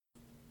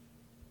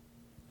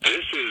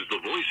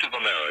of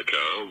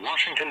America,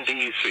 Washington,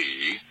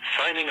 D.C.,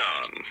 signing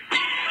on.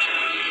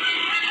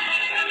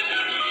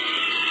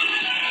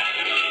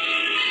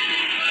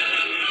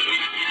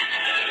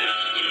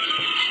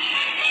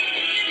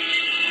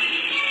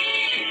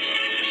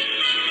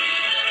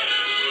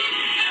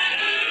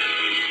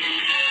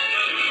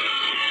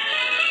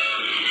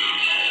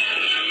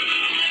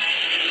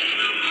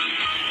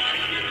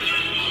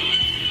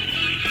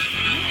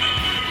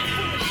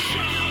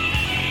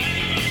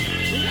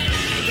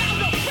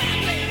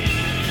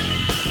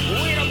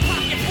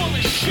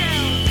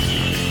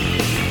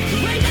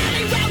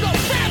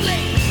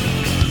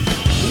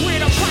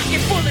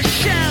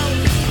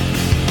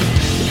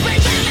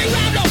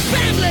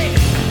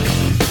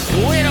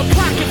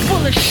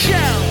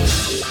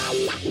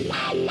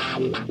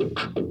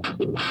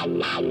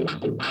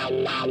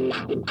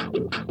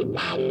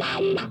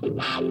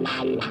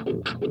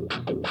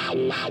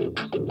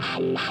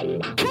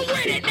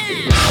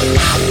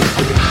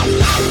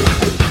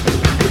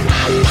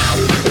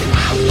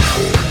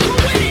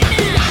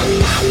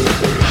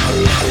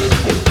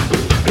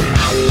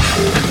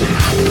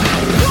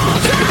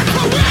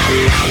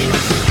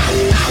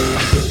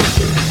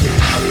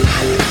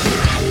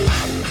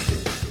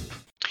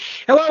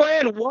 Hello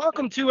and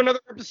welcome to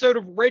another episode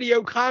of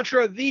Radio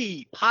Contra,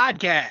 the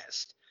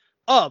podcast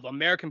of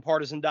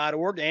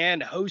AmericanPartisan.org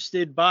and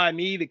hosted by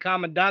me, the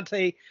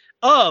Commandante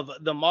of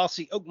the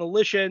Mossy Oak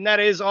Militia. And that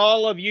is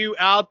all of you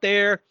out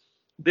there,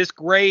 this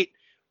great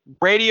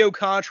Radio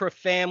Contra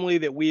family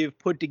that we have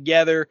put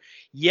together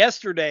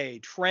yesterday,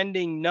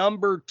 trending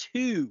number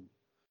 2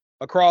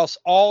 across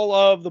all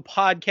of the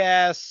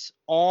podcasts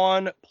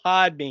on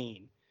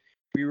Podbean.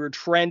 We were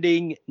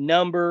trending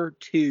number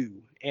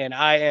 2. And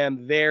I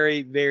am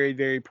very, very,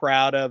 very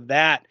proud of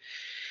that.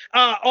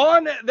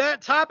 On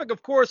that topic,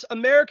 of course,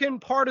 American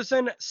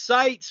Partisan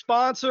site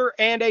sponsor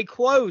and a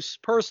close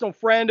personal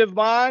friend of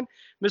mine,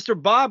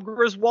 Mr. Bob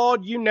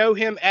Griswold. You know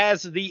him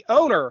as the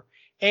owner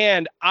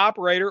and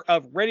operator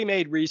of Ready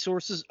Made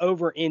Resources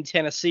over in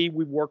Tennessee.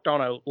 We've worked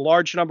on a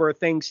large number of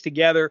things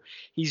together.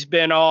 He's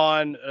been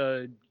on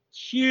a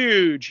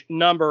huge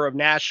number of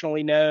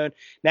nationally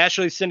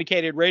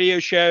syndicated radio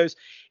shows.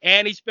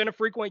 And he's been a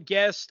frequent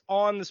guest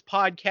on this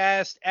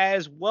podcast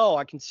as well.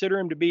 I consider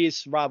him to be a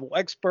survival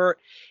expert,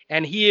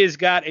 and he has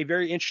got a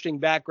very interesting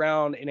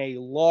background in a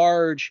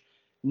large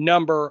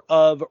number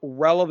of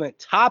relevant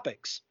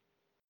topics.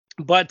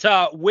 But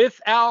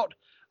without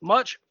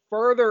much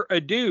further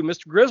ado,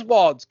 Mr.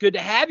 Griswold, it's good to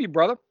have you,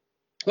 brother.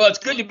 Well, it's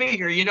good to be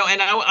here, and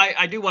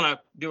I do want to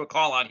do a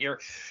call out here.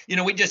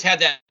 We just had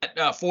that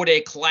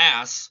 4-day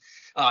class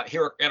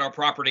here at our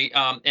property,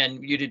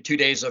 and you did 2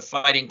 days of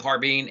fighting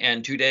carbine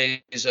and 2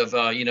 days of,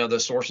 the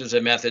sources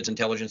and methods,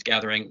 intelligence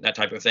gathering, that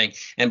type of thing.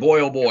 And boy,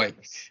 oh boy,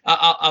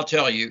 I'll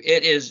tell you,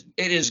 it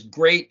is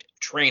great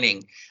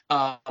training.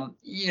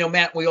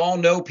 Matt, we all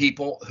know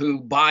people who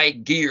buy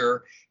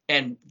gear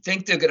and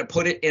think they're going to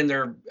put it in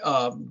their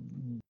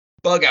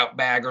bug out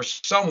bag or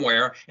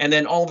somewhere, and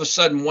then all of a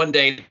sudden one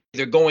day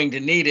they're going to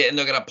need it and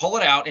they're going to pull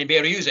it out and be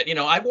able to use it.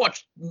 I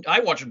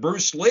watched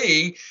Bruce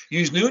Lee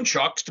use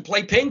nunchucks to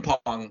play ping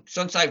pong.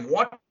 Since I've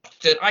watched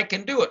it, I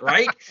can do it,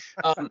 right?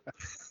 I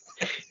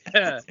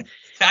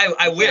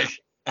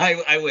wish.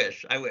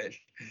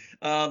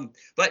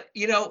 But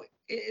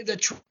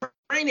the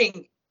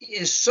training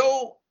is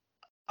so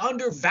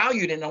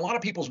undervalued in a lot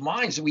of people's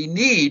minds that we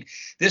need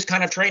this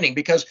kind of training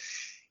because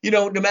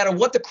no matter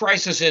what the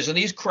crisis is, and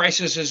these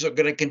crises are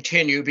going to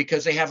continue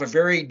because they have a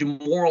very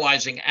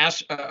demoralizing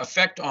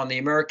effect on the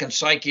American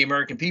psyche,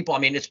 American people. I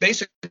mean, it's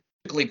basically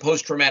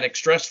post-traumatic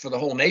stress for the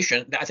whole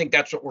nation. I think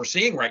that's what we're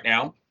seeing right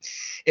now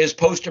is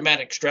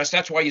post-traumatic stress.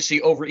 That's why you see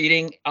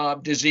overeating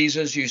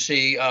diseases. You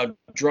see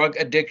drug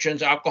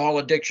addictions, alcohol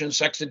addictions,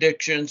 sex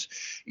addictions.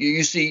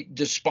 You see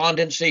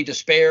despondency,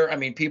 despair. I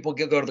mean, people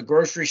go to the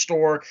grocery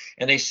store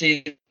and they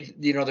see,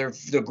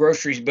 the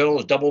groceries bill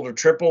is doubled or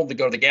tripled. They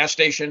go to the gas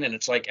station and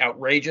it's like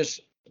outrageous,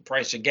 the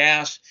price of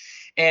gas.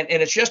 And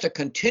it's just a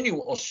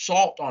continual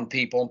assault on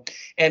people.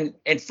 And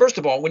first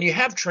of all, when you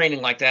have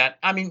training like that,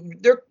 I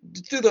mean,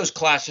 through those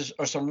classes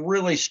are some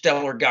really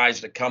stellar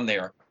guys that come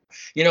there.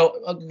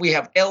 We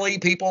have LE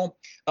people,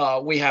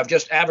 we have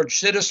just average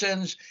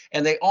citizens,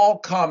 and they all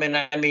come. And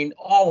I mean,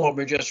 all of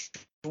them are just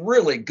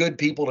really good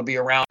people to be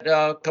around.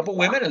 A couple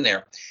women in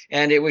there.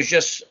 And it was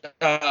just,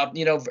 a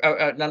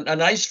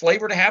nice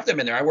flavor to have them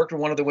in there. I worked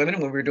with one of the women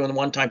when we were doing the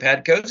one-time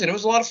pad codes, and it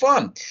was a lot of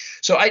fun.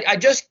 So I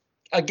just,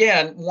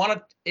 again, want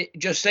to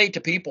just say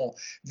to people,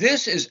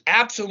 this is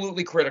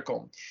absolutely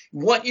critical.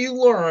 What you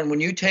learn when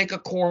you take a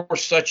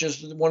course such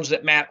as the ones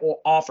that Matt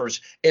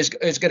offers is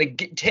going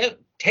to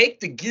take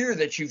the gear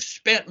that you've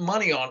spent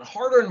money on,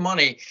 hard-earned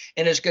money,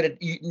 and it's going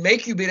to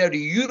make you be able to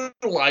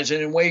utilize it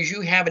in ways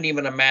you haven't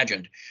even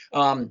imagined.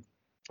 And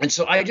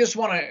so I just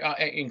want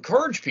to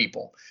encourage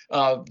people.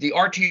 The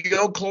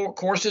RTO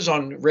courses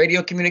on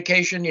radio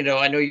communication,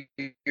 I know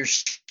you're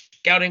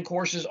scouting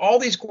courses, all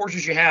these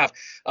courses you have,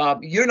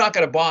 you're not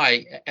going to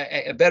buy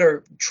a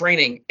better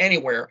training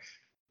anywhere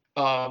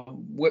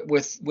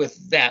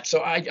with that.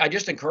 So I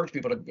just encourage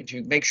people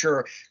to make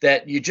sure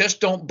that you just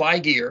don't buy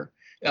gear.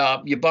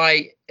 You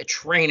buy a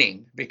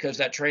training, because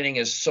that training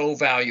is so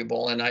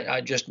valuable. And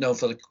I just know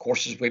for the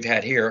courses we've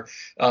had here,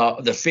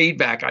 the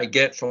feedback I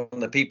get from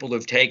the people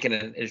who've taken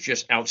it is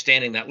just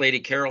outstanding. That lady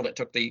Carol that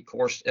took the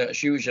course,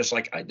 she was just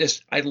like,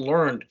 I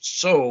learned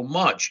so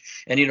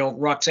much. And,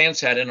 Roxanne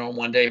sat in on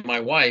one day, my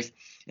wife,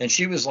 and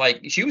she was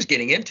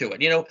getting into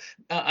it.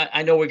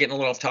 I know we're getting a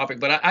little off topic,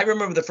 but I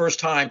remember the first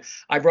time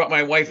I brought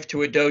my wife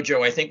to a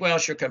dojo. I think, well,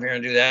 she'll come here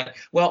and do that.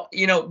 Well,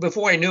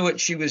 before I knew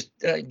it, she was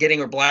getting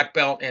her black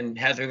belt and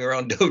having her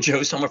own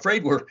dojo. So I'm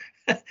afraid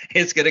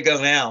it's going to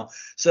go now.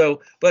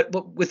 So, but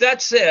with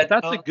that said,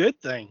 that's a good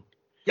thing.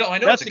 Yeah, I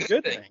know that's it's a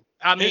good thing.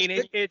 I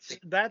mean,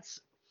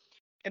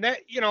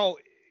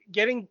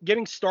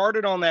 getting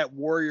started on that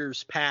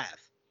warrior's path.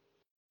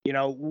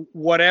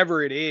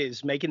 Whatever it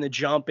is, making the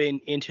jump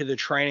into the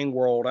training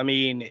world. I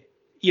mean,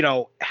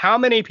 how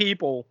many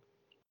people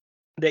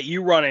that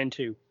you run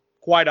into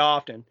quite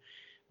often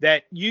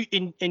that you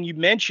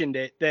mentioned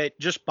it, that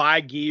just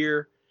buy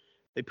gear,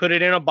 they put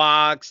it in a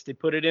box, they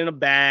put it in a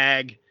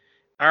bag.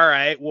 All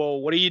right, well,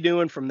 what are you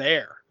doing from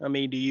there? I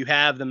mean, do you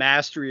have the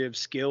mastery of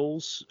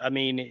skills? I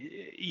mean,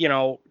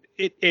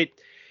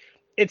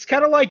 it's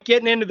kind of like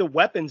getting into the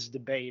weapons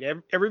debate.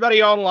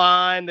 Everybody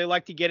online, they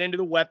like to get into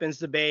the weapons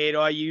debate.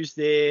 Oh, I use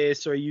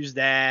this or I use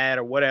that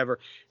or whatever.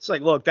 It's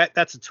like, look,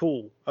 that's a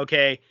tool.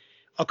 Okay.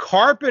 A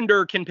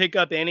carpenter can pick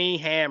up any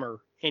hammer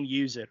and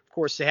use it. Of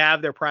course, they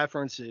have their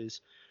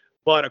preferences,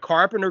 but a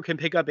carpenter can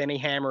pick up any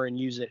hammer and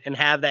use it and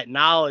have that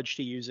knowledge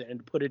to use it and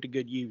to put it to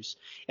good use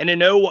and to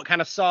know what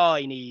kind of saw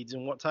he needs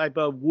and what type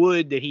of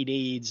wood that he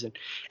needs and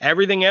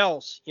everything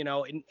else,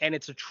 and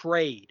it's a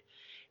trade.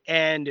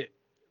 And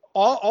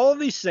all of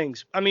these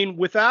things. I mean,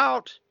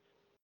 without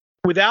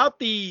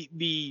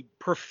the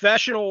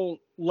professional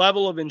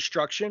level of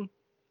instruction,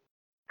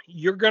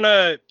 you're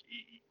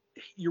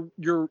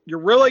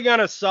really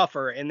gonna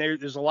suffer. And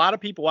there's a lot of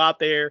people out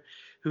there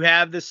who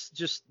have this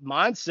just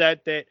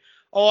mindset that,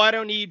 oh, I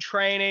don't need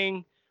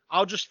training,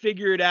 I'll just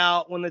figure it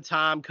out when the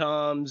time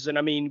comes. And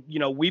I mean,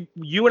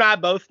 you and I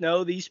both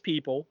know these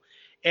people,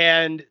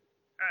 and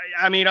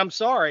I mean, I'm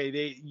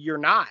sorry, you're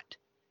not.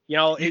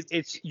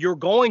 You're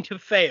going to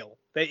fail.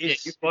 You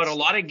bought a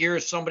lot of gear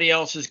somebody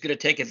else is going to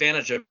take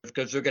advantage of,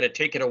 because they're going to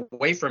take it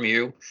away from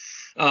you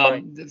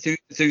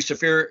through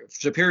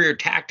superior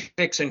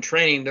tactics and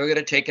training. They're going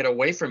to take it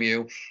away from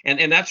you,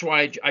 and that's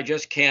why I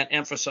just can't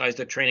emphasize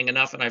the training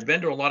enough. And I've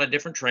been to a lot of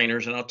different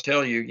trainers, and I'll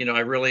tell you,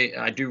 I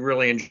do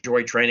really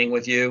enjoy training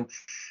with you.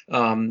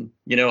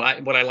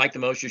 What I like the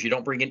most is you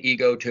don't bring an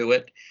ego to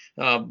it,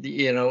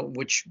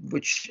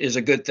 which is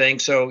a good thing.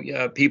 So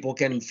people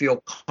can feel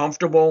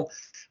comfortable.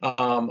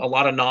 A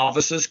lot of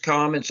novices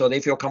come, and so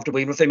they feel comfortable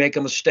even if they make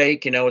a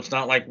mistake. It's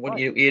not like, what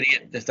you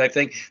idiot, this type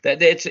thing.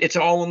 That it's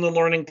all in the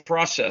learning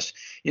process.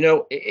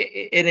 I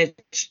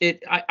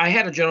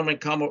had a gentleman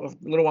come a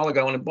little while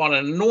ago and bought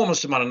an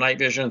enormous amount of night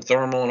vision,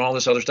 thermal, and all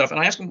this other stuff. And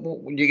I asked him,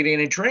 well, "Do you get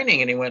any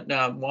training?" And he went,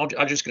 "Well,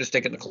 I'm just going to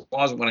stick it in the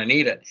closet when I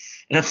need it."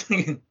 And I'm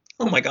thinking,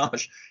 oh my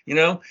gosh,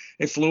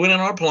 they flew in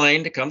on our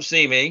plane to come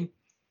see me.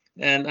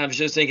 And I was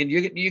just thinking,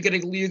 you're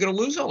gonna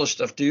lose all this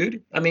stuff,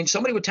 dude. I mean,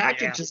 somebody with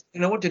tactics is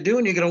know what to do,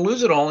 and you're gonna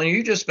lose it all, and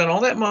you just spent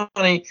all that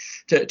money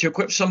to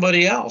equip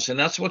somebody else, and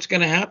that's what's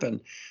gonna happen.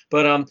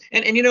 But I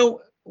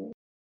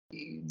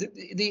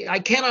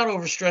cannot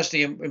overstress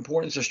the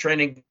importance of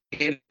training,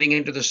 getting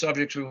into the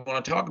subjects we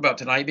want to talk about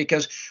tonight,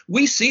 because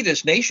we see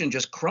this nation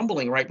just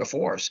crumbling right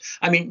before us.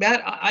 I mean,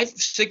 Matt, I'm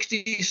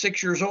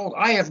 66 years old.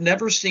 I have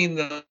never seen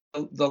the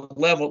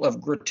level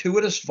of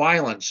gratuitous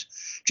violence,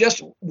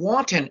 just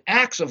wanton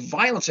acts of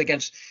violence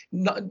against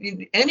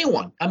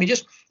anyone. I mean,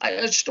 just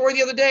a story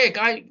the other day,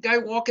 a guy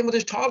walking with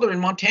his toddler in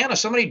Montana.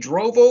 Somebody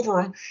drove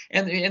over him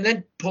and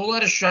then pulled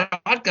out a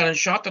shotgun and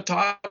shot the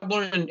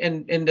toddler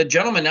and the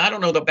gentleman. I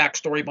don't know the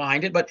backstory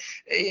behind it, but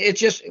it's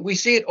just, we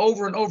see it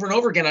over and over and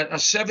over again. A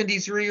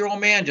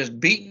 73-year-old man just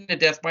beaten to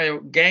death by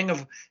a gang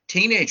of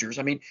teenagers.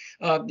 I mean,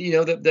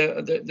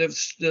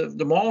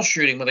 the mall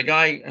shooting with a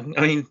guy. I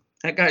mean,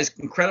 that guy's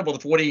incredible, the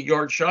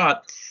 40-yard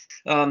shot.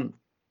 But,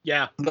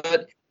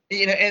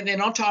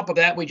 and on top of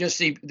that, we just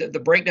see the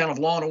breakdown of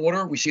law and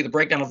order. We see the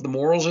breakdown of the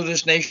morals of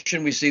this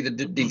nation. We see the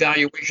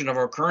devaluation of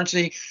our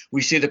currency.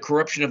 We see the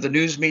corruption of the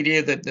news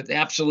media, the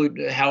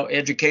absolute, how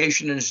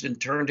education is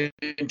turned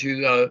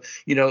into,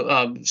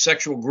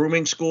 sexual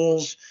grooming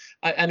schools.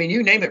 I mean,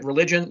 you name it,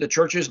 religion. The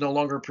churches no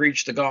longer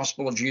preach the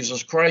gospel of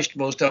Jesus Christ.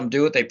 Most of them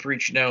do it. They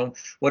preach,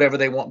 whatever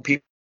they want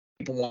people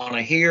want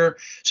to hear.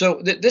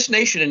 So this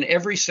nation in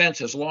every sense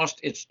has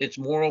lost its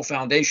moral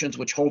foundations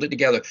which hold it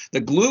together. The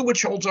glue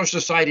which holds our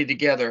society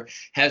together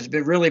has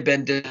really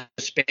been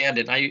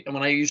disbanded.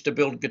 When I used to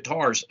build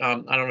guitars, I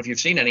don't know if you've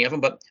seen any of them,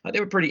 but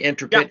they were pretty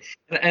intricate.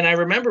 Yeah. And I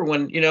remember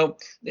when,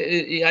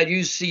 I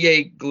used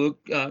CA glue,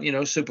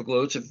 super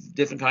glue. It's a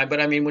different kind.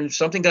 But I mean, when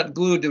something got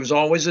glued, there was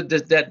always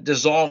that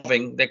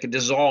dissolving that could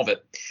dissolve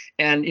it.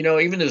 And,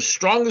 even as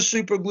strong as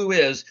super glue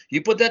is,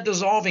 you put that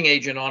dissolving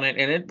agent on it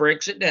and it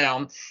breaks it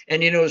down.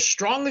 And, as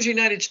strong as the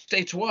United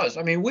States was,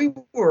 I mean, we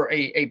were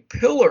a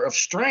pillar of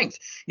strength,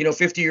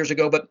 50 years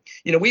ago. But,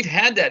 we've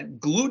had that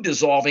glue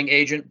dissolving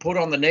agent put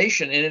on the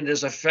nation, and it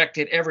has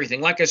affected everything.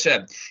 Like I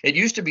said, it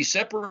used to be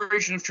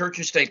separation of church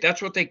and state.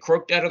 That's what they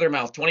croaked out of their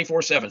mouth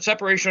 24/7.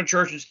 Separation of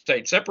church and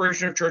state,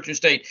 separation of church and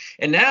state.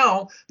 And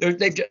now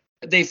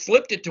they've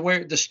flipped it to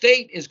where the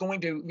state is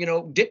going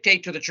to,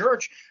 dictate to the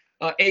church.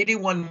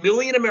 81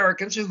 million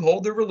Americans who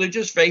hold their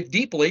religious faith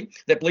deeply,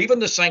 that believe in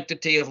the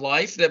sanctity of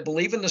life, that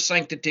believe in the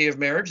sanctity of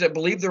marriage, that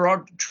believe there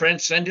are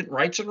transcendent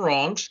rights and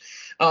wrongs.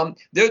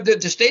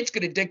 The state's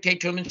going to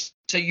dictate to them and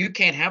say, you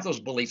can't have those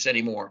beliefs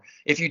anymore.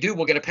 If you do,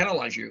 we're going to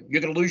penalize you.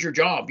 You're going to lose your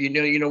job. We're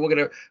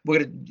going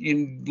to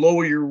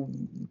lower your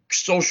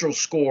social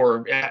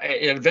score.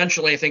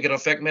 Eventually, I think it'll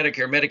affect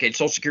Medicare, Medicaid,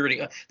 Social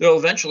Security. They'll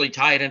eventually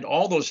tie it into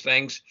all those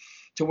things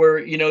to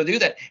where, do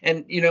that.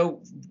 And,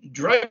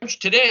 Drudge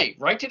today,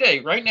 right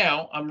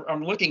now,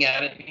 I'm looking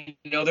at it,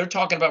 they're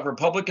talking about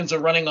Republicans are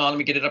running on, let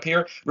me get it up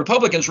here.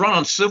 Republicans run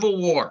on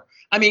civil war.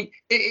 I mean,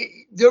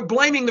 they're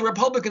blaming the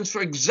Republicans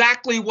for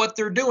exactly what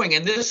they're doing.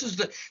 And this is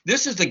the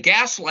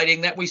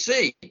gaslighting that we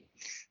see.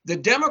 The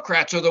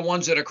Democrats are the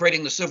ones that are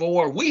creating the Civil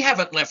War. We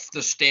haven't left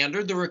the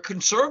standard. The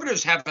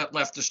conservatives haven't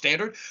left the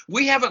standard.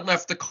 We haven't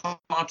left the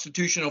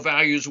constitutional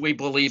values we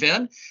believe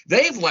in.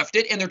 They've left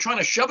it, and they're trying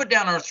to shove it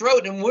down our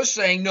throat. And we're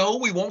saying, no,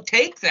 we won't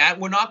take that.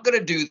 We're not going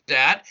to do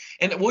that.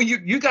 And, well,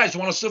 you guys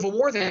want a civil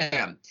war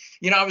then.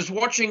 I was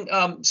watching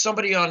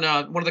somebody on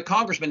one of the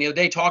congressmen the other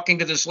day talking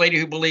to this lady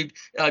who believed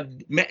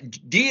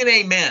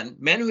DNA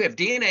men who have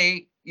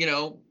DNA,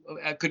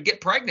 could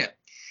get pregnant.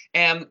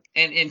 And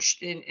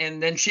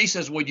then she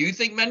says, well, do you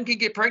think men can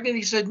get pregnant?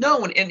 He said,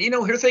 no. And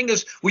her thing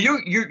is, well,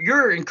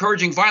 you're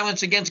encouraging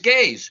violence against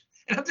gays.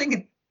 And I'm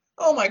thinking,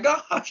 oh my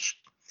gosh,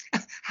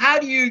 how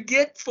do you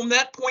get from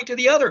that point to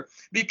the other?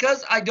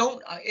 Because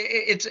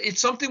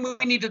it's something we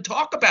need to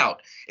talk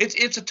about.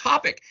 It's a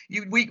topic.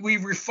 We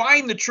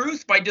refine the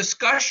truth by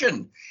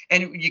discussion,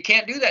 and you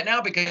can't do that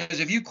now, because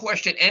if you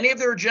question any of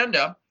their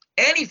agenda,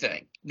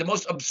 anything, the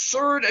most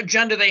absurd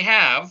agenda they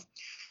have,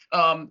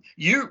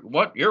 you're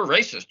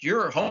racist,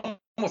 you're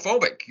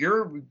homophobic,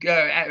 you're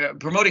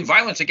promoting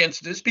violence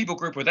against this people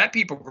group or that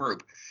people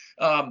group.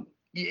 And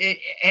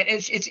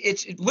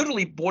it's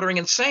literally bordering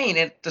insane.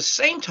 And at the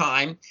same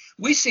time,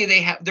 we see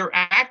they're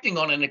acting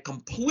on a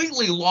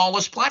completely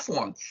lawless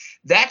platform.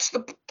 That's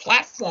the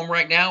platform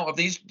right now of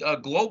these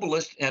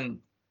globalists and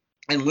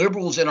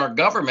liberals in our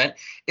government,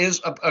 is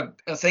a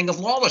thing of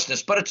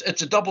lawlessness. But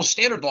it's a double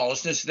standard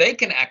lawlessness. They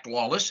can act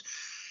lawless.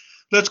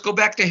 Let's go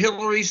back to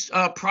Hillary's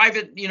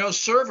private,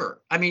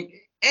 server. I mean,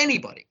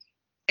 anybody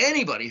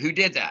who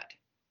did that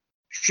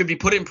should be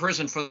put in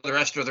prison for the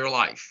rest of their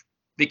life,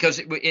 because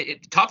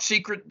top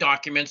secret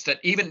documents that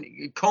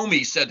even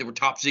Comey said they were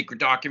top secret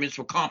documents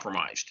were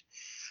compromised.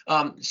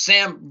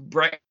 Sam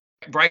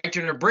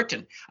Brighton or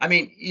Britton. I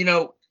mean,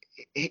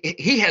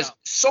 he has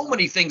so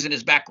many things in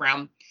his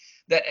background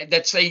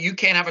that say you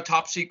can't have a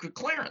top secret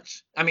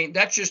clearance. I mean,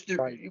 that's just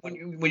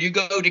when you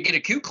go to get a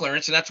Q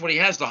clearance, and that's what he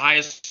has, the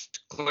highest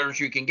clearance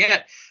you can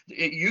get.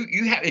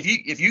 You have,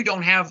 if you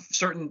don't have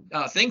certain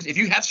things, if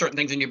you have certain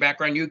things in your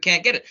background, you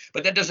can't get it.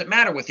 But that doesn't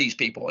matter with these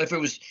people. If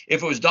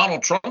it was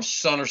Donald Trump's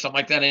son or something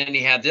like that, and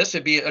he had this,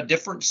 it'd be a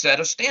different set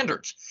of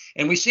standards.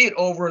 And we see it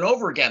over and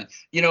over again.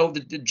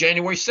 The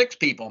January 6th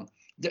people.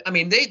 I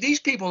mean, these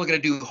people are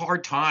going to do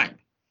hard time.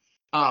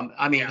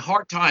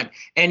 Hard time.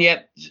 And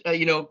yet,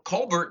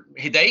 Colbert,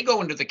 they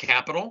go into the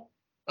Capitol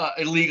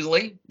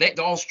illegally.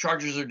 All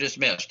charges are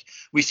dismissed.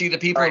 We see the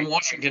people in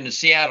Washington and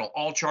Seattle,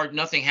 all charged,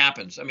 nothing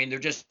happens. I mean, they're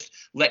just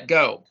let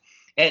go.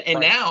 And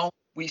now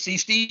we see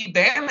Steve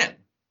Bannon,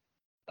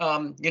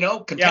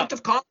 contempt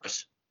of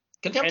Congress.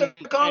 Contempt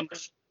of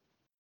Congress.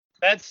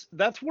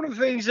 That's one of the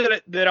things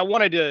that I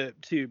wanted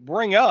to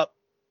bring up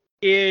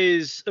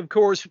is, of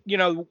course,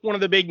 one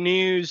of the big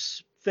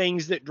news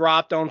things that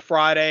dropped on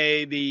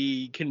Friday,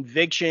 the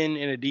conviction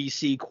in a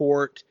DC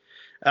court.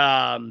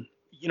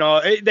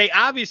 They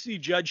obviously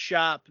judge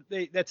shop.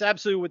 That's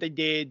absolutely what they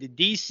did. The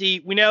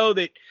DC, we know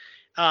that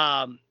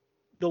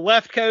the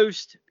left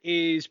coast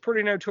is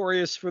pretty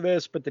notorious for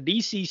this, but the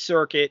DC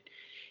circuit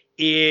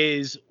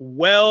is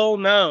well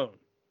known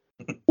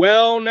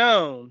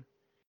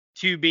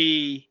to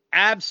be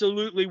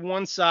absolutely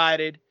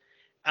one-sided.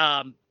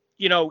 On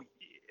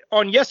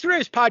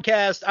yesterday's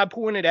podcast, I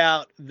pointed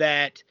out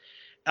that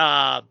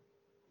the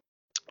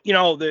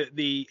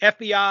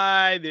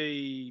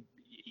FBI,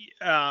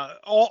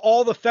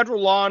 all the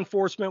federal law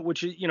enforcement,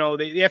 which is, the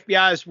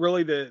FBI is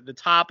really the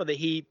top of the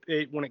heap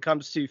when it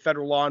comes to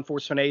federal law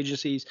enforcement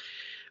agencies,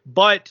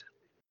 but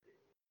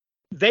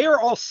they are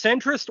all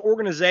centrist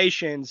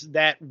organizations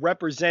that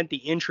represent the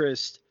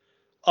interest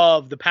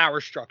of the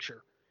power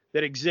structure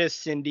that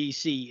exists in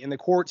DC, and the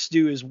courts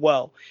do as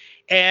well.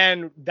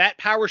 And that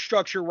power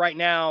structure right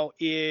now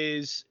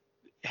has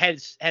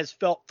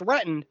felt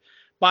threatened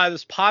by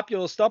this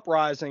populist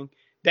uprising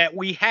that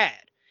we had.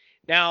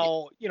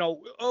 Now,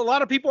 a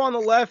lot of people on the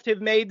left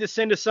have made this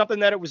into something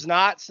that it was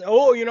not.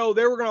 So,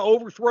 they were going to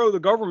overthrow the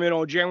government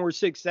on January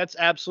 6th. That's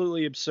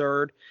absolutely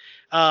absurd.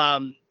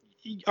 All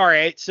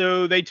right,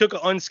 so they took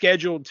an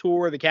unscheduled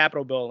tour of the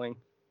Capitol building.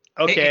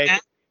 Okay. Hey,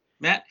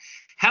 Matt,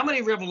 how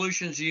many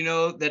revolutions do you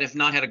know that have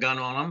not had a gun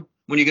on them?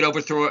 When you could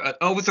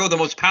overthrow the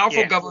most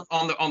powerful government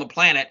on the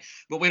planet,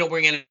 but we don't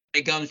bring any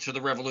guns to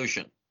the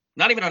revolution.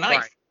 Not even a knife.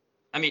 Right.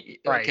 I mean,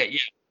 right. Okay,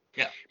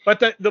 yeah.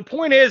 But the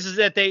point is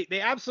that they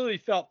absolutely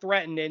felt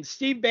threatened, and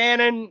Steve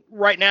Bannon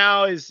right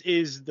now is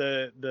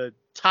the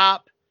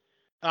top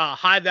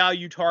high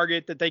value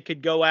target that they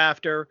could go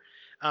after.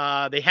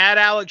 They had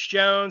Alex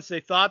Jones. They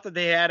thought that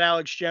they had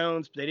Alex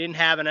Jones, but they didn't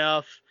have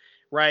enough.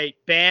 Right.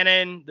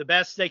 Bannon, the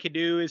best they could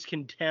do is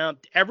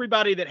contempt.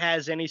 Everybody that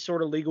has any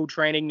sort of legal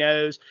training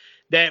knows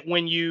that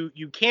when you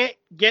can't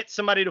get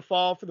somebody to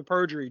fall for the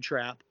perjury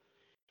trap,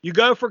 you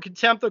go for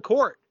contempt of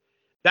court.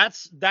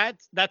 That's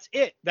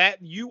it.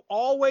 That you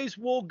always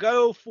will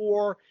go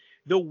for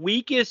the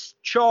weakest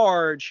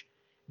charge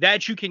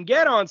that you can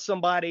get on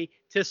somebody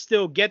to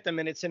still get them,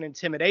 and it's an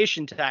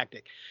intimidation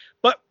tactic.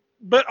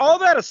 But all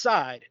that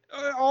aside,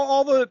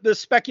 all the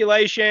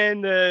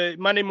speculation, the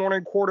Monday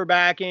morning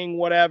quarterbacking,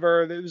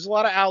 whatever, there's a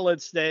lot of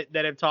outlets that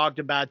have talked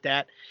about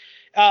that.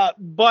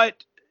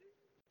 But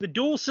the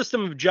dual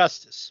system of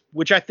justice,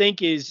 which I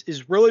think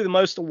is really the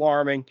most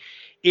alarming,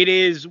 it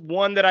is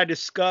one that I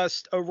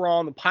discussed over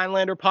on the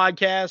Pinelander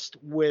podcast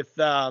with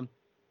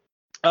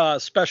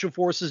Special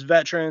Forces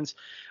veterans,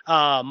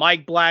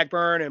 Mike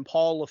Blackburn and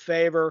Paul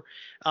LaFavor,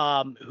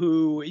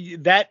 who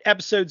that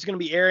episode is going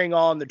to be airing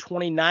on the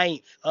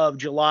 29th of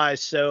July.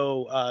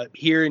 So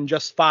here in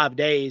just 5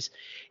 days,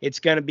 it's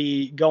going to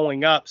be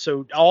going up.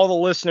 So all the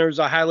listeners,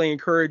 I highly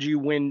encourage you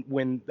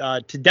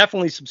to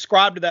definitely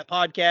subscribe to that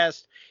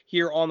podcast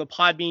here on the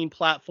Podbean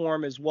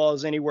platform, as well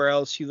as anywhere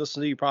else you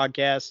listen to your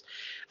podcast.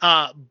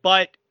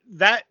 But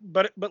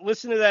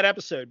listen to that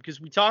episode,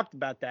 because we talked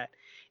about that.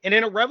 And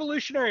in a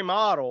revolutionary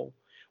model,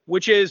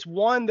 which is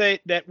one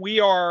that we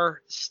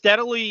are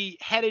steadily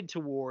headed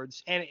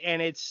towards,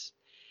 and it's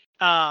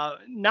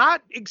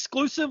not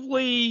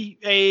exclusively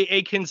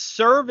a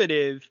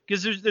conservative,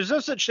 because there's no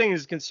such thing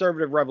as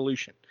conservative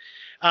revolution.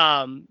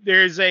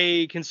 There's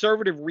a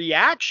conservative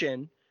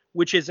reaction,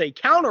 which is a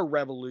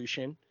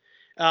counter-revolution.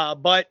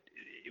 But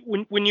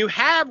when you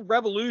have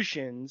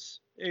revolutions,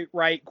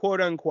 right,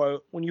 quote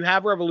unquote, when you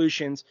have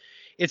revolutions,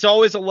 it's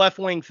always a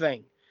left-wing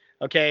thing.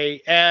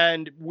 Okay,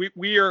 and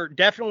we are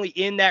definitely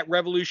in that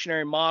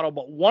revolutionary model.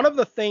 But one of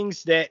the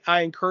things that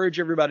I encourage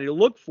everybody to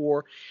look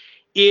for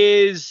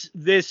is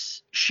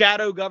this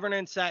shadow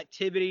governance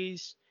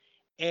activities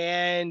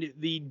and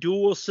the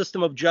dual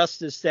system of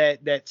justice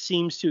that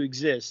seems to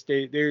exist.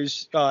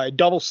 There's a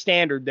double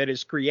standard that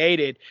is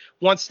created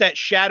once that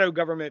shadow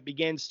government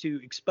begins to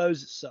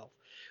expose itself,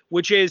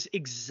 which is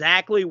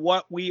exactly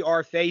what we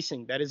are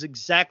facing. That is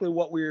exactly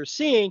what we are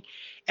seeing.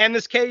 And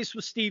this case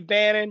with Steve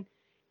Bannon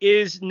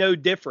is no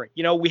different.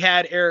 We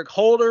had Eric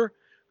Holder,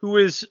 who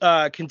is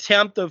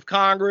contempt of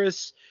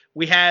Congress.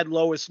 We had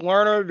Lois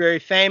Lerner, very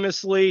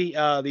famously,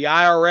 the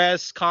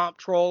IRS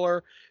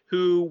comptroller,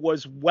 who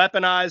was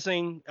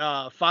weaponizing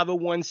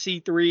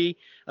 501c3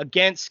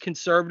 against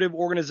conservative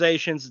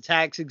organizations, the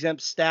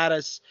tax-exempt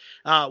status,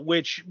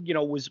 which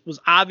was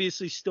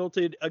obviously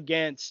stilted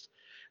against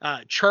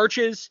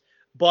churches,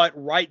 but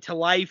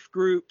right-to-life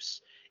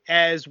groups,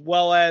 as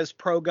well as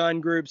pro-gun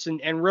groups,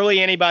 and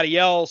really anybody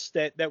else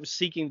that was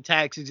seeking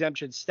tax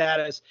exemption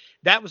status.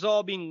 That was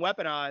all being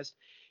weaponized.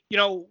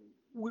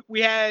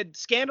 We had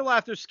scandal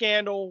after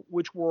scandal,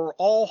 which were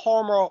all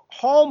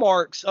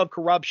hallmarks of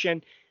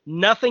corruption.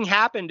 Nothing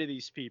happened to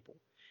these people.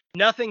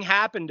 Nothing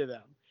happened to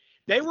them.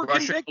 They were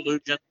Russian convicted.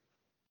 Collusion.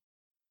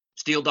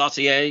 Steele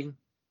dossier.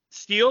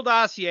 Steele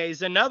dossier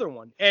is another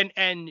one.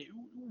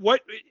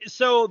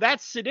 So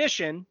that's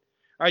sedition.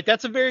 All right,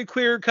 that's a very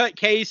clear-cut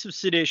case of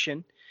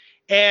sedition.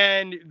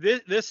 And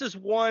this is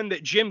one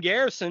that Jim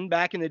Garrison,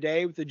 back in the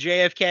day with the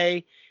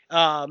JFK,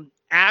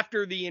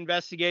 after the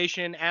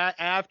investigation,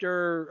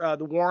 after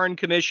the Warren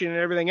Commission and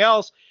everything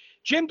else,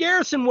 Jim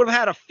Garrison would have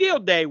had a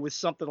field day with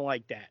something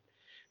like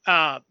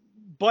that,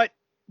 but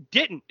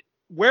didn't.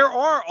 Where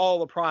are all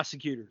the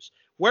prosecutors?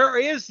 Where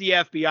is the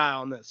FBI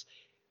on this?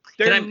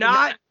 They're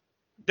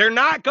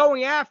not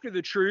going after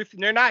the truth,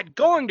 and they're not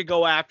going to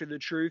go after the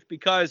truth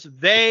because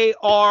they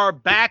are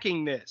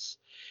backing this.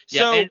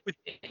 So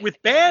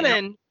with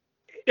Bannon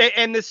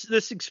and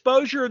this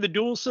exposure of the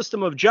dual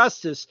system of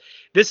justice,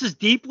 this is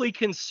deeply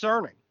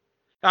concerning.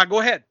 Go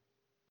ahead.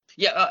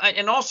 Yeah,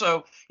 and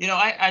also,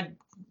 I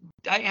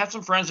have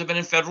some friends who have been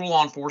in federal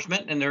law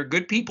enforcement, and they're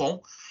good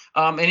people.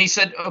 And he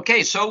said,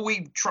 okay, so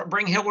we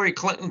bring Hillary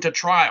Clinton to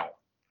trial.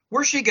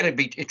 Where's she going to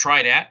be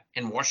tried at?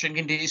 In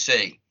Washington,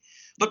 D.C.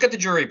 Look at the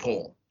jury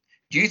pool.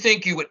 Do you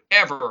think you would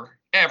ever,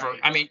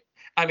 I mean,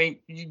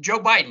 Joe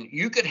Biden,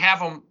 you could have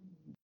him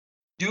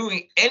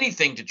doing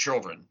anything to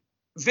children,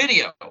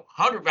 video,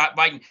 Hunter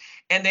Biden,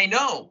 and they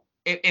know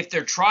if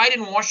they're tried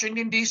in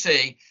Washington,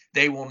 D.C.,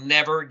 they will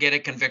never get a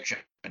conviction.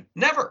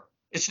 Never.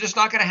 It's just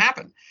not going to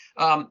happen.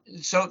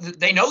 So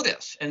they know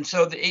this, and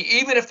so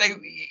even if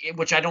they,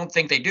 which I don't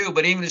think they do,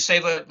 but even to say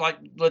that, like,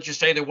 let's just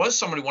say there was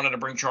somebody who wanted to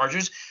bring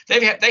charges,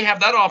 they have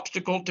that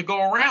obstacle to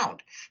go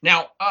around.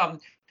 Now,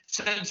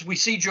 since we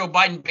see Joe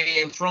Biden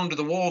being thrown to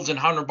the wolves and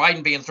Hunter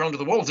Biden being thrown to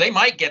the wolves, they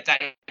might get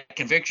that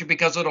conviction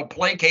because it'll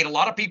placate a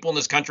lot of people in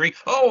this country.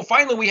 Oh,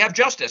 finally we have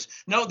justice.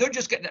 No, they're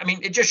just getting, I mean,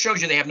 it just shows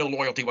you they have no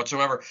loyalty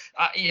whatsoever.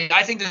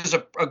 I think there's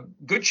a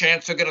good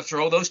chance they're going to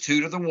throw those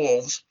two to the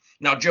wolves.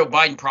 Now, Joe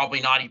Biden probably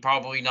not. He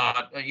probably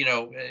not,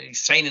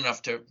 sane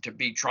enough to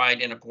be tried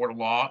in a court of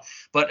law.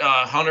 But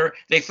Hunter,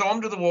 they throw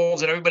him to the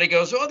wolves, and everybody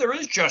goes, "Oh, there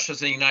is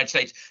justice in the United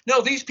States."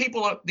 No, these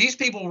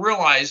people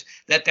realize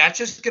that that's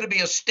just going to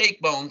be a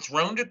stake bone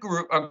thrown to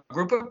a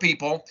group of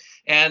people,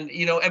 and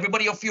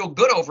everybody will feel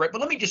good over it.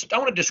 But I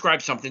want to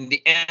describe something: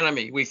 the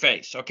enemy we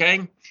face.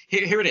 Okay,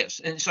 here it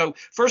is. And so,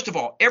 first of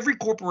all, every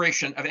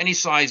corporation of any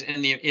size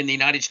in the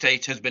United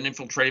States has been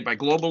infiltrated by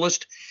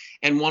globalists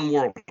and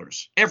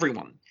one-worlders.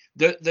 Everyone.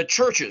 The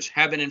churches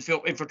have been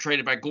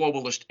infiltrated by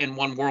globalists and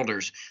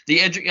one-worlders.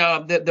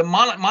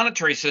 The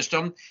monetary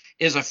system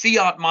is a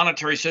fiat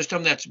monetary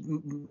system that's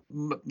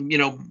run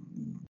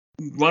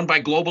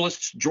by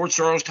globalists, George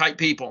Soros type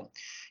people.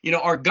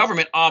 Our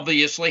government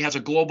obviously has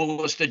a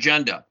globalist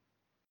agenda.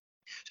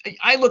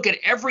 I look at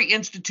every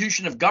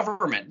institution of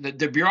government,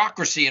 the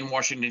bureaucracy in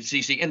Washington,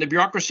 D.C., and the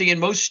bureaucracy in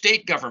most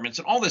state governments,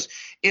 and all this.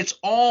 It's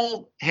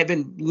all have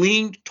been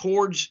leaned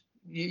towards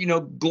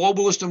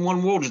globalist and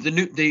one world.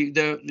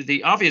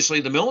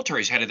 Obviously the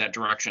military's headed that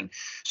direction.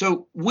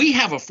 So we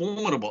have a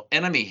formidable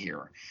enemy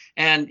here.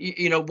 And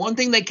one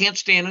thing they can't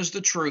stand is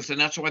the truth, and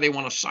that's why they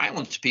want to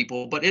silence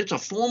people. But it's a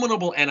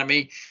formidable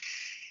enemy.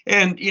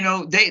 And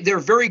they're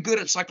very good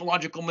at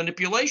psychological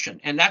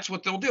manipulation, and that's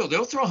what they'll do.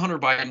 They'll throw Hunter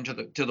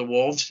Biden to the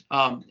wolves,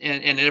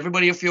 and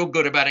everybody will feel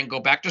good about it and go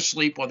back to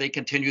sleep while they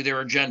continue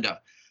their agenda.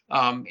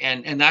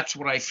 And that's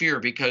what I fear,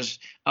 because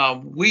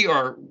we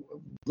are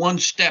one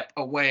step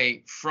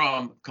away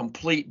from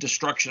complete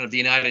destruction of the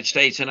United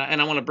States. And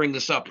I want to bring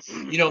this up.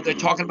 They're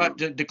talking about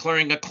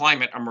declaring a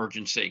climate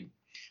emergency.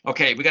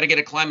 Okay, we got to get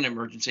a climate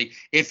emergency.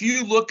 If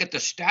you look at the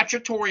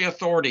statutory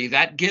authority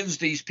that gives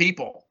these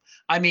people,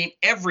 I mean,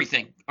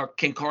 everything.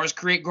 Can cars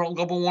create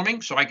global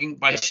warming? So I can,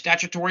 by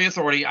statutory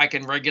authority, I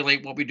can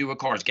regulate what we do with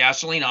cars.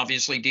 Gasoline,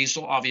 obviously.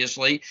 Diesel,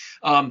 obviously.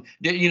 Does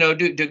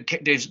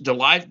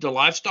the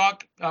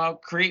livestock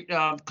create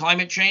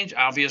climate change?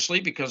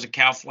 Obviously, because of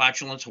cow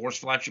flatulence, horse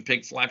flatulence,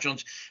 pig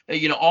flatulence.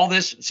 All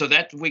this. So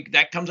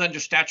that comes under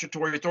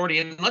statutory authority.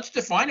 And let's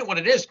define it what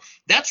it is.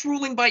 That's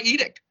ruling by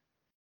edict.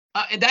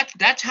 And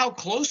that's how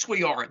close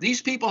we are.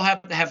 These people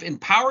have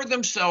empowered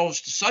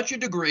themselves to such a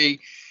degree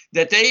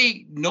that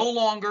they no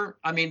longer,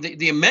 I mean,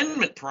 the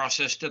amendment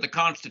process to the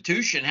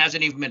Constitution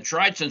hasn't even been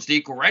tried since the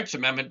Equal Rights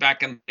Amendment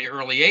back in the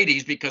early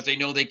 80s, because they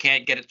know they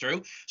can't get it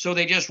through. So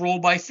they just rule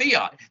by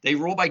fiat. They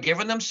rule by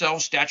giving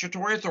themselves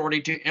statutory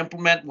authority to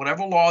implement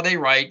whatever law they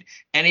write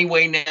any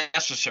way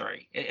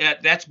necessary.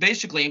 That's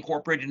basically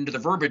incorporated into the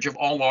verbiage of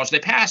all laws they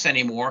pass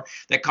anymore,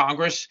 that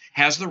Congress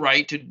has the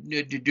right to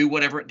do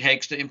whatever it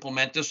takes to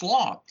implement this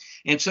law.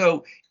 And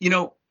so,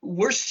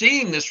 we're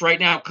seeing this right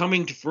now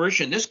coming to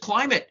fruition. This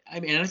climate, I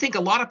mean, I think a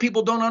lot of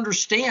people don't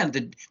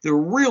understand the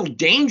real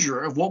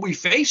danger of what we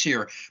face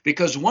here,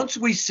 because once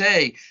we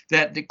say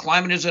that the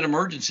climate is an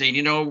emergency,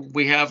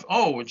 we have,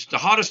 it's the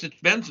hottest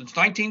it's been since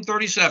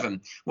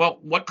 1937. Well,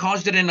 what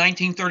caused it in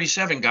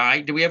 1937,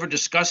 Guy? Did we ever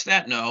discuss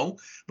that? No,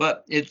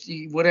 but it's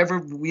whatever,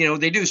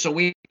 they do. So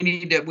we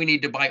need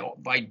to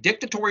by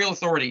dictatorial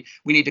authority,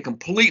 we need to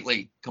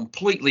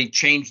completely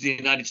change the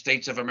United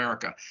States of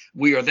America.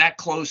 We are that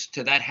close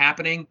to that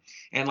happening.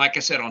 And like I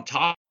said, on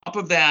top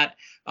of that,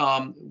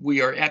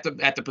 we are at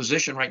the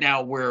position right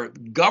now where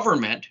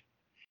government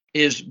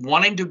is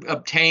wanting to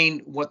obtain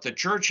what the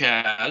church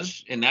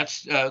has, and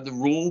that's the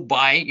rule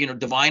by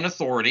divine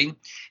authority,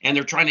 and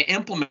they're trying to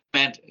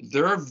implement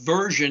their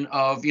version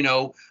of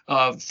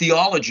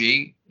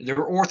theology,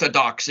 their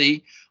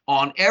orthodoxy,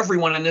 on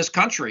everyone in this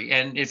country.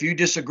 And if you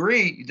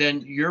disagree,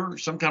 then you're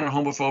some kind of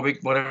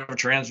homophobic, whatever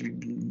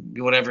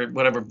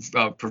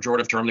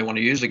pejorative term they want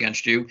to use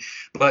against you.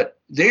 But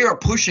they are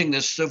pushing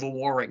this civil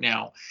war right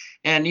now.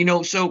 And,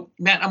 so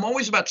Matt, I'm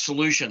always about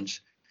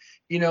solutions.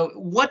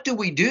 What do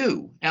we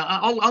do?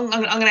 I'm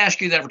going to ask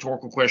you that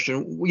rhetorical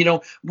question.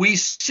 We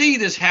see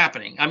this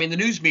happening. I mean, the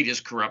news media is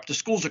corrupt. The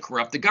schools are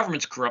corrupt. The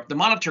government's corrupt. The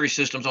monetary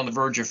system's on the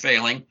verge of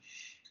failing.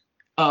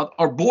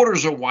 Our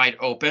borders are wide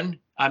open.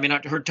 I mean,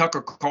 I heard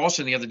Tucker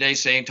Carlson the other day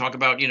talk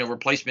about,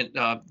 replacement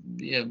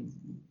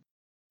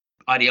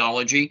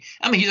ideology.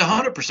 I mean, he's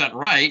 100%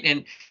 right.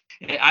 And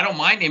I don't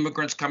mind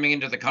immigrants coming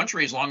into the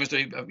country as long as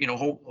they,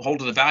 hold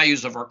to the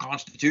values of our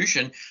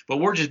Constitution. But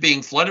we're just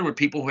being flooded with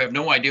people who have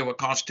no idea what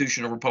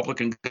constitutional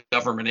Republican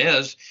government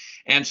is.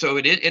 And so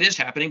it is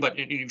happening. But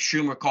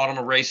Schumer called him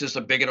a racist,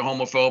 a bigot, a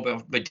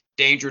homophobe, a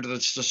danger to the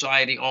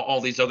society,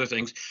 all these other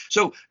things.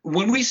 So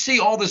when we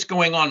see all this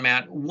going on,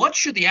 Matt, what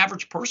should the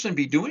average person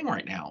be doing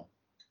right now?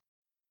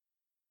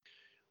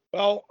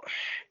 Well,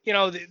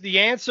 the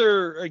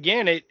answer,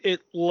 again,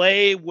 it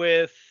lay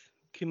with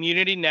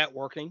community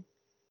networking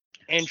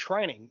and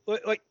training.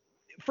 Like,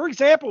 for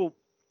example,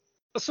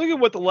 let's look at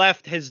what the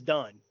left has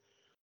done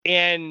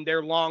in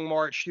their long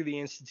march through the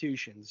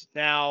institutions.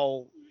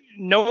 Now,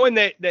 knowing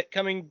that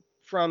coming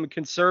from a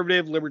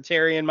conservative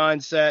libertarian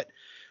mindset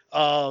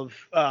of,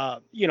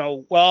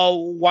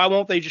 well, why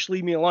won't they just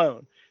leave me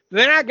alone?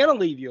 They're not going to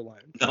leave you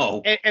alone.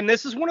 No. And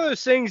this is one of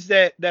those things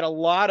that a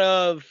lot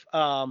of,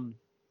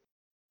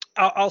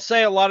 I'll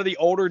say a lot of the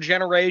older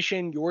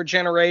generation, your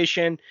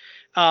generation,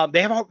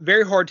 they have a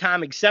very hard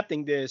time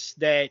accepting this,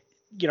 that,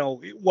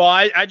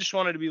 I just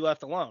wanted to be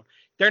left alone.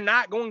 They're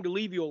not going to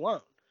leave you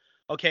alone.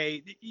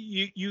 Okay.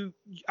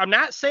 I'm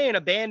not saying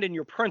abandon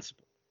your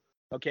principle.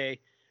 Okay.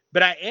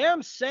 But I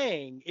am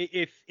saying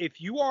if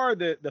you are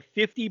the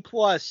 50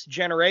 plus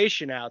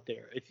generation out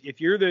there,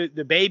 if you're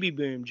the baby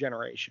boom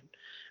generation,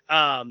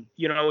 and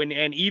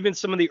even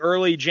some of the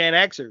early Gen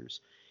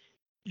Xers,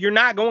 you're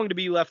not going to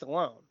be left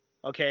alone.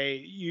 Okay.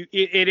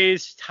 It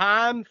is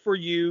time for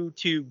you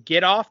to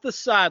get off the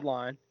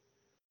sideline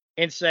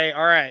and say,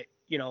 all right,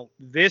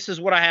 this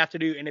is what I have to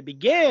do. And it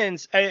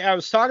begins, I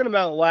was talking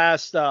about the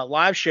last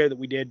live show that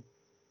we did,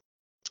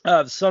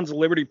 the Sons of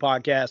Liberty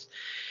podcast,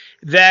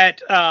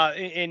 that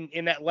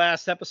in that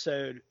last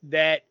episode,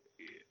 that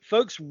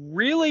folks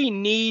really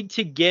need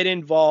to get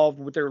involved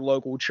with their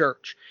local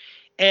church.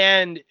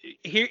 And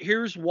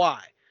here's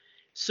why.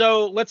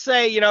 So let's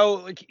say,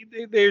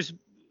 there's,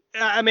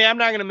 I'm not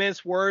going to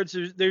mince words.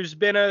 There's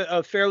been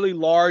a fairly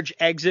large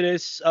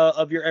exodus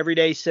of your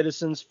everyday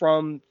citizens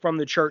from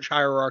the church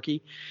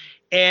hierarchy,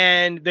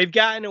 and they've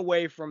gotten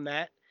away from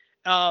that.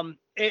 And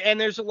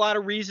there's a lot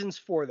of reasons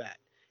for that.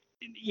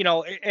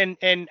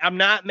 And I'm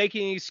not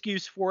making an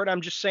excuse for it.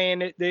 I'm just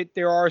saying that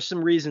there are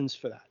some reasons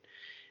for that.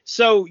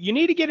 So you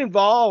need to get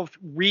involved,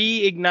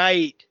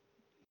 reignite,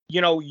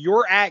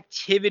 your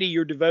activity,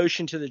 your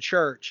devotion to the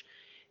church.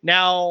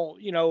 Now,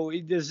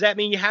 does that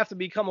mean you have to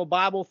become a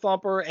Bible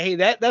thumper? Hey,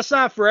 that's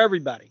not for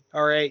everybody.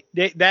 All right.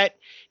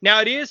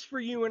 Now it is for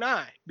you and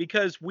I,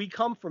 because we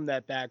come from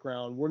that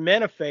background. We're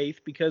men of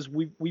faith because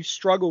we've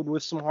struggled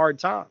with some hard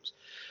times.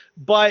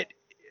 But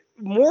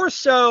more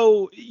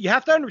so, you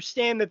have to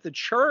understand that the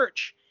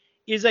church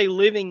is a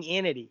living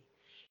entity.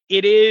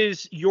 It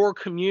is your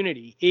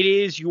community. It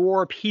is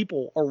your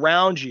people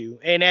around you,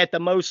 and at the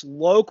most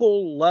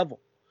local level.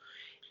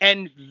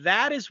 And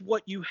that is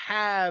what you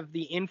have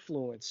the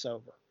influence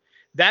over.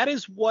 That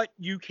is what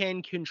you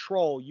can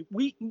control.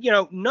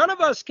 None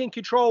of us can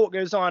control what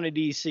goes on in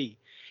DC.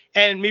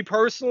 And me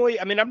personally,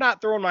 I'm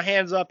not throwing my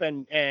hands up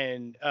and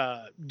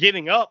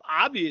giving up,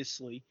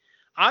 obviously.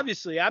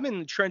 Obviously, I'm in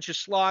the trenches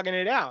slogging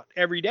it out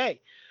every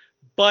day.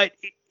 But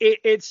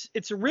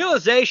it's a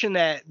realization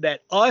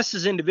that us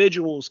as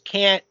individuals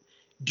can't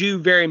do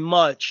very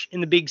much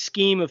in the big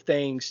scheme of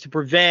things to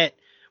prevent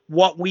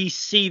what we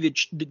see,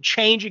 the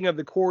changing of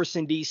the course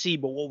in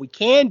DC. But what we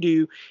can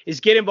do is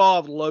get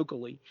involved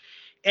locally.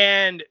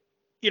 And,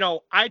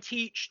 I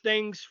teach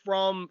things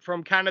from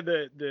kind of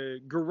the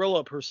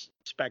guerrilla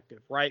perspective,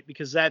 right?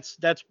 Because that's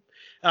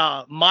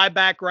my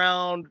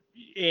background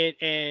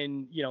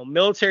in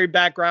military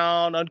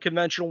background,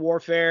 unconventional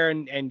warfare,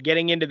 and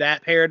getting into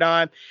that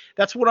paradigm.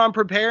 That's what I'm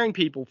preparing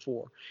people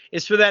for,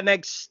 is for that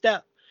next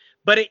step.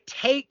 But it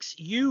takes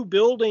you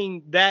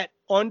building that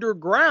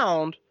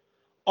underground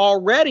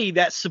already,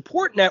 that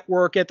support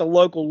network at the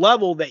local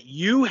level that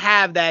you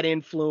have that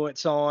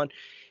influence on,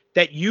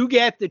 that you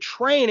get the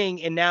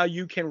training, and now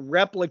you can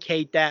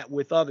replicate that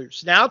with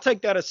others. Now I'll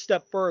take that a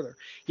step further.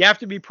 You have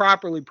to be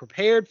properly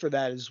prepared for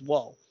that as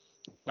well.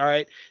 All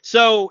right.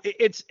 So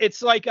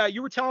it's like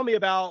you were telling me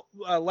about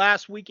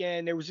last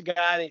weekend. There was a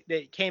guy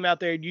that came out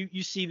there.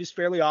 You see this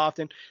fairly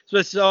often. So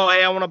it's,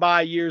 hey, I want to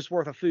buy a year's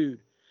worth of food.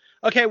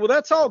 Okay, well,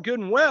 that's all good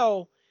and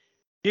well.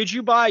 Did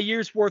you buy a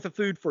year's worth of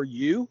food for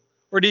you,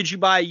 or did you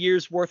buy a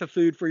year's worth of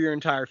food for your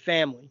entire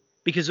family?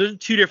 Because those are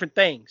two different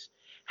things.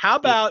 How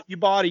about you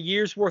bought a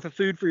year's worth of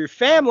food for your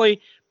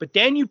family, but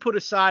then you put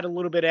aside a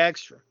little bit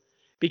extra,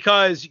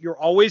 because you're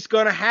always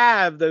going to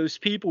have those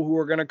people who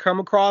are going to come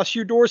across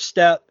your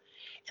doorstep,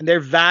 and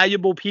they're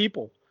valuable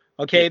people.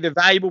 Okay. They're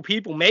valuable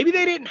people. Maybe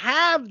they didn't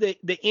have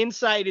the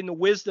insight and the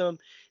wisdom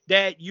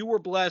that you were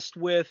blessed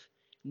with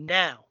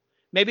now.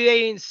 Maybe they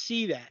didn't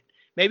see that.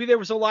 Maybe there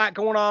was a lot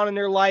going on in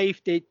their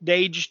life that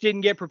they just didn't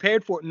get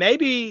prepared for it.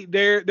 Maybe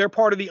they're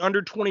part of the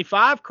under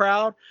 25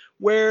 crowd,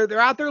 where they're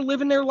out there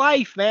living their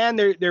life, man.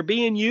 They're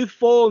being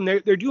youthful, and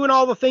they're doing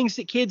all the things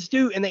that kids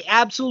do, and they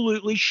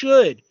absolutely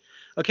should.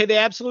 Okay, they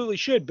absolutely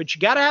should. But you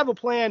got to have a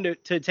plan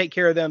to take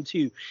care of them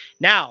too.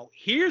 Now,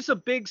 here's a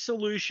big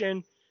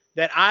solution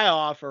that I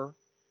offer,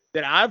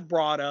 that I've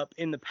brought up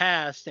in the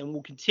past and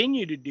will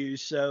continue to do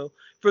so,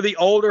 for the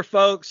older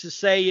folks to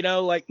say,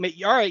 like,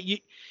 all right,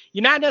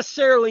 you're not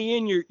necessarily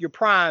in your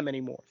prime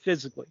anymore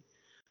physically.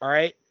 All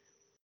right.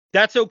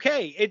 That's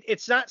okay.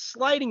 It's not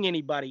slighting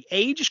anybody.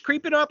 Age is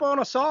creeping up on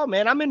us all,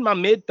 man. I'm in my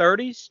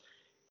mid-30s.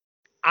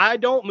 I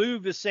don't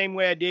move the same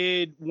way I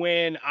did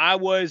when I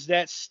was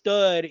that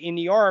stud in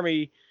the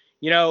Army,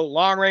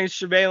 long range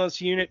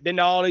surveillance unit, been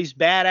to all these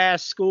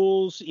badass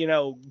schools,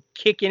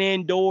 kicking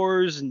in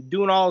doors and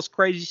doing all this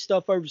crazy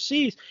stuff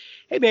overseas.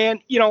 Hey man,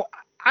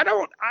 I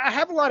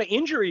have a lot of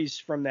injuries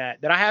from that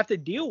I have to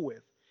deal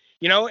with,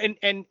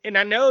 and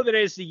I know that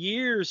as the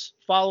years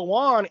follow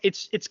on,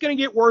 it's going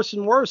to get worse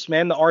and worse,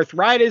 man, the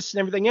arthritis and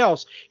everything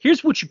else.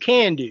 Here's what you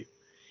can do.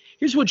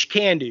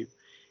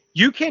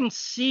 You can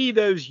see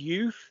those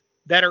youth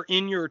that are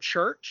in your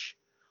church,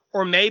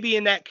 or maybe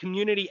in that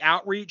community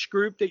outreach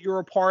group that you're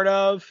a part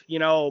of.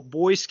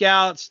 Boy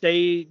Scouts,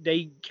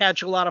 they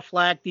catch a lot of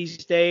flack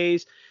these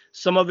days.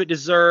 Some of it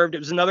deserved. It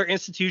was another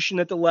institution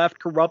that the left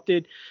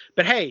corrupted.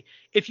 But hey,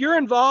 if you're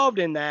involved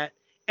in that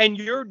and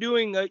you're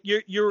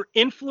you're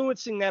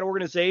influencing that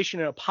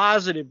organization in a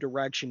positive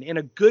direction, in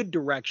a good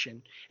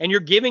direction, and you're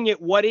giving it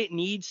what it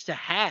needs to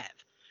have,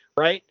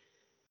 right?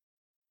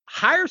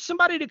 Hire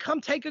somebody to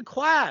come take a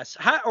class,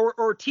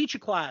 or teach a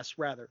class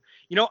rather.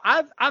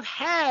 I've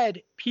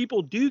had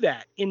people do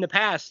that in the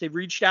past. They've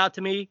reached out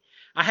to me.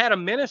 I had a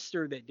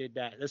minister that did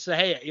that. They said,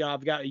 hey,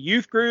 I've got a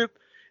youth group.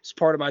 It's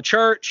part of my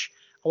church.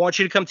 I want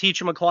you to come teach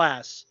them a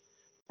class.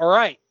 All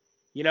right.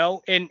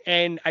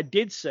 And I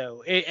did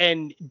so,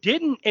 and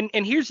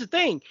here's the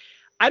thing.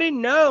 I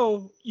didn't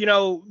know,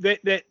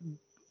 that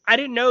I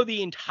didn't know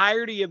the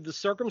entirety of the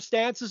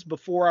circumstances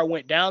before I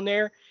went down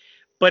there.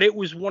 But it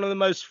was one of the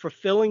most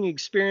fulfilling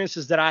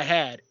experiences that I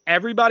had.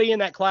 Everybody in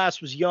that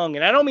class was young.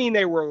 And I don't mean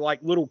they were like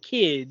little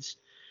kids,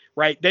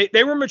 right?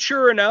 They were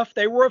mature enough.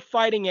 They were of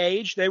fighting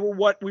age. They were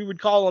what we would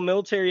call a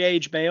military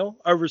age male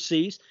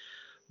overseas.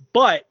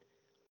 But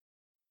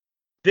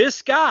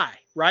this guy,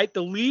 right,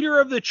 the leader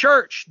of the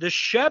church, the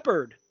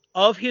shepherd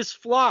of his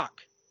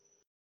flock,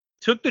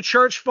 took the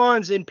church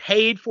funds and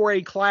paid for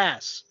a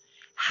class.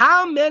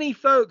 How many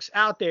folks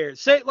out there,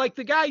 say like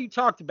the guy you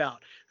talked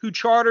about, who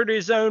chartered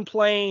his own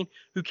plane,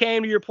 who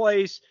came to your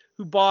place,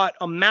 who bought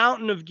a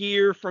mountain of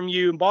gear from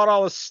you and bought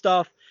all this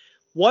stuff.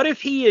 What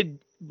if he had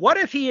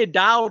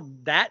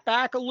dialed that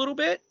back a little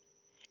bit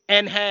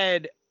and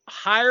had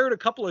hired a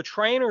couple of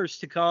trainers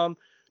to come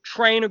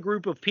train a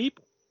group of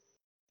people?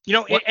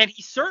 And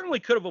he certainly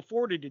could have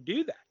afforded to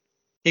do that.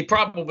 He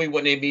probably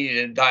wouldn't have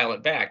needed to dial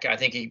it back. I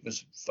think he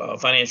was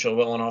financially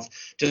well enough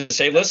to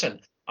say,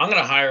 listen, I'm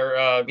going to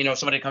hire,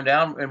 somebody to come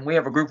down, and we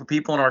have a group of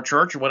people in our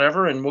church or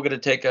whatever, and we're going to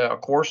take a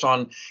course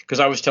on, because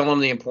I was telling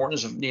him the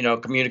importance of,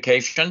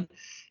 communication.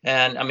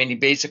 And I mean, he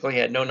basically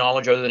had no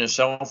knowledge other than his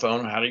cell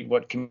phone,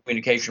 what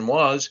communication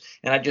was.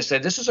 And I just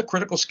said, this is a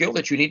critical skill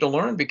that you need to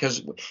learn,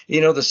 because,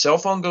 the cell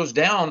phone goes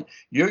down.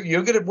 What are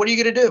you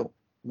going to do?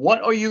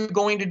 What are you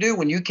going to do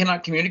when you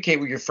cannot communicate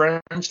with your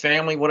friends,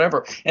 family,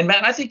 whatever? And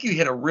Matt, I think you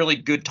hit a really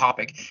good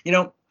topic.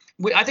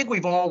 I think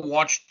we've all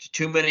watched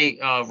too many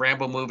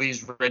Rambo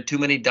movies, read too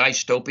many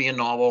dystopian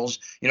novels.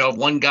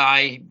 One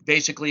guy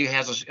basically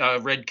has a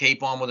red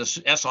cape on with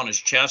a S on his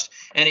chest,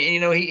 and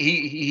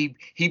he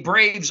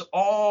braves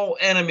all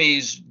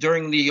enemies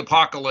during the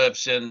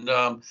apocalypse, and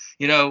and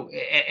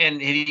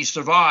he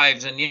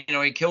survives, and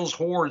he kills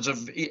hordes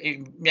of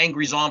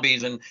angry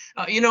zombies, and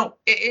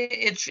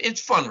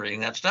it's fun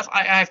reading that stuff.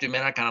 I have to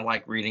admit, I kind of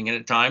like reading it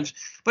at times,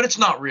 but it's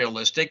not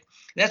realistic.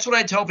 That's what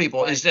I tell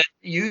people, is that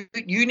you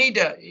need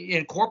to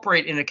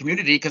incorporate in a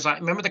community, because I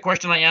remember the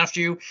question I asked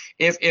you,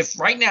 if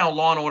right now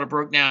law and order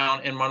broke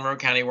down in Monroe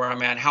County where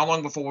I'm at, how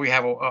long before we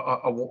have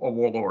a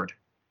warlord?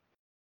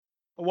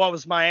 What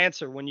was my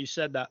answer when you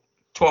said that?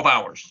 12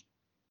 hours.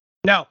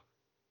 No.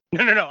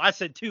 I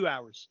said 2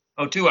 hours.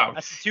 Oh, 2 hours. I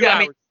said 2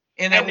 hours.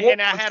 And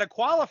I had a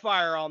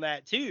qualifier on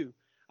that too.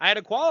 I had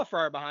a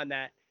qualifier behind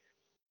that.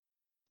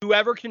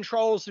 Whoever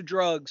controls the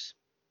drugs,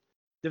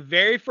 the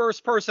very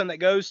first person that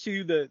goes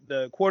to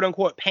the quote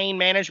unquote pain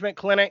management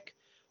clinic,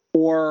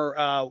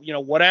 or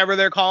whatever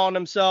they're calling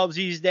themselves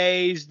these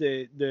days,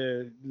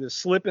 the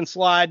slip and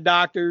slide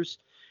doctors,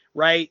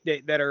 right?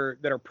 That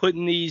are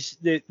putting these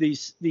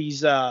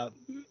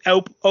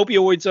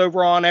opioids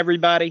over on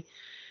everybody.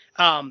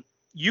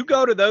 You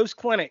go to those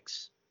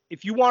clinics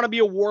if you want to be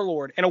a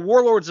warlord, and a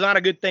warlord's not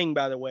a good thing,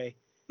 by the way.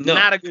 No.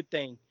 Not a good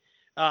thing.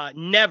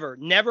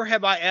 Never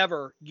have I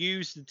ever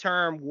used the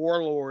term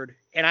warlord,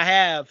 and I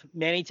have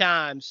many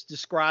times,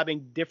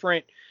 describing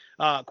different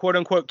quote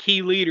unquote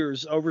key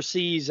leaders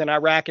overseas in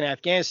Iraq and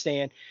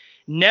Afghanistan.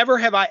 Never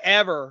have I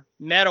ever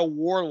met a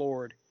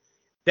warlord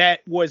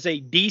that was a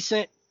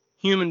decent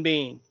human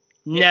being.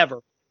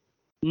 Never.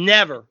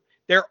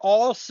 They're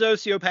all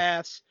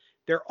sociopaths.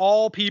 They're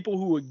all people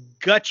who would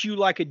gut you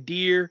like a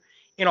deer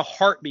in a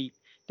heartbeat.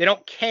 They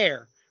don't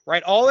care.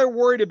 Right? All they're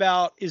worried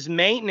about is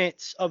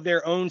maintenance of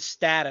their own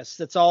status.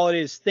 That's all it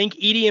is. Think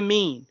Idi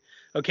Amin.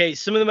 Okay,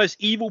 some of the most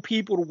evil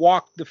people to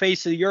walk the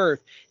face of the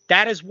earth.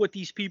 That is what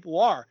these people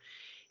are.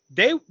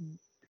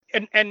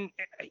 Something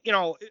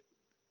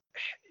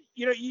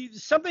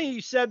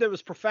you said that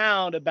was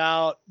profound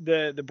about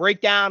the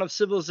breakdown of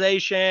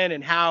civilization,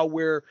 and how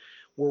we're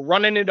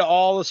running into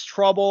all this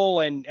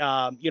trouble, and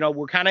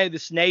we're kind of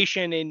this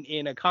nation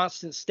in a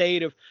constant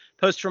state of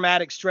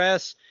post-traumatic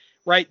stress.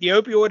 Right? The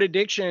opioid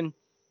addiction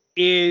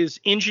is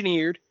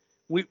engineered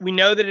We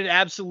know that it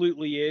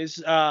absolutely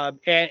is.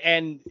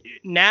 And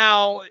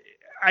now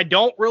I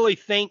don't really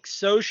think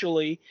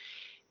socially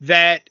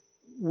that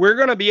we're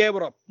going to be able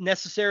to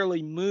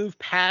necessarily move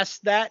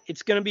past that.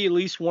 It's going to be at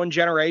least one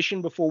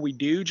generation before we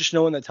do, just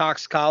knowing the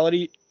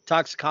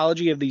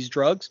toxicology of these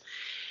drugs.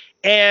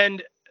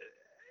 And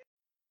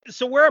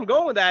so where I'm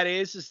going with that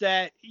is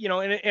that, you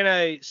know, in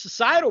a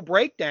societal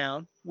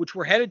breakdown, which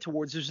we're headed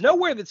towards, there's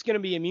nowhere that's going to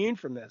be immune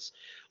from this.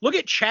 Look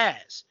at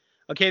Chaz.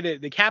 Okay,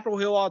 the Capitol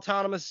Hill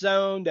Autonomous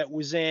Zone that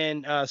was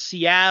in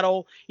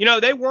Seattle. You know,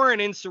 they weren't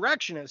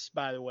insurrectionists,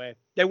 by the way.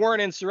 They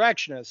weren't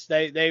insurrectionists.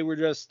 They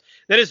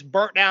just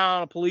burnt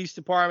down a police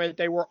department.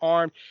 They were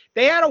armed.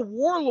 They had a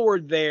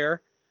warlord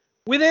there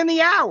within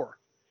the hour.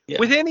 Yeah.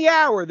 Within the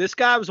hour, this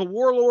guy was a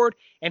warlord,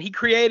 and he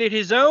created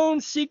his own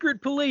secret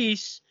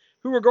police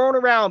who were going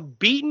around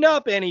beating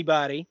up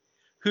anybody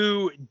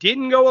who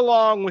didn't go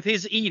along with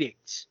his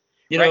edicts.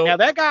 You know, now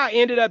that guy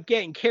ended up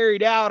getting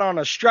carried out on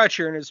a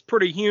stretcher, and it's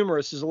pretty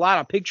humorous. There's a lot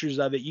of pictures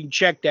of it. You can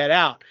check that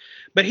out.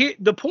 But here,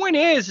 the point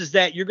is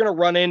that you're going to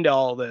run into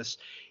all this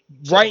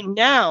right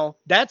now.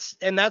 That's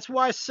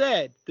why I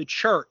said the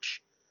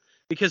church,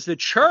 because the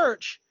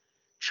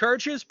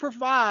churches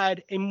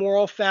provide a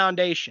moral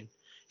foundation.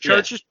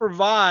 Churches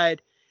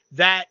provide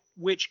that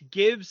which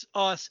gives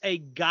us a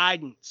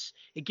guidance.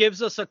 It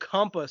gives us a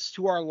compass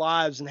to our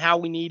lives and how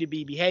we need to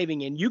be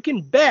behaving. And you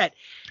can bet.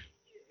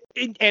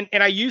 And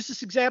I use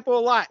this example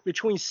a lot,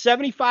 between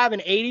 75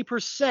 and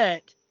 80%,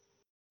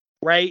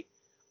 right,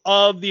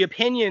 of the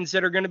opinions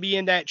that are going to be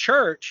in that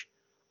church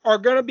are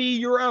going to be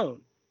your own.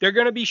 They're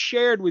going to be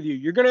shared with you.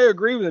 You're going to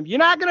agree with them. You're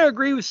not going to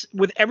agree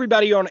with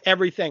everybody on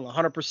everything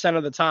 100%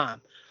 of the time,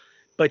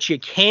 but you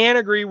can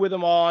agree with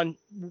them on,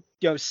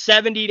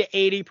 70 to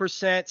 80%,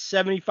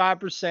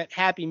 75%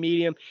 happy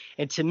medium.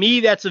 And to me,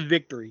 that's a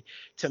victory.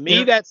 To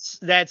me, that's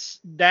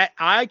that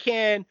I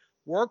can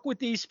work with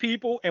these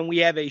people, and we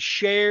have a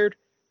shared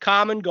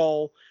common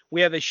goal.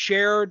 We have a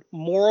shared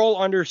moral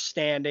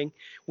understanding.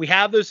 We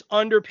have those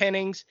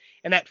underpinnings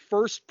and that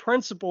first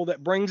principle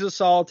that brings us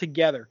all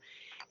together.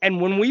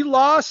 And when we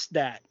lost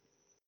that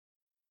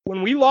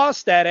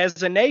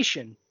as a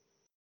nation,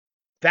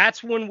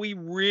 that's when we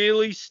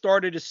really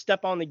started to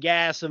step on the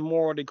gas of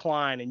moral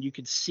decline, and you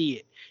could see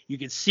it. You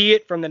could see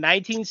it from the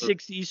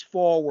 1960s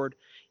forward.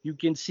 You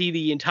can see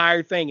the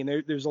entire thing,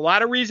 and there's a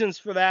lot of reasons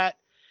for that.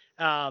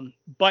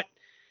 But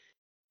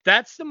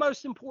that's the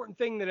most important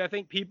thing that I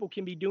think people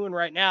can be doing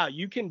right now.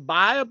 You can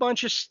buy a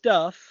bunch of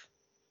stuff,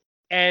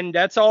 and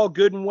that's all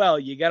good and well.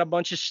 You got a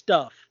bunch of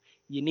stuff.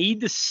 You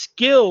need the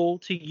skill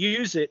to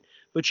use it,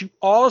 but you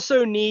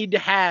also need to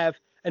have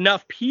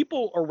enough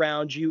people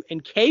around you,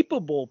 and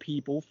capable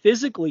people,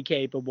 physically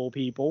capable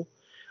people,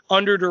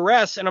 under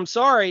duress. And I'm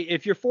sorry,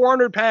 if you're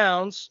 400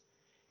 pounds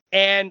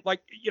and,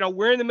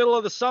 we're in the middle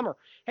of the summer.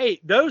 Hey,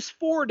 those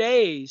 4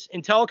 days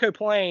in Tellico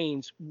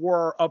Plains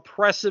were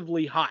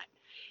oppressively hot.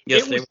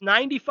 Yes, it was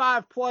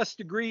 95 plus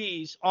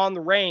degrees on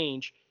the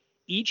range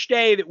each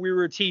day that we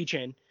were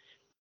teaching.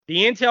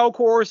 The intel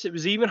course, it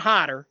was even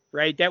hotter,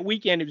 right? That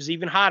weekend, it was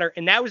even hotter,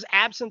 and that was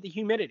absent the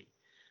humidity.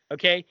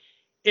 Okay.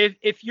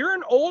 If you're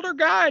an older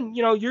guy and,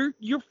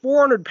 you're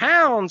 400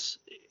 pounds,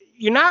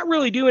 you're not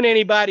really doing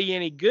anybody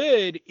any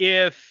good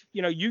if,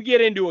 you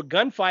get into a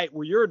gunfight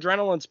where your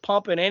adrenaline's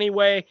pumping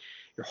anyway,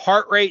 your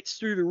heart rate's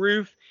through the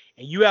roof,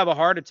 and you have a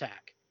heart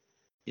attack.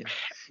 Yeah.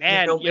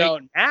 Man,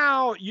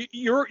 now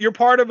you're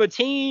part of a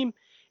team,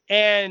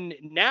 and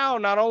now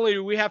not only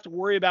do we have to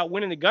worry about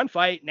winning the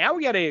gunfight, now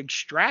we got to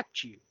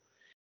extract you.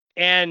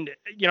 And,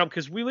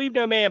 because we leave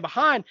no man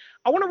behind.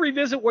 I want to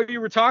revisit what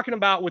you were talking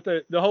about with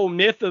the whole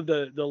myth of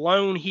the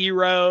lone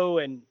hero.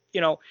 And,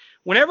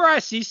 whenever I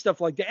see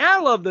stuff like that, I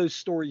love those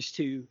stories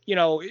too.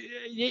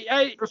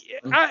 I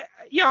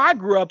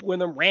grew up with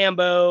them,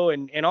 Rambo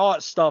and all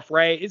that stuff,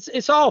 right?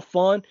 It's all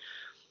fun,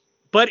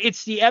 but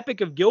it's the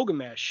Epic of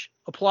Gilgamesh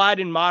applied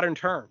in modern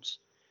terms,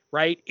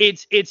 right?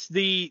 It's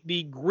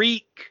the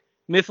Greek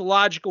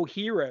mythological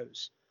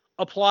heroes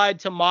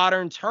applied to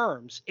modern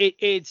terms. It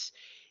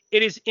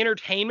is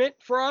entertainment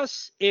for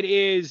us. It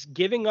is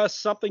giving us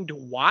something to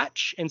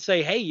watch and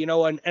say, hey,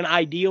 an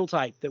ideal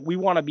type that we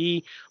want to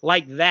be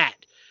like that,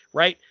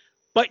 right?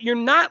 But you're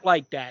not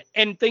like that,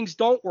 and things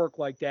don't work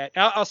like that.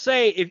 I'll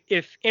say,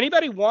 if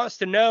anybody wants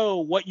to know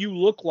what you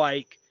look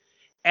like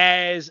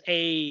as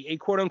a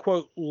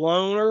quote-unquote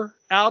loner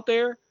out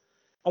there,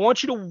 I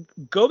want you to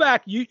go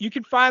back. You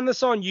can find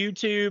this on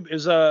YouTube.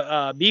 It's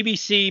a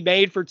BBC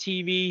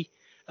made-for-TV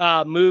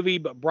movie,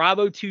 but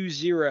Bravo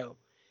 20.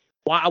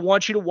 I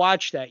want you to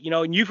watch that,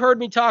 and you've heard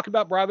me talk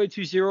about Bravo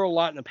 20 a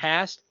lot in the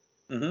past.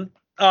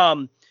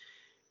 Mm-hmm.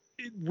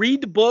 Read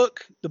the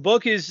book. The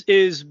book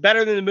is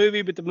better than the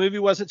movie, but the movie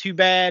wasn't too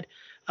bad.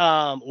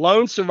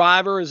 Lone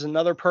Survivor is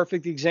another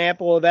perfect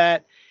example of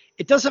that.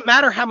 It doesn't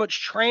matter how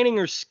much training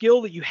or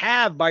skill that you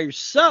have by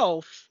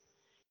yourself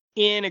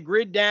in a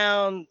grid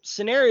down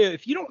scenario.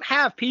 If you don't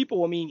have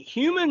people,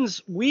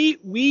 humans,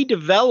 we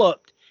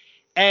developed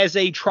as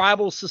a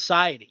tribal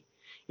society.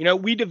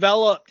 We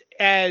developed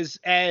as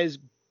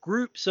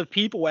groups of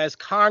people, as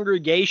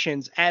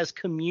congregations, as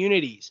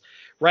communities,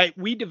 right?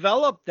 We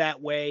develop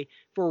that way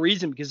for a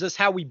reason, because that's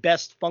how we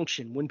best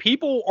function. When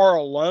people are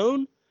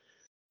alone,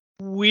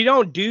 we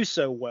don't do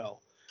so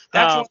well.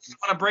 That's why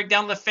I want to break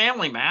down the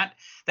family, Matt.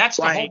 That's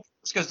the Right. whole,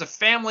 because the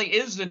family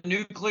is the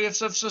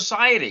nucleus of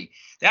society.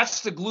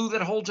 That's the glue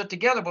that holds it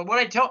together. But what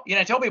I tell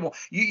people,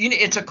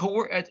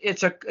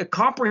 it's a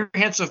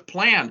comprehensive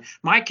plan.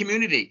 My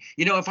community,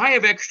 if I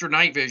have extra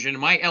night vision,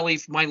 my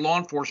law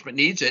enforcement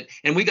needs it,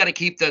 and we got to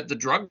keep the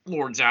drug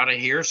lords out of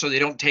here so they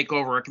don't take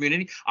over our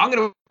community. I'm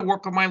going to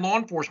work with my law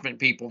enforcement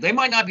people. They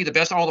might not be the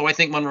best, although I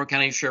think Monroe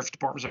County Sheriff's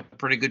Department is a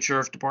pretty good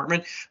sheriff's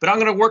department. But I'm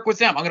going to work with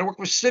them. I'm going to work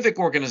with civic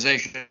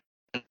organizations.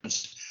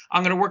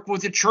 I'm going to work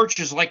with the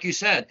churches, like you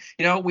said.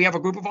 We have a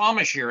group of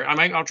Amish here.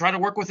 I'll try to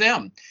work with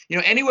them.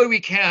 Any way we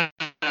can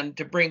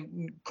to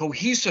bring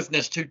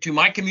cohesiveness to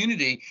my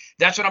community.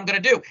 That's what I'm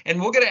going to do. And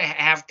we're going to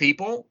have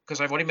people, because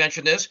I've already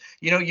mentioned this.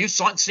 You've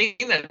seen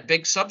that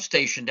big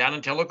substation down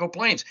in Tellico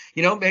Plains.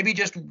 Maybe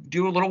just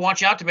do a little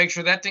watch out to make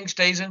sure that thing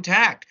stays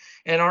intact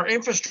and our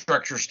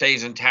infrastructure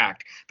stays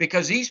intact.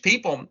 Because these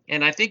people,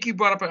 and I think you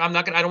brought up, I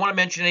don't want to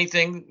mention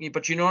anything,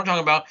 but you know what I'm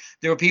talking about.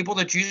 There were people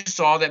that you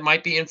saw that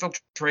might be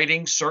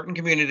infiltrating certain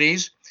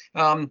communities,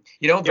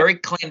 very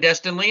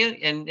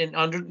clandestinely and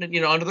under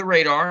the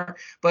radar.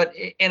 But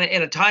in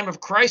a time of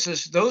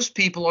crisis, those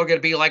people are going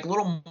to be like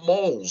little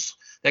moles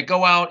that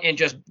go out and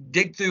just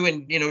dig through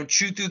and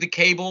chew through the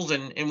cables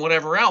and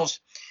whatever else,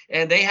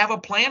 and they have a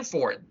plan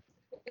for it.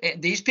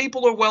 And these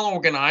people are well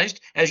organized,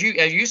 as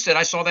you said.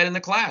 I saw that in the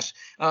class.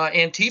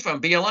 Antifa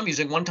and BLM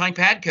using one-time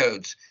pad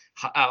codes.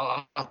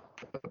 A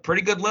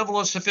pretty good level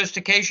of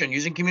sophistication,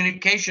 using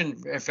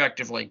communication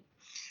effectively.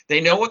 They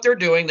know what they're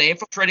doing. They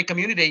infiltrate a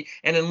community.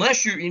 And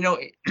unless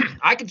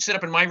I can sit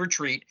up in my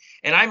retreat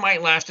and I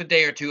might last a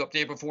day or two up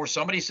there before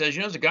somebody says,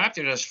 there's a guy up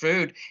there that has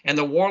food, and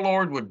the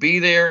warlord would be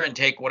there and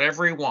take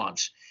whatever he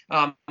wants.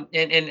 And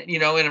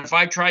if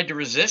I tried to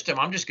resist him,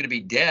 I'm just going to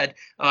be dead.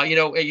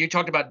 You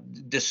talked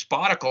about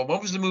despotical.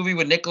 What was the movie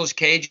with Nicolas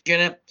Cage in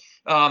it?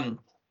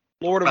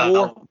 Lord of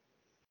War.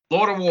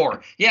 Lord of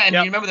War. Yeah. And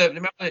Yep. you remember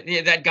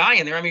that guy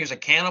in there? He was a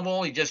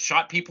cannibal. He just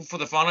shot people for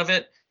the fun of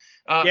it.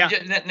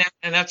 And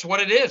that's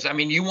what it is.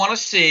 You want to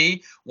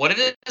see what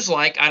it is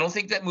like. I don't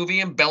think that movie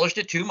embellished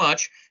it too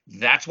much.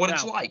 That's what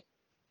it's like.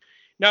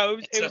 No,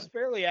 it was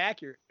fairly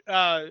accurate.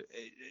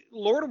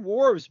 Lord of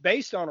War was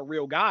based on a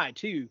real guy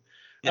too.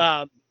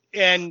 Yeah.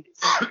 And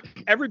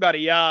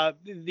everybody,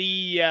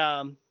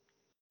 the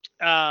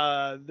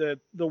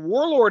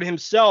warlord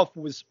himself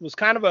was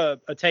kind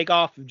of a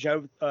takeoff of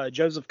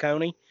Joseph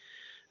Kony.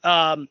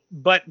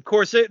 But of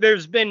course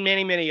there's been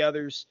many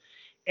others.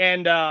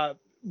 And,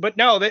 but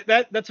no,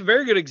 that's a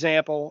very good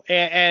example.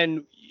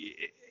 And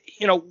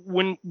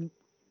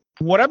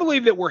what I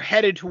believe that we're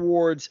headed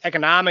towards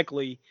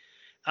economically,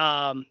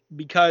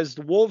 because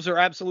the wolves are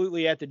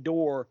absolutely at the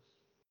door,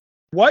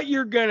 what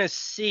you're going to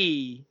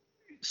see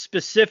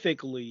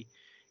specifically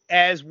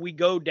as we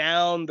go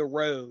down the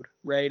road,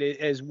 right,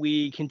 as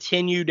we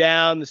continue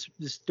down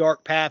this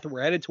dark path that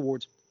we're headed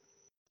towards,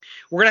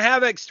 we're going to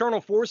have external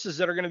forces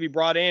that are going to be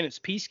brought in as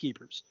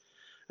peacekeepers.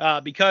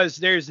 Because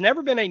there's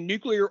never been a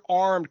nuclear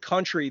armed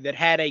country that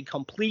had a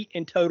complete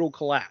and total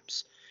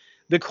collapse.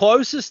 The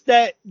closest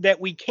that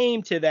we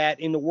came to that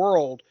in the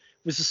world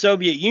was the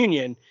Soviet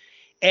Union,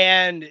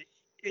 and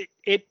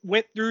it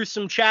went through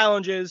some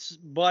challenges,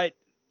 but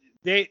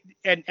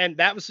and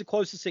that was the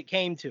closest it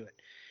came to it.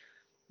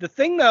 The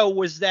thing though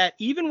was that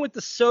even with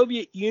the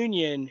Soviet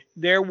Union,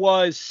 there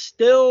was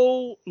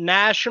still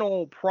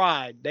national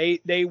pride.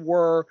 They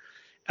were,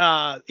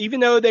 even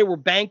though they were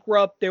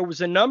bankrupt, there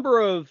was a number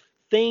of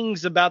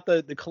things about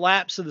the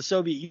collapse of the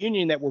Soviet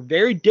Union that were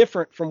very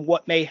different from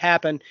what may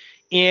happen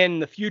in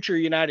the future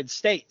United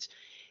States.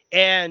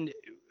 And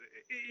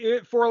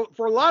for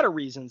a lot of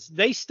reasons,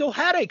 they still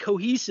had a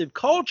cohesive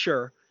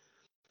culture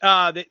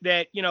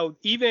that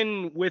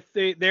even with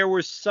there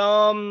were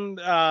some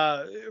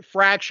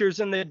fractures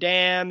in the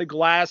dam, the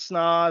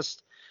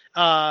glasnost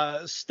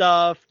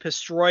stuff,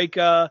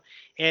 perestroika,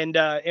 and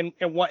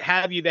what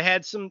have you. They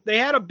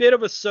had a bit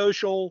of a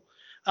social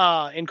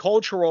and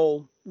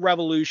cultural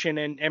revolution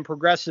and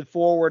progressive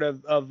forward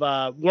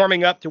of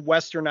warming up to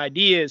Western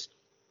ideas,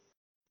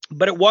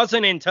 but it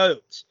wasn't in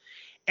totes,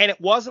 and it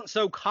wasn't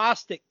so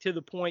caustic to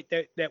the point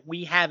that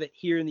we have it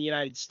here in the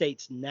United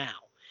States now.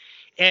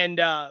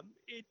 And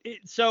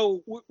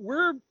so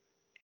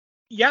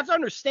you have to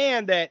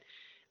understand that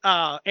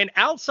an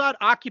outside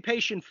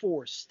occupation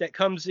force that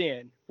comes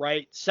in,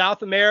 right?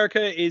 South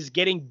America is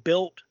getting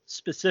built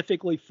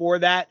specifically for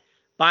that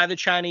by the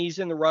Chinese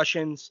and the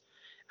Russians.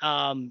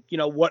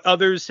 What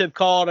others have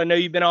called, I know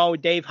you've been on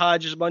with Dave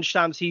Hodges a bunch of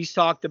times. He's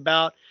talked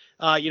about,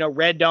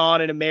 Red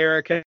Dawn in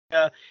America,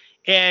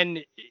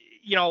 and,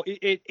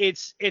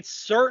 it's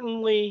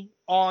certainly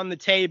on the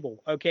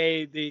table.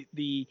 Okay.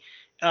 The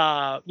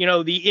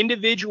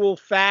individual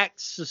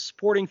facts, the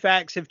supporting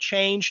facts have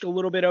changed a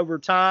little bit over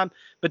time,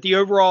 but the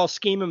overall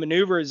scheme of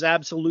maneuver is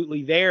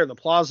absolutely there. The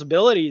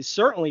plausibility is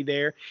certainly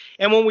there.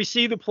 And when we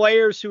see the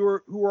players who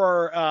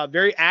are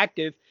very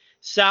active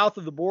south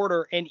of the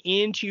border and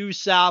into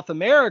South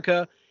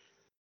America,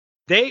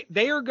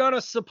 they are going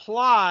to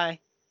supply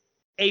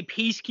a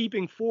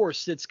peacekeeping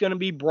force that's going to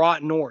be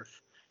brought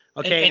north.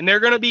 Okay. And they're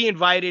going to be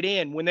invited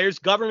in when there's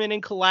government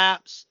in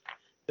collapse.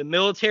 The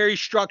military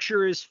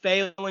structure is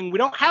failing. We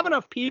don't have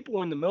enough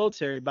people in the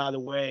military, by the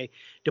way,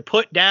 to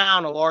put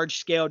down a large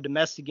scale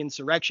domestic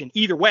insurrection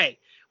either way,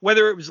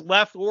 whether it was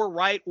left or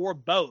right or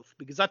both,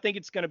 because I think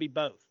it's going to be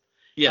both.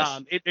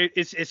 Yes.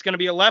 It's going to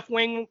be a left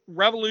wing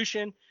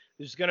revolution.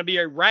 There's going to be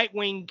a right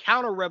wing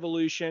counter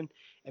revolution,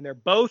 and they're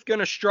both going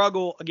to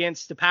struggle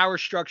against the power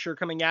structure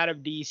coming out of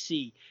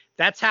DC.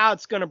 That's how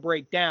it's going to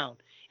break down.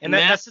 And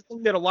that's the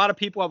thing that a lot of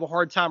people have a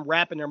hard time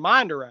wrapping their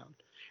mind around,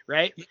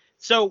 right?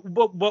 So,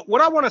 but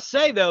what I want to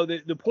say, though,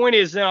 the point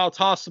is, then I'll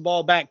toss the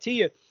ball back to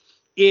you,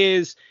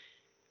 is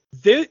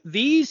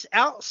these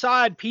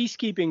outside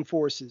peacekeeping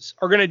forces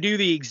are going to do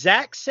the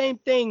exact same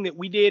thing that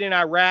we did in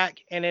Iraq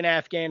and in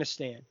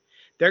Afghanistan.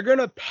 They're going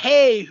to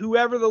pay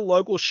whoever the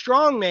local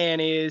strongman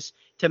is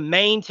to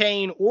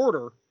maintain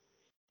order,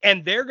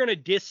 and they're going to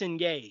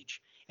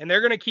disengage, and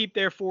they're going to keep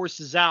their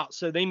forces out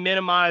so they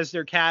minimize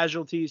their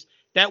casualties.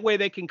 That way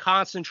they can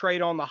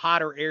concentrate on the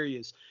hotter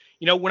areas.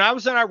 You know, when I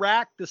was in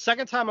Iraq, the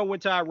second time I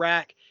went to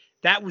Iraq,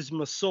 that was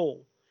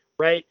Mosul,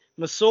 right?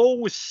 Mosul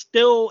was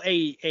still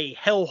a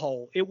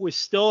hellhole. It was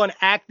still an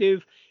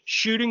active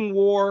shooting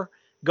war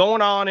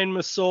going on in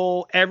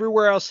Mosul.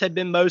 Everywhere else had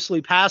been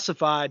mostly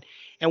pacified.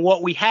 And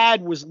what we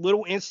had was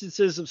little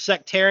instances of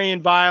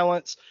sectarian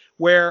violence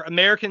where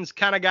Americans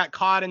kind of got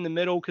caught in the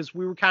middle because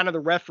we were kind of the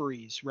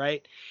referees,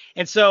 right?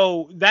 And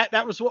so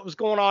that was what was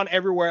going on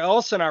everywhere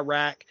else in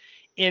Iraq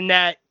in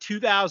that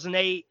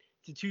 2008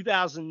 to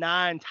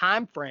 2009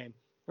 time frame,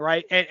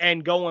 right?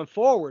 And going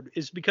forward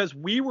is because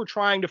we were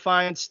trying to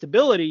find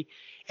stability,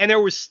 and there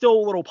was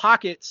still little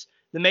pockets,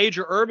 the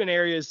major urban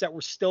areas that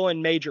were still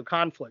in major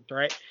conflict,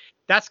 right?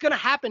 That's going to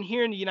happen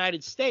here in the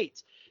United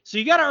States. So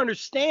you got to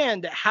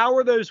understand that how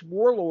are those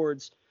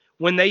warlords,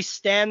 when they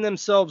stand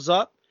themselves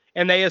up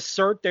and they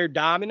assert their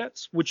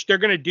dominance, which they're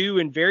going to do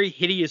in very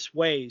hideous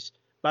ways,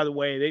 by the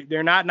way,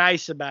 they're not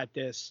nice about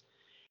this.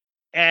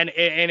 And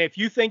if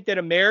you think that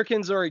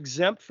Americans are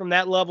exempt from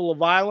that level of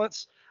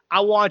violence, I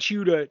want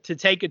you to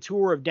take a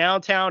tour of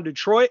downtown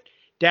Detroit,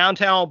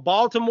 downtown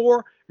Baltimore,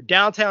 or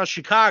downtown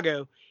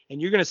Chicago,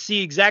 and you're going to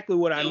see exactly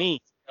what I mean.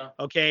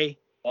 Okay.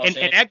 And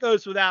that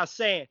goes without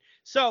saying.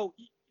 So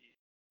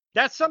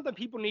that's something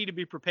people need to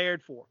be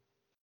prepared for.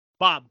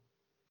 Bob.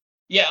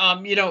 Yeah,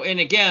 and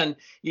again,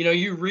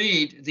 you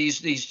read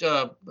these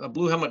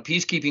blue helmet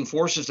peacekeeping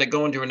forces that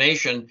go into a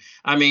nation.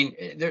 I mean,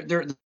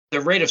 the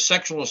rate of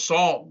sexual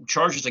assault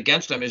charges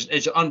against them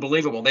is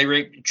unbelievable. They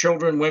rape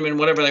children, women,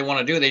 whatever they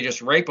want to do. They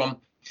just rape them.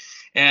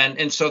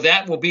 And so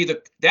that will be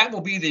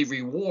the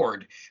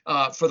reward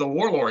for the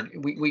warlord.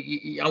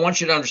 I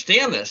want you to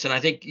understand this, and I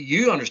think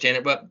you understand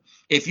it. But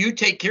if you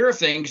take care of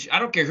things, I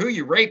don't care who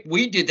you rape.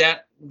 We did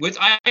that with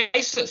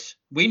ISIS.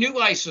 We knew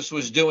ISIS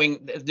was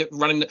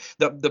running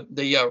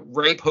the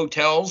rape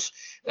hotels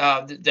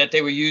that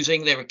they were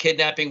using. They were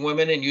kidnapping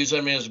women and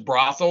using them as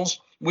brothels.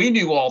 We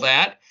knew all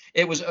that.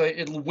 It was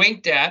it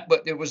winked at,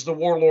 but it was the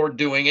warlord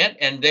doing it,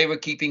 and they were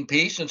keeping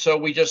peace, and so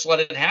we just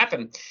let it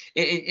happen.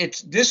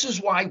 This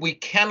is why we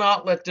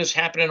cannot let this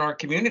happen in our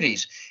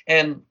communities.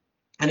 And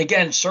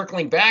again,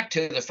 circling back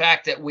to the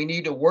fact that we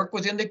need to work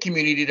within the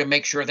community to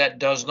make sure that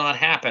does not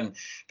happen,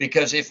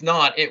 because if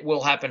not, it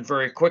will happen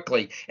very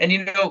quickly.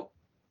 And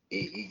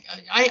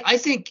I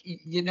think the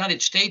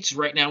United States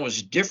right now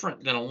is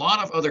different than a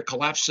lot of other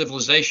collapsed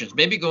civilizations,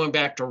 maybe going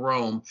back to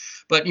Rome.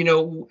 But,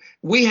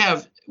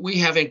 we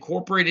have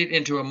incorporated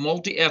into a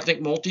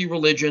multi-ethnic,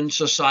 multi-religion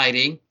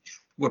society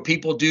where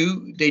people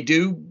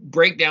do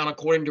break down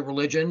according to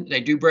religion. They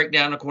do break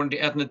down according to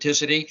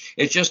ethnicity.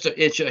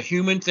 It's a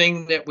human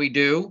thing that we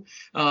do.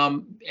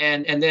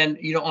 And then,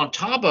 on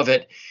top of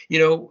it,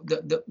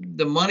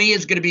 the money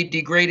is going to be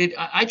degraded.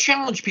 I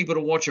challenge people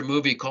to watch a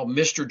movie called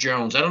Mr.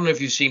 Jones. I don't know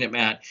if you've seen it,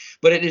 Matt,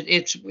 but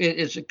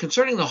it's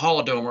concerning the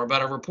Holodomor,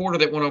 about a reporter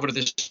that went over to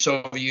the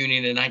Soviet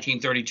Union in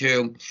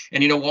 1932,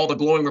 and all the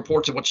glowing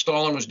reports of what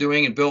Stalin was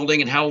doing and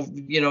building, and how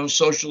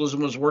socialism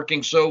was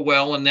working so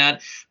well, and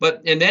that.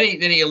 But then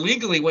he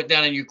illegally went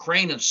down in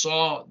Ukraine and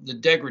saw the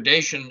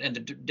degradation and the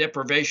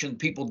deprivation,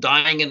 people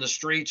dying in the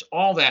streets,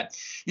 all that.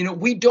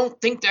 We don't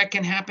think that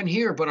can happen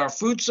here, but our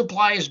food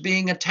supply is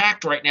being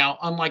attacked right now,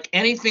 unlike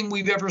anything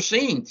we've ever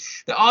seen.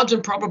 The odds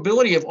and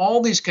probability of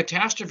all these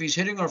catastrophes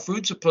hitting our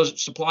food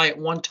supply at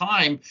one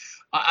time,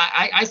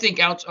 I think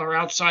are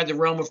outside the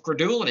realm of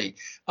credulity.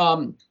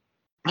 And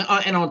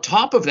on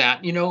top of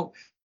that,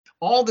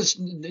 all this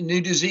new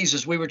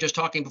diseases we were just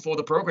talking before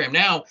the program.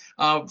 Now,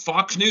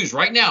 Fox News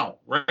right now,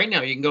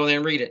 you can go there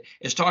and read it,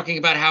 is talking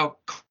about how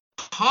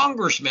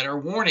congressmen are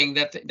warning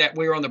that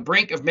we're on the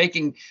brink of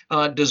making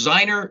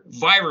designer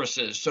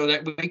viruses so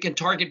that we can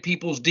target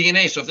people's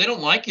DNA. So if they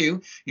don't like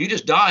you, you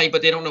just die,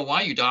 but they don't know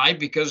why you died,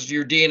 because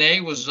your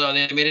DNA was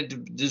they made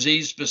it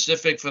disease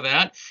specific for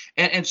that.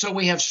 And so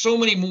we have so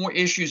many more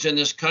issues in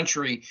this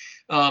country.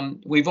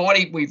 We've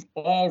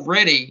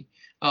already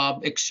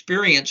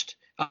experienced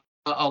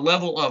a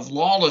level of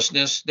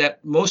lawlessness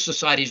that most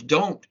societies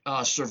don't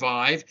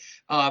survive.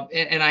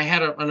 And I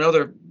had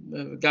another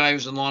guy who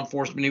was in law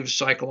enforcement. He was a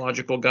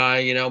psychological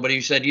guy, but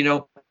he said,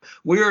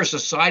 we are a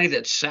society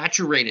that's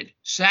saturated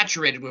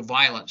with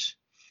violence.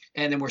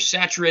 And then we're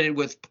saturated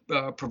with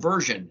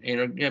perversion.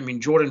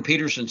 Jordan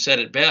Peterson said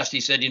it best. He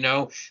said,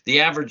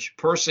 the average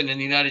person in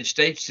the United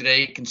States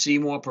today can see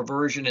more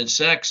perversion and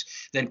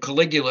sex than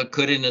Caligula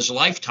could in his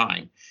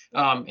lifetime.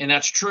 And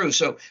that's true.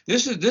 So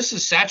this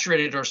is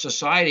saturated our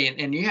society.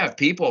 And you have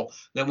people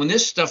that when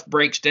this stuff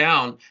breaks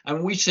down,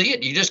 and we see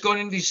it, you just go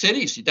into these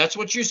cities, that's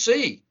what you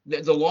see.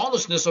 The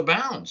lawlessness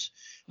abounds.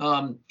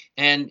 And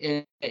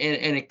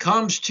it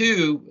comes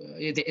to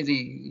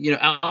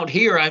out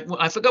here,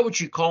 I forgot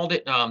what you called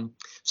it,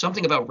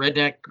 something about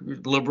redneck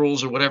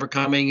liberals or whatever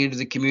coming into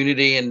the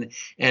community,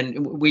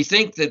 and we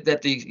think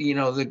that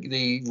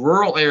the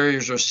rural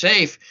areas are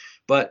safe,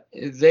 but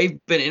they've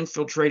been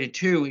infiltrated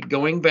too.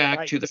 Going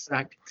back to the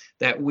fact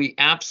that we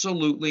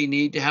absolutely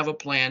need to have a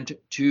plan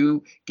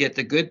to get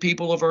the good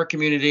people of our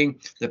community,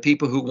 the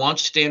people who want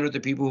standard, the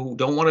people who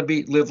don't want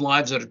to live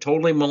lives that are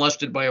totally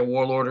molested by a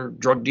warlord or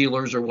drug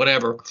dealers or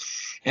whatever.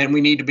 And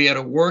we need to be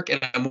able to work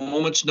at a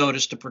moment's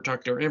notice to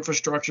protect our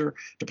infrastructure,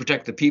 to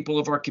protect the people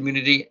of our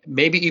community,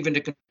 maybe even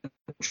to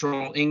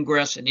control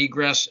ingress and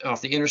egress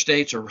off the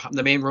interstates or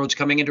the main roads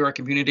coming into our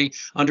community,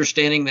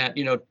 understanding that,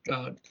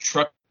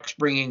 trucks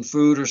bringing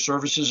food or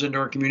services into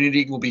our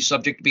community will be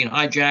subject to being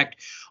hijacked.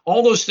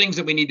 All those things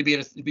that we need to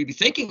be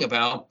thinking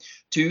about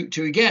to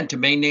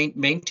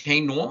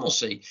maintain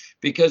normalcy.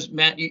 Because,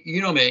 Matt,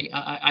 you know me,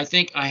 I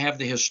think I have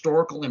the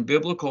historical and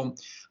biblical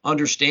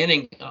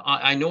understanding.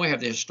 I know I have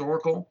the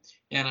historical,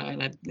 and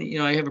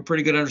I have a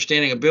pretty good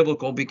understanding of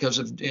biblical because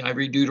I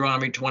read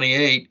Deuteronomy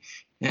 28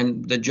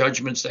 and the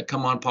judgments that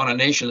come upon a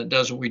nation that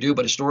does what we do.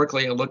 But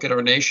historically, I look at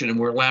our nation and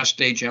we're a last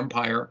stage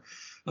empire.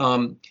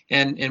 And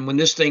when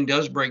this thing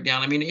does break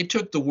down, it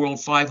took the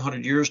world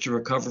 500 years to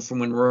recover from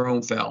when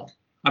Rome fell.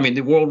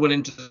 The world went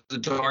into the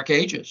Dark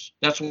Ages.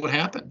 That's what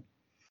happened.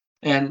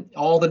 And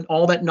all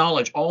that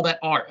knowledge, all that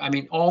art,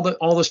 all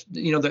this,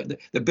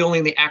 the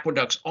building, the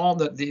aqueducts, all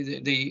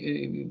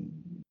the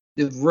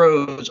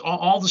roads,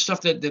 all the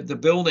stuff that the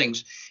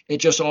buildings, it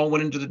just all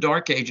went into the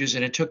Dark Ages,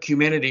 and it took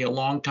humanity a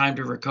long time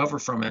to recover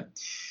from it.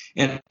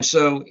 And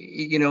so,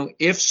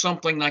 if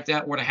something like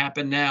that were to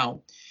happen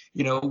now,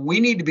 we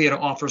need to be able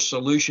to offer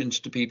solutions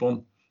to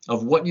people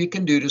of what you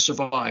can do to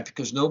survive,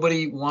 because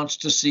nobody wants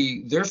to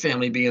see their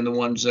family being the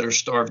ones that are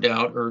starved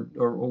out or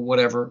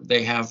whatever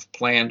they have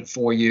planned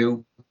for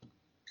you.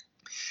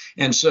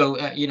 And so,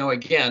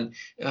 again,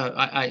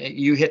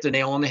 you hit the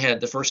nail on the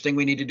head. The first thing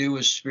we need to do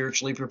is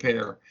spiritually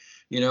prepare.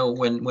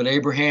 When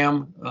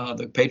Abraham,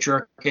 the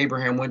patriarch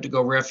Abraham, went to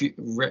go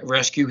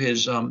rescue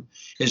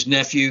his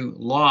nephew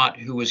Lot,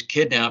 who was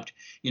kidnapped,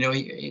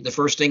 the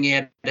first thing he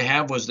had to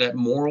have was that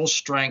moral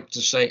strength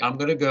to say, I'm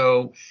going to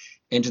go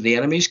into the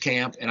enemy's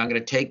camp, and I'm going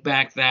to take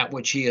back that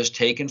which he has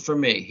taken from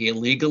me. He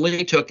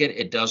illegally took it.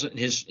 It doesn't,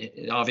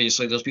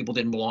 obviously those people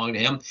didn't belong to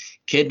him,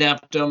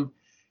 kidnapped him,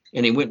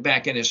 and he went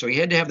back in it. So he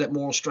had to have that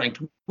moral strength.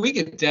 We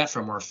get that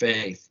from our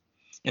faith.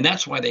 And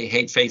that's why they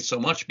hate faith so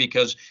much,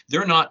 because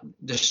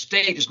the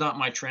state is not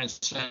my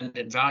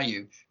transcendent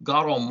value.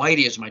 God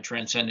Almighty is my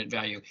transcendent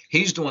value.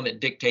 He's the one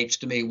that dictates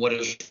to me what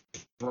is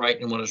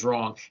right and what is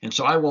wrong. And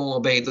so I will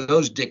obey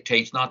those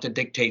dictates, not the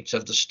dictates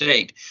of the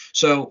state.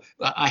 So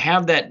I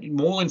have that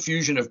moral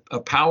infusion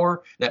of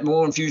power, that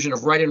moral infusion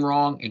of right and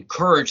wrong and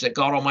courage that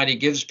God Almighty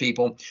gives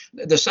people.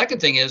 The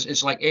second thing is,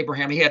 it's like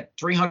Abraham, he had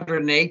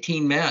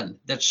 318 men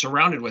that's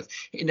surrounded with.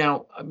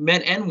 Now,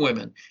 men and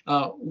women,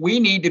 we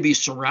need to be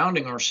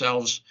surrounding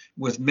ourselves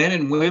with men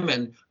and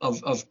women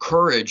of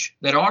courage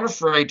that aren't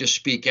afraid to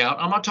speak out.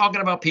 I'm not talking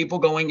about people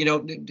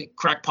going,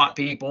 crackpot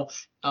people,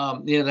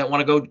 that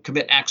want to go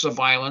commit acts of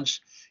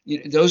violence.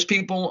 Those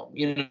people,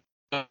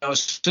 as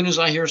soon as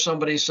I hear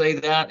somebody say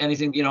that,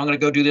 anything, I'm going to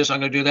go do this,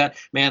 I'm going to do that,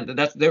 man,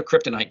 they're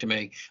kryptonite to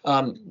me.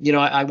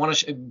 I want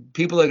to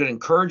people that can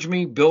encourage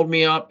me, build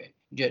me up,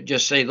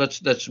 just say,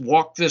 let's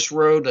walk this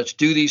road, let's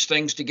do these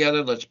things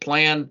together, let's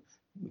plan,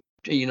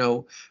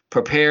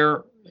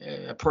 prepare,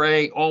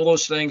 pray, all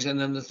those things. And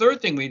then the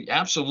third thing we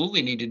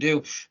absolutely need to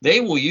do,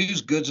 they will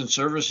use goods and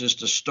services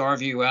to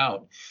starve you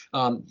out.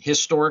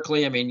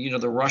 Historically,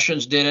 the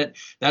Russians did it.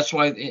 That's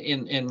why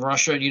in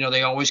Russia,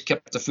 they always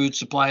kept the food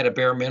supply at a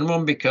bare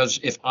minimum, because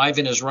if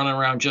Ivan is running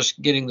around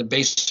just getting the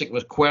basic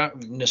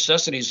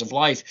necessities of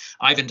life,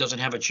 Ivan doesn't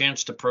have a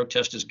chance to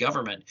protest his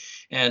government.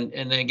 And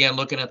then again,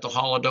 looking at the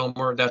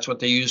Holodomor, that's what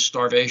they use,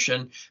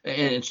 starvation.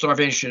 And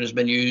starvation has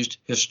been used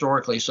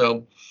historically.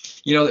 So,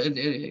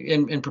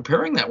 in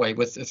preparing that way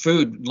with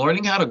food,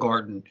 learning how to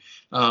garden.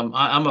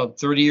 I'm a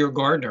 30-year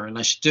gardener, and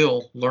I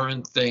still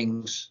learn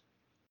things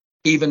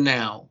even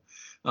now.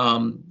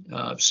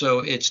 So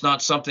it's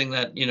not something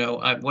that,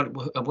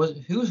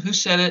 who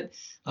said it?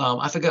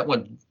 I forgot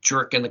what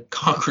jerk in the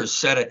Congress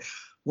said it.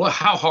 Well,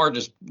 how hard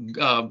is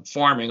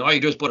farming? All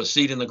you do is put a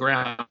seed in the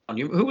ground.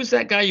 Who was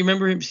that guy? You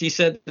remember him? He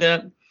said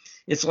that.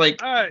 It's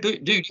like,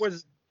 dude.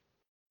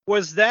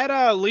 Was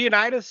that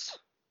Leonidas?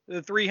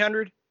 the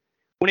 300,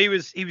 when he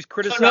was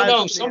criticized.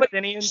 No.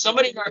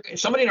 Somebody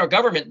in our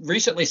government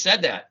recently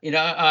said that.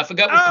 I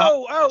forgot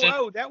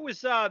what. That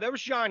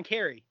was John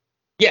Kerry.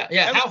 Yeah.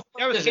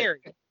 That was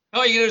Kerry.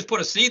 Oh, you just put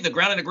a seed in the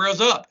ground and it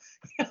grows up.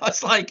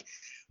 It's like,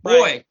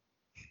 boy, right.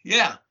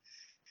 Yeah.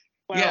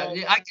 Well,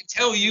 yeah, I can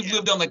tell you've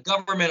lived on the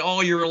government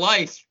all your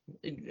life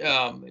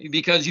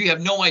because you have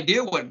no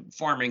idea what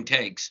farming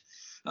takes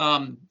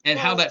and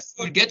how that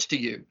food gets to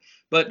you.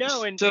 But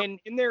no, and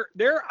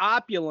their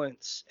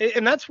opulence,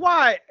 and that's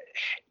why,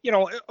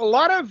 a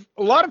lot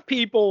of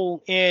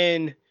people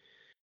in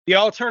the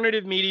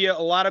alternative media,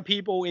 a lot of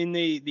people in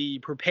the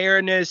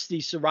preparedness, the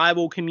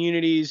survival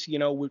communities,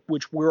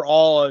 which we're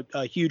all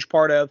a huge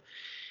part of.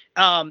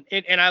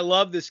 And I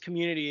love this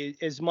community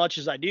as much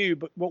as I do,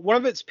 but one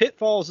of its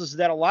pitfalls is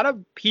that a lot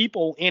of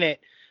people in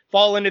it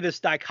fall into this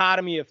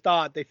dichotomy of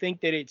thought. They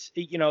think that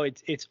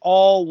it's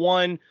all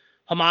one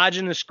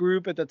homogenous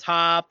group at the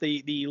top,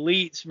 the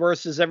elites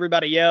versus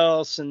everybody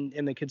else,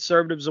 and the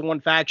conservatives are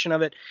one faction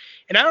of it.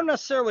 And I don't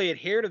necessarily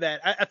adhere to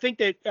that. I think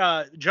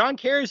that John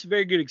Kerry is a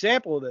very good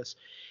example of this.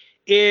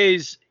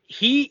 Is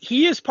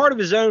he is part of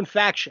his own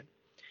faction,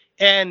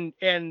 and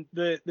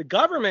the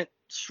government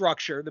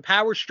structure, the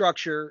power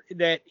structure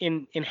that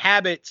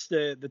inhabits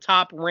the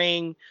top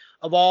ring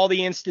of all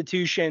the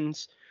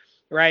institutions,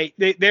 right?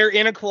 They're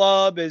in a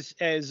club, as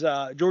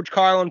George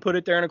Carlin put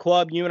it. They're in a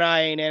club. You and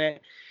I ain't in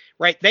it,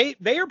 right?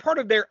 They are part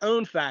of their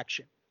own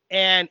faction,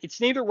 and it's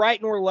neither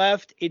right nor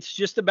left. It's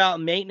just about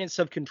maintenance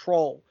of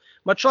control,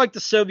 much like the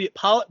Soviet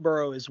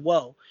Politburo as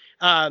well.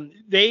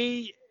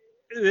 There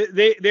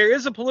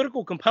is a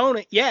political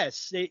component,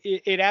 yes,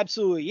 it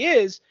absolutely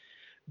is.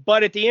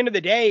 But at the end of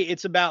the day,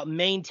 it's about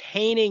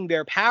maintaining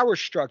their power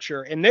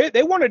structure, and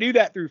they want to do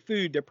that through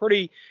food. They're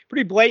pretty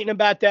blatant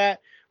about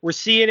that. We're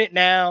seeing it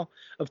now.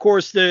 Of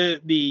course,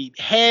 the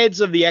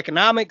heads of the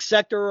economic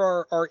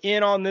sector are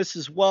in on this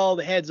as well.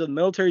 The heads of the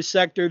military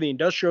sector, the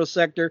industrial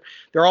sector,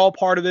 they're all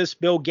part of this.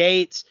 Bill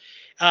Gates,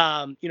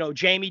 Jamie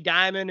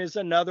Dimon is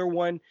another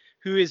one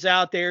who is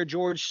out there.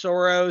 George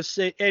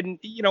Soros, and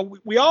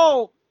we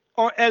all,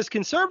 as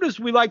conservatives,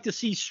 we like to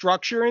see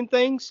structure in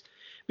things,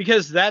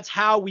 because that's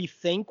how we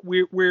think.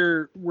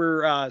 We're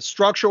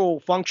structural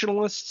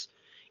functionalists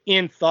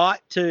in thought,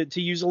 to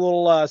use a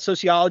little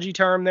sociology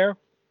term there.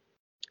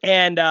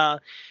 And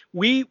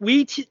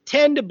we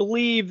tend to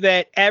believe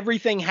that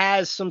everything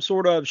has some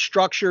sort of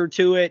structure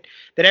to it,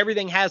 that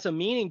everything has a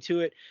meaning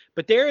to it.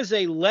 But there is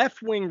a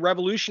left-wing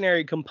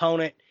revolutionary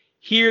component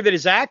here that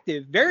is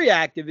active, very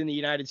active in the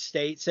United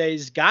States,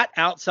 has got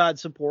outside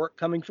support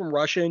coming from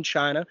Russia and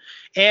China.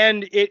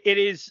 And it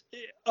is,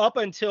 up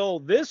until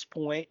this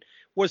point,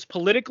 was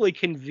politically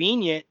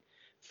convenient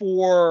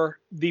for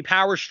the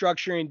power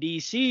structure in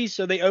D.C.,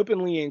 so they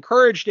openly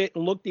encouraged it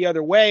and looked the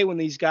other way when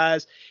these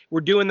guys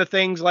were doing the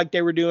things like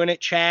they were doing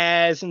at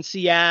Chaz and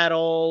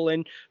Seattle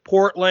and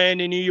Portland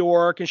and New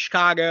York and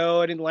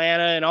Chicago and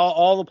Atlanta and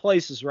all the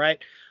places, right,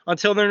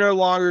 until they're no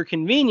longer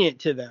convenient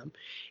to them.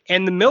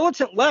 And the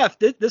militant left,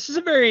 this is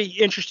a very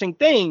interesting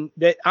thing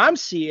that I'm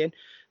seeing.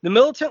 The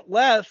militant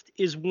left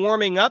is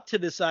warming up to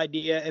this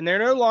idea, and they're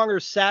no longer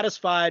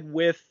satisfied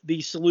with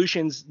the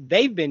solutions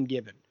they've been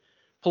given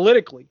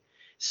politically.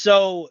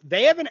 So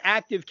they have an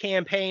active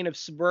campaign of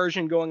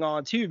subversion going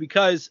on too,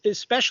 because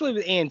especially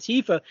with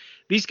Antifa,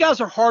 these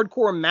guys are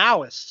hardcore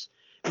Maoists,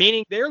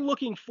 meaning they're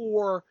looking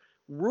for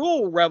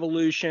rural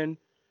revolution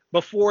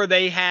before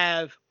they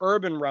have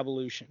urban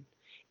revolution.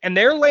 And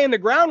they're laying the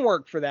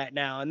groundwork for that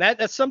now. And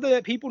that's something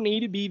that people need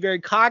to be very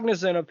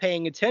cognizant of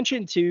paying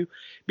attention to,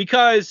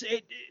 because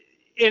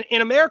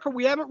in America,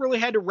 we haven't really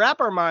had to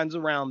wrap our minds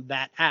around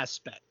that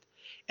aspect.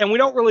 And we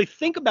don't really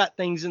think about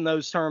things in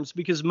those terms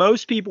because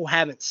most people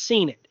haven't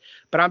seen it.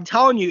 But I'm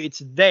telling you,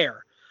 it's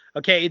there.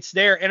 Okay, it's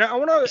there. And I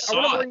want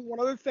to bring one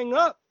other thing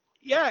up.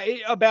 Yeah,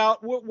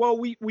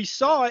 we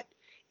saw it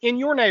in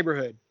your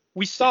neighborhood.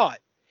 We saw it.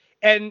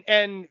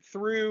 And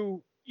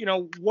through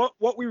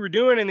what we were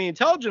doing in the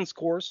intelligence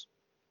course,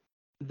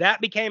 that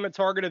became a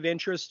target of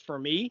interest for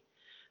me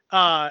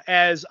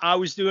as I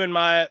was doing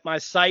my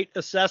site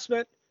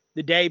assessment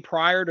the day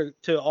prior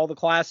to all the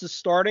classes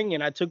starting.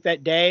 And I took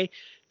that day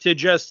to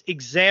just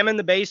examine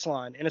the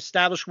baseline and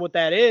establish what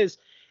that is.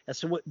 And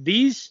so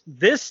this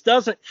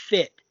doesn't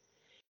fit.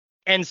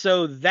 And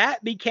so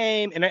that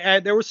became,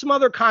 and there were some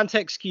other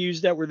context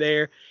cues that were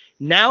there.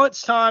 Now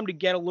it's time to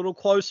get a little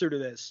closer to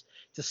this,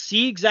 to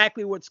see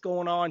exactly what's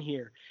going on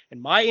here. And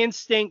my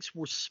instincts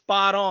were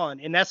spot on.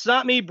 And that's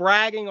not me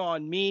bragging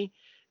on me.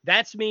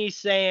 That's me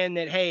saying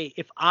that, hey,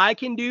 if I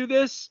can do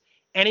this,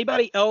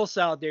 anybody else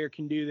out there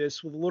can do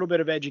this with a little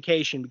bit of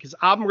education, because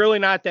I'm really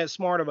not that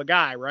smart of a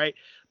guy, right?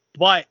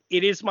 But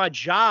it is my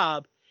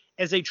job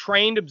as a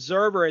trained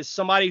observer, as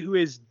somebody who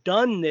has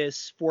done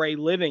this for a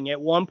living at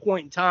one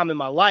point in time in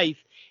my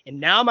life. And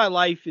now my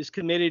life is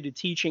committed to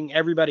teaching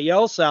everybody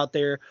else out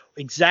there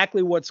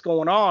exactly what's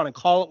going on and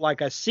call it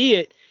like I see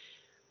it.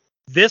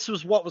 This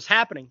was what was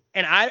happening.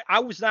 And I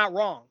was not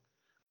wrong.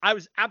 I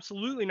was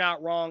absolutely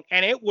not wrong.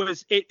 And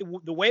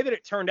the way that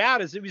it turned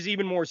out is it was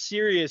even more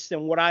serious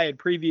than what I had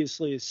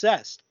previously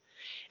assessed.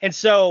 And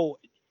so,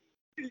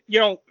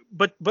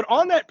 but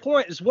on that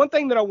point is one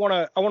thing that I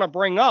want to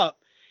bring up,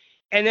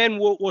 and then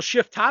we'll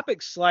shift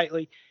topics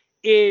slightly,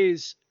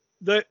 is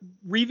the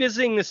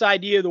revisiting this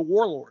idea of the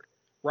warlord,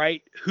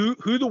 right?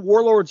 Who the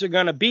warlords are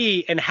going to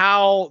be and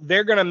how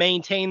they're going to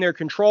maintain their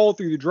control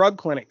through the drug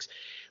clinics.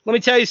 Let me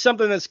tell you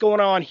something that's going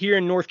on here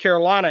in North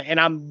Carolina, and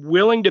I'm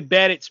willing to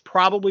bet it's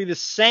probably the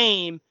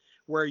same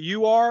where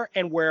you are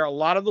and where a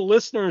lot of the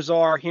listeners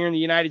are here in the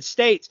United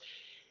States.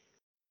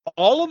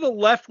 All of the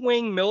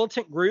left-wing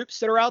militant groups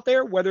that are out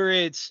there, whether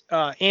it's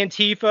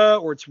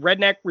Antifa or it's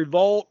Redneck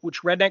Revolt,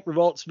 which Redneck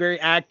Revolt's very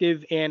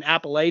active in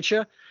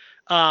Appalachia,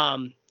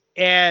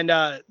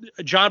 and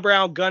John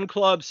Brown Gun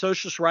Club,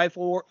 Socialist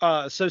Rifle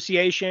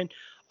Association,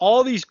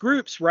 all these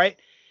groups, right?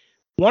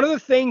 One of the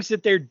things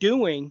that they're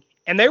doing,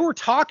 and they were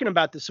talking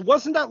about this, it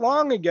wasn't that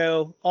long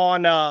ago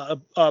on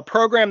a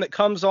program that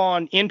comes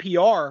on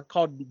NPR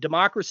called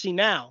Democracy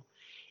Now!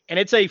 And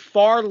it's a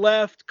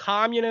far-left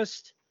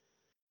communist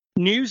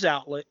news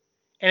outlet,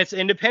 and it's an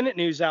independent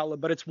news outlet,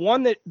 but it's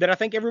one that I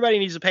think everybody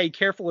needs to pay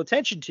careful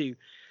attention to.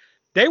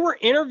 They were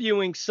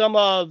interviewing some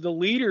of the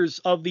leaders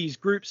of these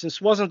groups.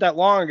 This wasn't that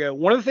long ago.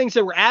 One of the things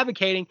they were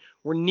advocating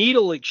were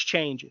needle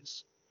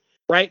exchanges,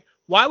 right?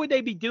 Why would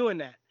they be doing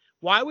that?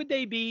 Why would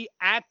they be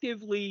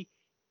actively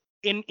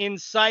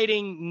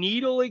inciting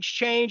needle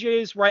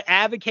exchanges, right?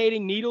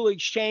 Advocating needle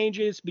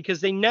exchanges,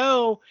 because they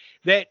know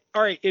that,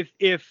 all right,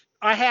 if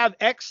I have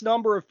X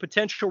number of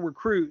potential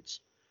recruits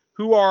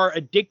who are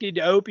addicted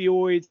to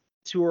opioids,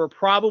 who are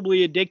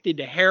probably addicted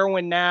to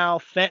heroin now,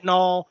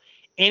 fentanyl,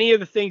 any of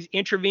the things,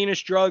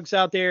 intravenous drugs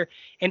out there.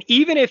 And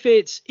even if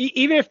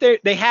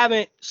they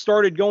haven't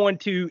started going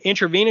to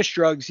intravenous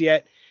drugs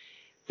yet,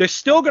 they're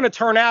still going to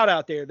turn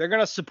out there. They're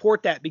going to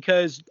support that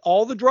because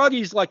all the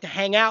druggies like to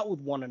hang out with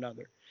one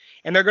another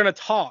and they're going to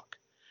talk.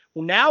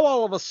 Well, now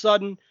all of a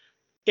sudden,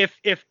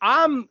 if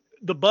I'm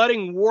the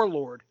budding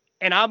warlord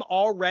and I'm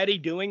already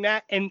doing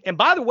that, and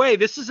by the way,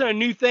 this isn't a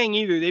new thing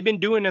either. They've been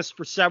doing this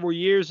for several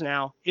years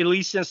now, at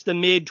least since the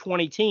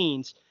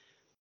mid-2010s.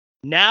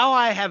 Now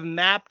I have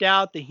mapped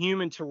out the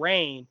human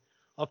terrain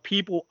of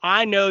people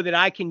I know that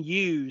I can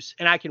use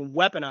and I can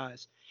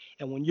weaponize.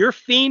 And when you're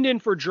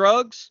fiending for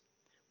drugs,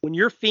 when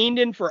you're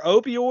fiending for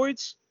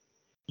opioids,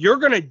 you're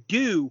going to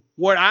do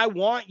what I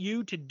want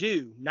you to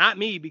do, not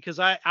me, because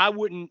I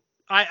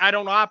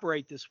don't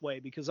operate this way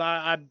because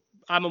I'm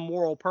a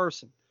moral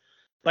person.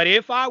 But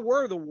if I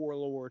were the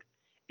warlord,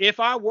 if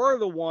I were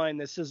the one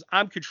that says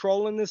I'm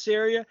controlling this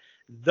area,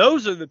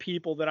 those are the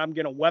people that I'm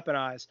going to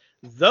weaponize.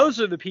 Those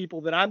are the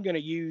people that I'm going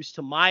to use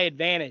to my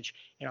advantage.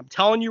 And I'm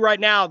telling you right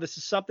now, this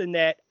is something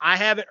that I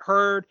haven't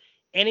heard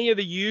any of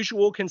the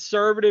usual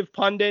conservative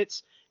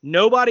pundits.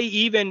 Nobody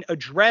even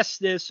address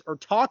this or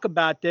talk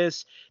about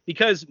this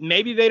because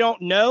maybe they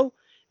don't know.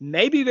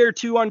 Maybe they're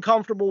too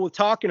uncomfortable with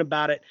talking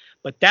about it.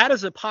 But that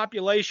is a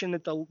population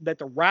that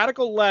the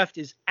radical left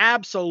is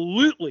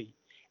absolutely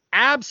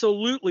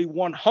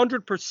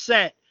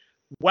 100%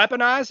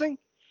 weaponizing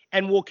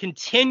and will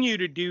continue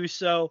to do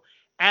so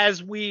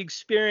as we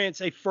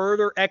experience a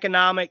further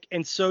economic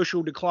and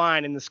social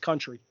decline in this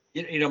country.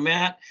 You know,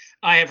 Matt,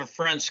 I have a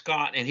friend,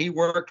 Scott, and he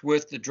worked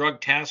with the Drug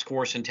Task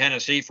Force in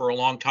Tennessee for a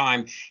long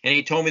time. And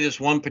he told me this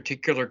one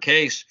particular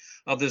case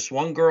of this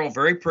one girl,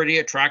 very pretty,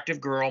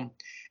 attractive girl.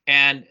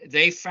 And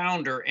they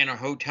found her in a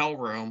hotel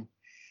room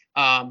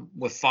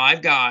with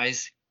 5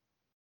 guys.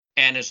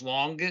 And as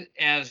long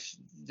as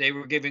they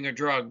were giving her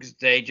drugs,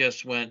 they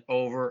just went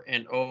over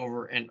and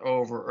over and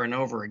over and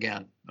over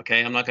again.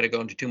 Okay, I'm not going to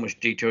go into too much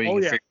detail.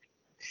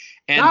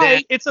 And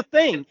then, it's a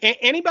thing.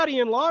 Anybody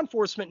in law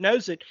enforcement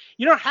knows it.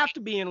 You don't have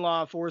to be in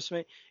law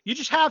enforcement. You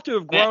just have to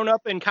have grown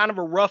up in kind of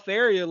a rough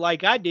area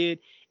like I did,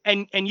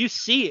 and you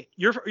see it.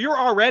 You're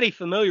already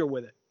familiar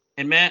with it.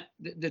 And Matt,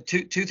 the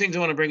two things I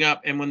want to bring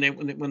up, and when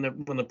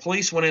the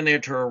police went in there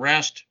to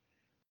arrest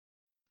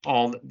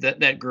all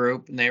that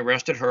group, and they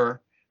arrested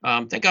her.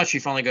 Thank God she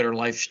finally got her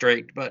life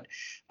straight. But,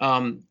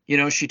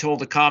 she told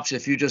the cops,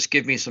 if you just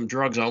give me some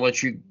drugs, I'll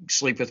let you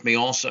sleep with me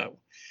also.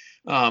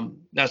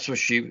 That's what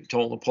she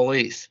told the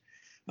police.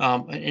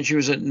 And she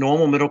was a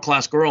normal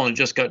middle-class girl and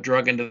just got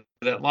drugged into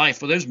that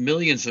life. Well, there's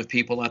millions of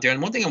people out there.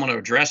 And one thing I want to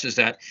address is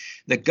that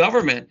the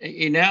government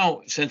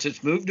now, since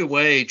it's moved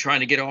away trying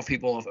to get off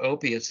people off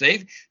opiates,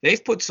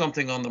 they've put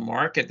something on the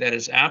market that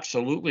is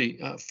absolutely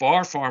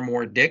far, far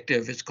more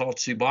addictive. It's called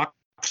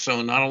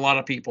Suboxone. Not a lot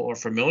of people are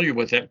familiar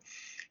with it.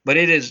 But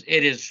it is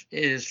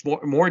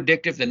more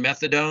addictive than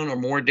methadone or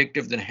more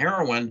addictive than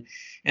heroin,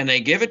 and they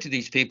give it to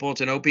these people.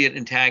 It's an opiate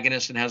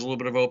antagonist and has a little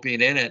bit of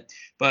opiate in it.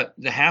 But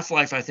the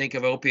half-life, I think,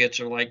 of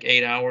opiates are like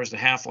 8 hours. The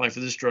half-life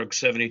of this drug is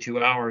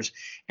 72 hours.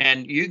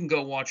 And you can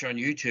go watch on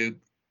YouTube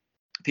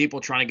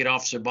people trying to get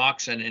off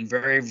Suboxone, and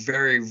very,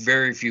 very,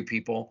 very few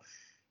people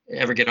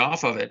ever get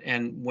off of it.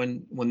 And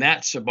when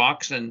that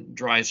Suboxone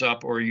dries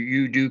up, or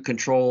you do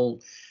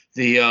control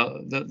the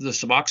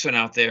Suboxone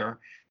out there,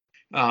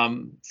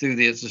 through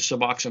the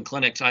Suboxone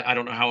clinics. I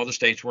don't know how other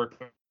states work,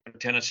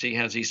 Tennessee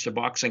has these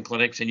Suboxone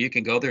clinics, and you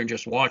can go there and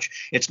just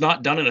watch. It's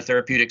not done in a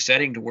therapeutic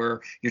setting to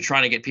where you're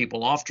trying to get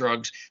people off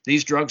drugs.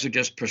 These drugs are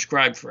just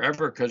prescribed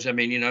forever because, I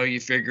mean, you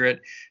figure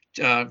it,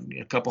 a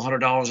couple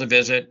 $100 a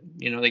visit,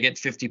 they get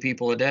 50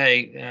 people a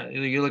day.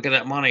 You look at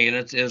that money and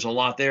it's a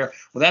lot there.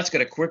 Well, that's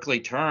going to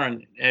quickly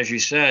turn, as you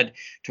said,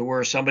 to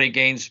where somebody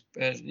gains,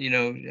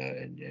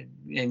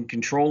 in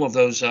control of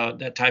those,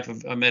 that type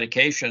of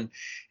medication.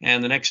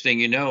 And the next thing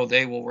you know,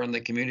 they will run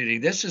the community.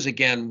 This is,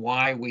 again,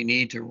 why we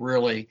need to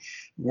really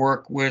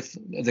work with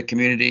the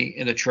community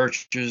and the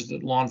churches, the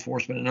law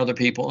enforcement and other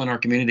people in our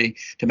community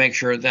to make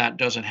sure that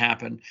doesn't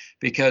happen,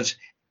 because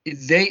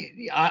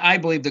I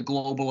believe the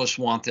globalists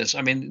want this.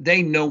 I mean,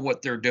 they know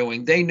what they're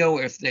doing. They know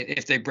if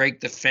they break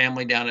the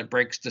family down, it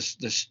breaks the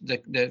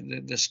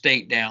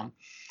state down.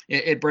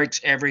 It breaks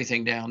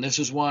everything down. This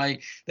is why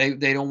they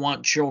don't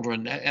want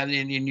children. And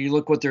you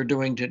look what they're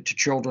doing to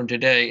children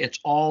today. It's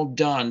all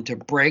done to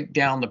break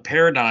down the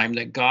paradigm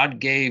that God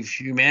gave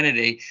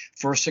humanity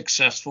for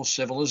successful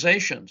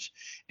civilizations.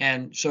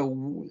 And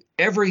so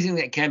everything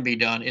that can be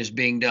done is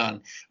being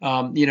done.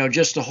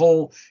 Just the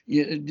whole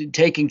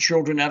taking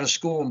children out of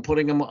school and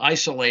putting them,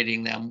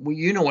 isolating them. Well,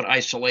 you know what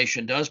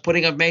isolation does,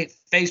 putting a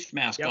face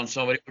mask on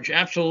somebody, which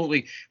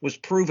absolutely was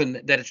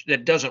proven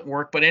that doesn't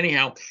work. But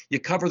anyhow, you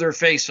cover their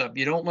face up.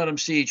 You don't let them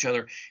see each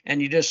other.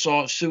 And you just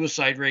saw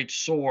suicide rates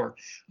soar.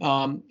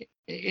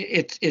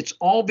 It's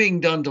all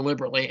being done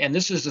deliberately. And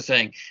this is the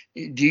thing.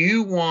 Do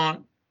you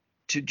want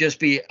to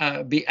just be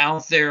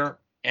out there,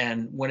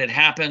 and when it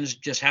happens,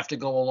 just have to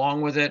go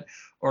along with it?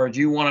 Or do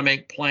you want to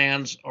make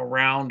plans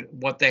around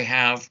what they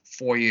have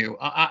for you?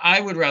 I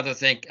would rather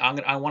think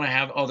I want to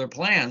have other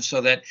plans so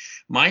that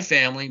my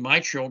family, my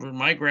children,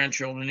 my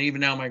grandchildren,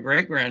 even now my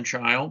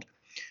great-grandchild,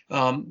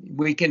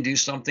 we can do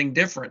something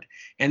different.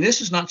 And this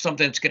is not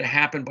something that's going to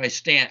happen by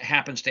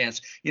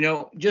happenstance.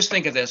 Just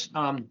think of this.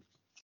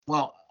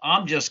 Well,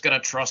 I'm just going to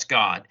trust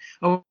God.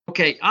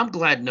 Okay, I'm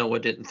glad Noah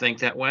didn't think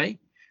that way.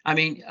 I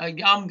mean,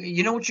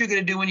 you know what you're going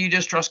to do when you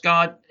just trust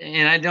God?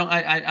 And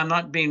I'm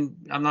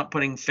not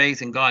putting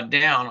faith in God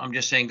down. I'm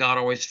just saying God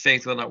always,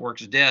 faith without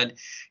works is dead.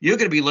 You're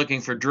going to be looking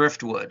for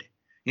driftwood,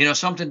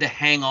 something to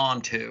hang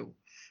on to.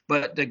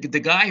 But the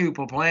guy who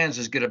plans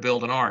is going to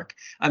build an ark.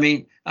 I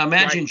mean,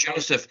 imagine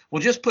Joseph.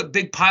 We'll just put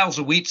big piles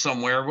of wheat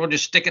somewhere. We'll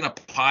just stick in a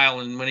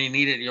pile, and when you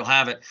need it, you'll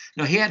have it.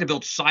 No, he had to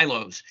build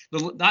silos.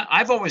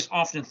 I've always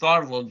often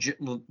thought of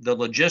the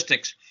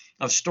logistics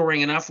of storing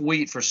enough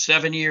wheat for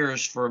 7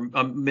 years for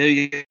 1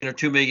 million or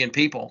 2 million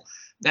people.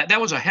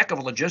 That was a heck of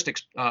a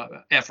logistics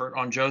effort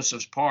on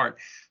Joseph's part.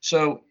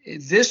 So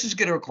this is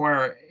going to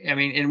require,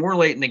 and we're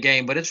late in the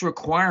game, but it's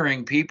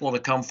requiring people to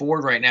come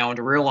forward right now and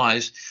to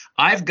realize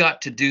I've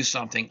got to do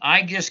something.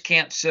 I just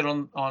can't sit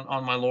on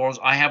my laurels.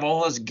 I have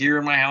all this gear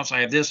in my house. I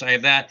have this, I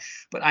have that,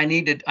 but I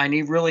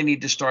really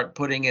need to start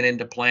putting it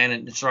into plan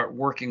and start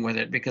working with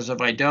it, because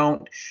if I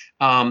don't,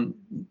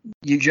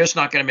 you're just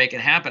not going to make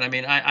it happen. I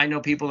mean, I know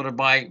people that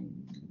are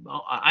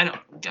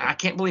I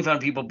can't believe how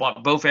many people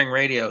bought Bofang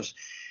radios.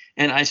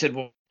 And I said,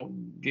 well,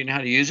 do you know how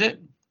to use it?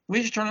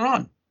 We just turn it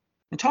on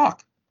and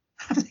talk.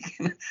 I'm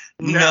thinking,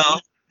 no,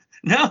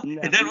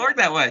 it doesn't work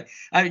that way.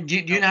 Do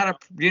you know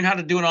how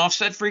to do an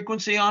offset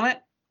frequency on it?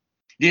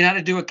 Do you know how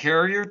to do a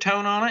carrier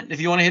tone on it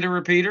if you want to hit a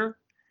repeater?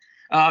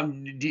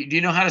 Do you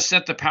know how to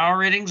set the power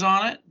ratings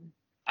on it?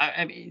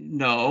 I mean,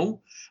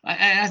 no.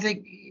 I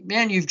think,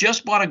 man, you've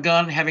just bought a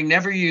gun, having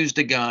never used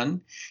a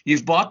gun.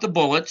 You've bought the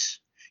bullets.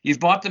 You've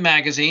bought the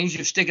magazines.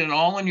 You've sticking it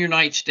all in your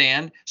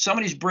nightstand.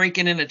 Somebody's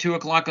breaking in at 2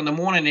 o'clock in the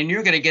morning, and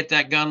you're going to get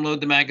that gun,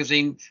 load the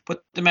magazine,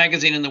 put the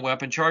magazine in the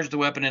weapon, charge the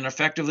weapon, and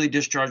effectively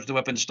discharge the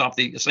weapon to stop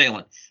the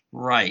assailant.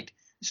 Right.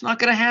 It's not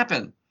going to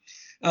happen.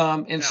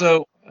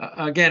 So,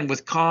 again,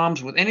 with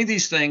comms, with any of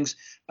these things,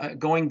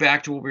 going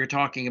back to what we were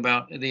talking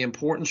about, the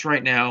importance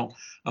right now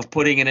of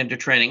putting it into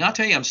training. I'll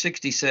tell you, I'm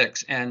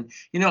 66, and,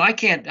 I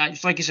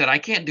can't, like you said, I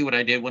can't do what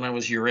I did when I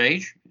was your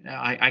age.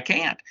 I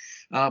can't.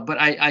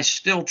 But I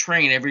still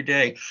train every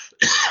day.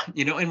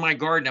 In my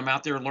garden, I'm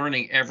out there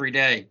learning every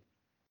day.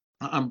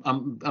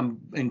 I'm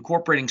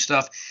incorporating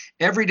stuff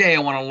every day. I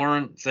want to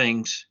learn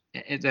things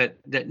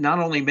that not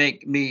only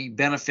make me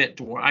benefit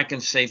to where I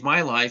can save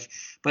my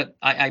life, but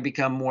I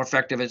become more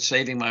effective at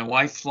saving my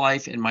wife's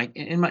life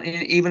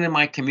even in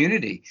my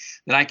community.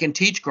 That I can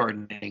teach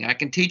gardening, I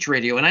can teach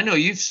radio, and I know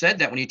you've said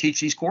that when you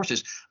teach these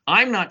courses.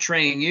 I'm not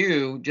training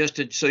you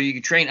so you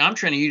can train. I'm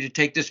training you to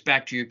take this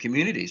back to your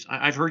communities.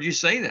 I've heard you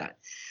say that.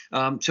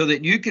 So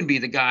that you can be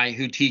the guy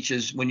who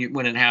teaches when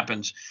it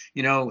happens,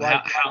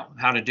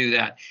 how to do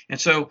that. And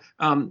so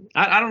I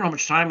don't know how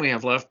much time we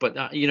have left, but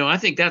I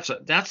think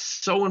that's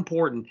so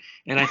important.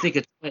 And I think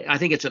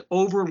it's an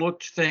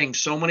overlooked thing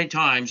so many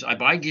times. I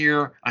buy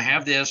gear, I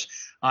have this,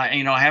 I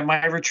have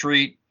my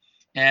retreat,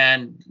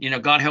 and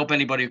God help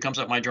anybody who comes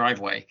up my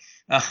driveway.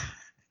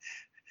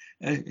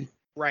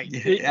 Right.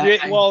 You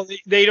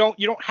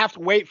don't have to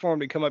wait for them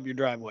to come up your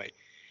driveway.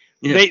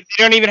 Yeah. They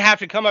don't even have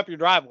to come up your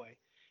driveway.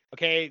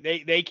 Okay,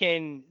 they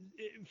can,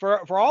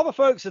 for all the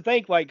folks that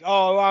think like,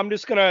 oh, I'm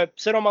just going to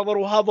sit on my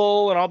little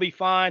hovel and I'll be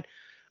fine.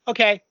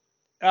 Okay,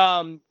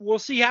 we'll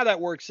see how that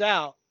works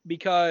out,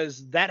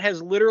 because that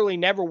has literally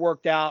never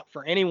worked out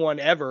for anyone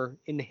ever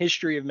in the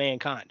history of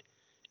mankind.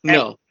 Ever.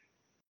 No.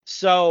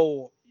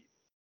 So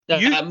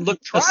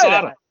Look, try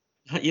Masada.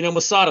 that.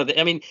 Masada.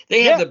 I mean,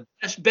 they have the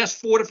best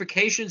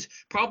fortifications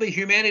probably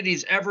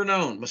humanity's ever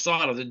known.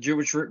 Masada, the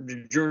Jewish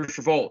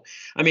revolt.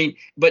 I mean,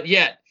 but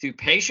yet through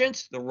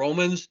patience, the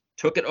Romans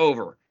took it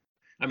over.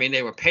 I mean,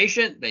 they were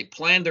patient. They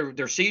planned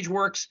their siege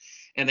works,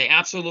 and they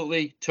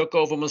absolutely took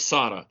over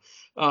Masada.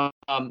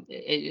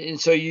 And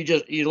so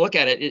you look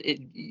at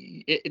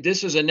it.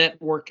 This is a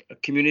network, a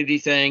community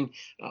thing.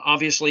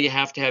 Obviously, you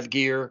have to have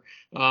gear.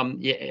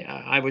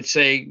 I would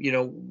say,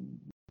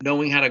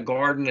 knowing how to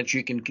garden that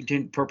you can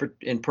continue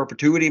in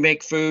perpetuity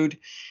make food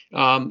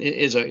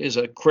is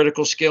a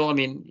critical skill. I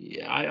mean,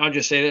 I'll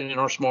just say that in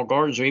our small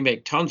gardens, we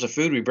make tons of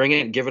food. We bring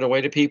it and give it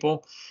away to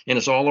people, and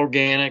it's all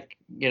organic.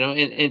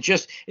 And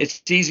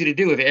it's easy to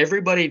do. If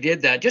everybody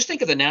did that, just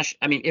think of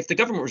if the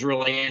government was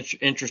really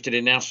interested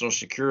in national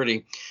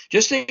security,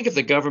 just think if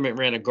the government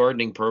ran a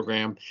gardening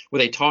program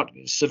where they taught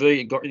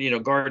civilian,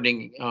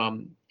 gardening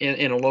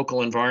in a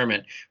local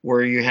environment,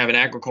 where you have an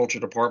agriculture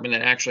department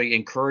that actually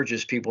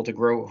encourages people to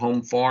grow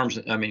home farms.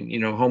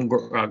 Home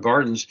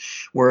gardens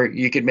where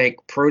you could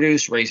make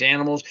produce, raise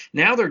animals.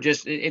 Now they're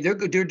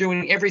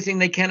doing everything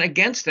they can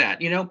against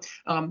that.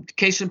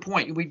 Case in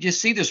point, we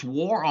just see this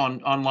war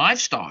on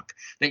livestock.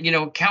 That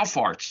cow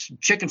farts,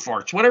 chicken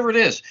farts, whatever it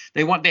is,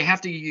 they're going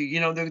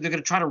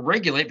to try to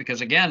regulate,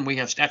 because again, we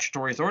have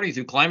statutory authority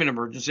through climate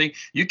emergency.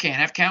 You can't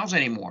have cows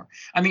anymore.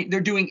 I mean, they're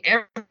doing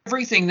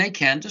everything they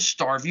can to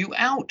starve you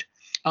out.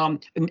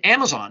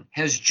 Amazon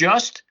has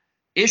just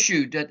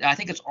issued, I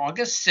think it's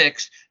August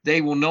 6th,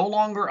 they will no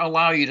longer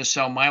allow you to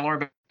sell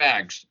Mylar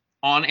bags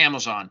on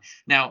Amazon.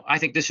 Now, I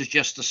think this is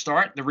just the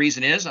start. The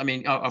reason is,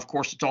 of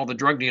course, it's all the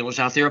drug dealers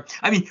out there.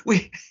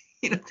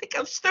 Think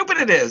how stupid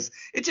it is.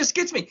 It just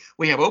gets me.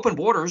 We have open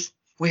borders.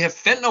 We have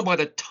fentanyl by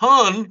the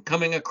ton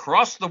coming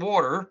across the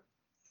border.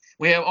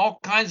 We have all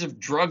kinds of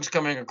drugs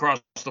coming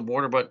across the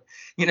border, but,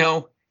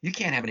 you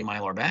can't have any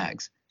Mylar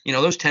bags.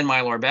 Those 10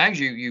 Mylar bags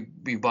you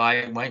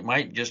buy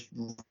might just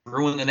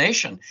ruin the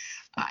nation.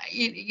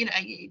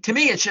 To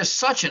me, it's just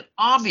such an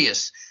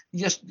obvious,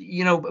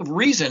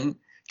 reason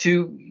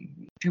to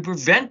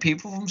prevent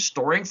people from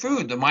storing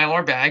food. The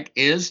Mylar bag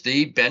is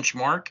the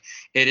benchmark.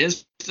 It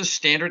is the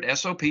standard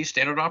SOP,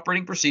 standard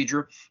operating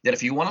procedure, that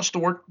if you want to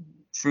store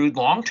food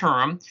long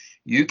term,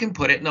 you can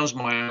put it in those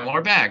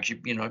Mylar bags. You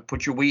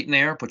put your wheat in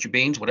there, put your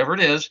beans, whatever it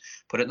is,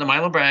 put it in the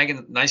Mylar bag. And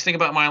the nice thing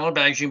about Mylar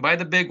bags, you can buy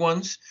the big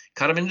ones,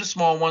 cut them into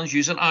small ones,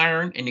 use an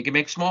iron, and you can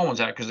make small ones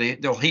out, because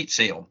they'll heat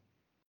seal.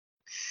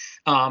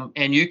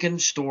 And you can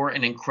store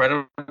an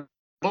incredible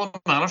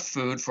amount of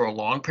food for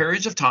long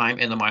periods of time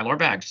in the Mylar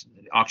bags.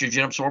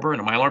 Oxygen absorber in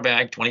a Mylar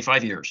bag,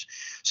 25 years.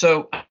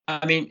 So,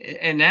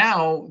 and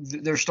now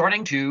they're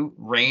starting to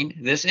rein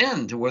this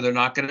in to where they're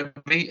not going to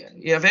be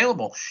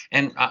available.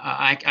 And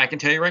I can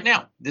tell you right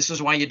now, this is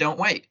why you don't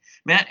wait.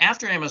 Matt,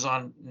 after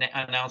Amazon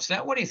announced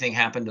that, what do you think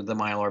happened to the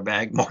Mylar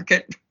bag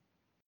market?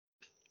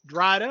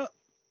 Dried up.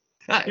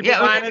 People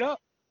buying it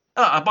up.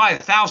 I buy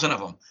 1,000 of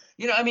them.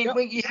 Yep.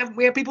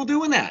 We have people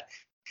doing that.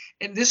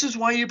 And this is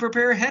why you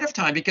prepare ahead of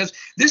time, because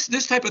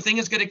this type of thing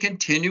is going to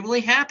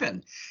continually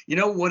happen.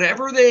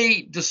 Whatever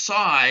they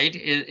decide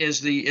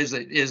is the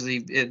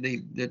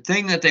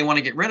thing that they want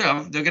to get rid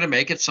of, they're going to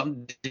make it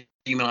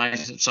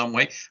demonize it some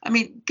way.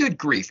 Good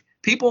grief.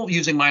 People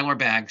using Mylar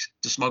bags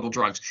to smuggle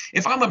drugs.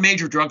 If I'm a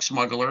major drug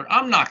smuggler,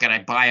 I'm not going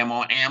to buy them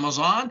on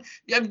Amazon.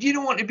 You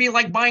don't want it to be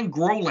like buying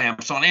grow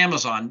lamps on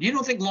Amazon. You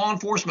don't think law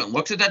enforcement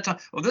looks at that time?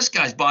 Well, this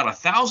guy's bought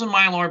 1,000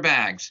 Mylar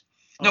bags.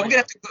 No,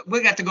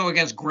 we got to go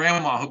against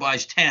grandma who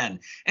buys 10.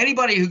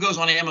 Anybody who goes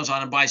on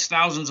Amazon and buys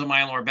thousands of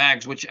Mylar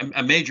bags, which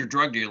a major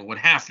drug dealer would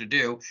have to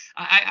do,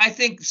 I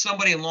think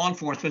somebody in law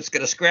enforcement's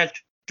going to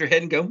scratch their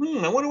head and go,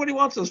 I wonder what he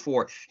wants those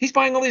for. He's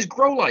buying all these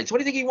grow lights. What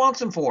do you think he wants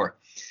them for?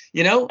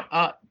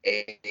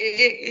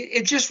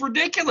 It's just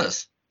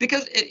ridiculous,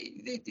 because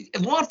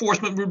law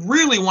enforcement would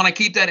really want to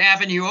keep that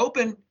avenue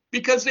open,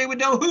 because they would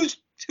know who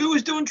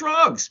is doing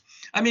drugs.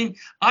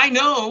 I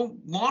know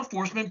law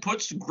enforcement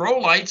puts grow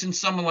lights in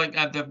something like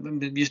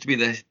it used to be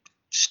the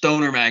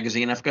Stoner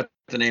magazine. I forgot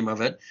the name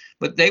of it,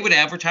 but they would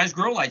advertise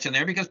grow lights in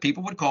there because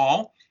people would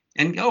call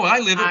and go, I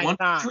live at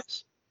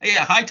 123.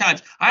 Yeah, High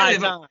Times. I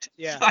live at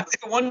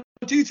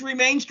 123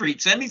 Main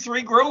Street. Send me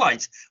 3 grow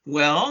lights.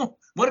 Well,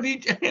 what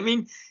if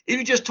if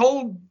you just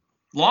told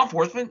law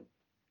enforcement,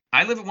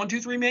 I live at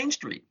 123 Main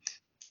Street.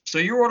 So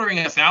you're ordering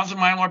 1,000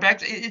 Mylar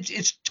bags.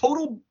 It's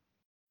total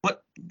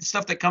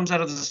stuff that comes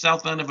out of the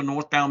south end of a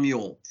northbound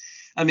mule.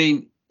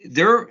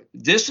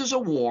 This is a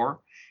war.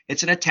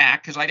 It's an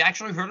attack, because I've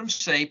actually heard them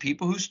say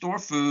people who store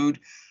food,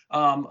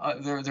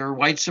 they're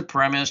white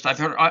supremacist. I've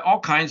heard all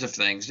kinds of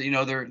things.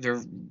 They're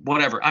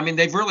whatever.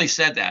 They've really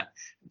said that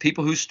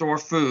people who store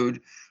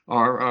food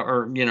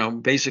are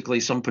basically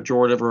some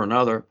pejorative or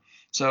another.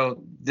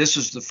 So this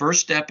is the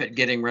first step at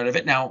getting rid of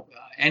it. Now,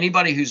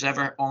 anybody who's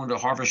ever owned a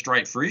Harvest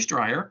Right freeze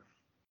dryer,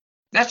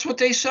 That's what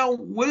they sell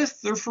with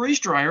their freeze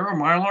dryer or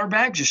Mylar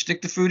bags. You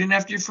stick the food in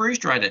after you freeze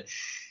dried it.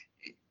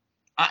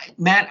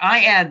 Matt,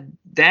 I add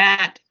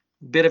that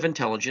bit of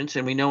intelligence,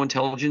 and we know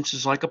intelligence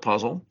is like a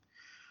puzzle,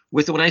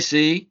 with what I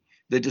see,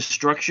 the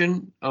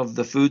destruction of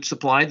the food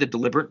supply, the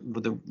deliberate,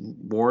 with the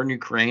war in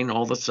Ukraine,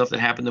 all the stuff that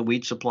happened, the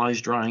wheat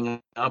supplies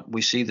drying up.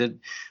 We see that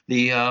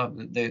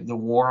the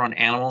war on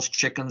animals,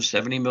 chickens,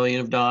 70 million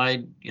have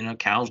died,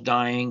 cows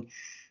dying,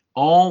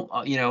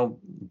 all,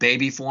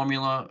 baby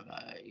formula,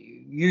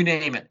 you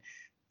name it.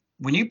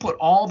 When you put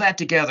all that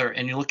together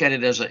and you look at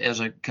it as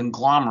a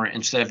conglomerate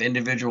instead of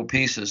individual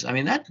pieces, I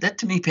mean, that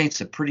to me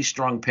paints a pretty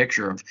strong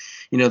picture of,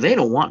 they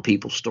don't want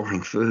people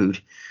storing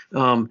food.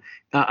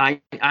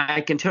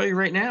 I can tell you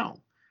right now,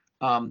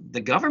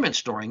 the government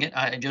storing it.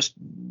 I just,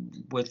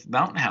 with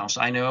Mountain House,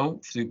 I know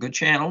through good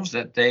channels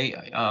that they,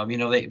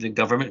 the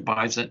government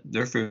buys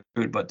their food,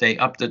 but they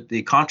upped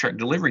the contract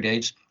delivery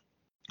dates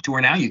to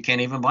where now you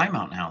can't even buy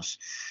Mountain House.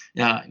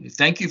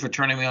 Thank you for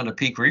turning me on to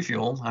Peak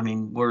Refuel. I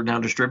mean, we're now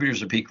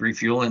distributors of Peak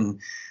Refuel, and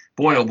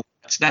boy, oh boy,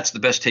 that's the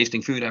best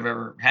tasting food I've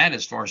ever had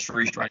as far as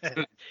freeze-dried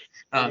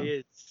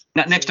food.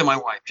 Not next to my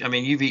wife. I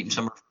mean, you've eaten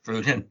some of her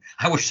food, and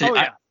I wish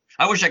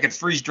I wish I could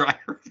freeze dry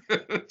her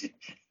food.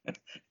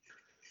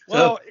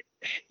 Well,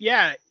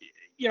 yeah,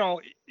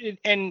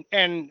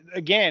 and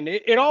again,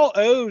 it all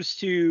owes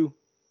to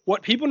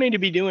what people need to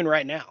be doing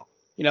right now.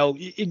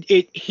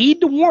 Heed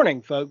the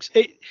warning, folks.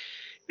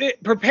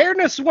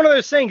 Preparedness is one of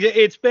those things.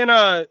 It's been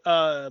a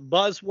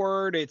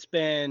buzzword. It's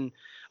been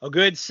a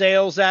good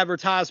sales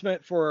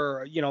advertisement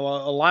for, a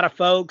lot of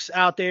folks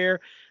out there.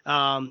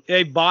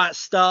 They bought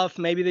stuff.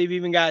 Maybe they've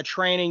even got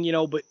training,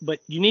 but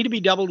you need to be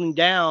doubling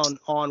down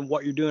on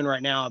what you're doing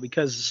right now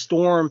because the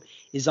storm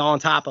is on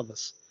top of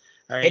us.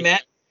 All right. Hey,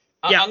 Matt.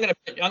 Yeah. I'm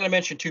gonna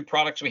mention two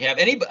products we have.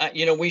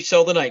 We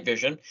sell the night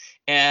vision,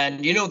 and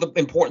the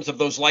importance of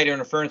those light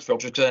interference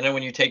filters. Because I know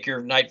when you take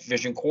your night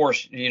vision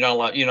course, you're not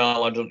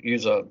allowed to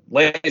use a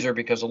laser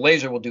because a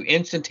laser will do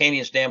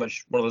instantaneous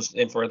damage. One of those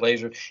infrared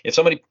lasers. If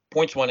somebody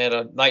points one at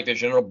a night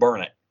vision, it'll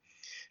burn it.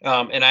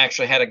 And I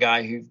actually had a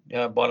guy who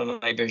bought a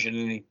night vision,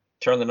 and he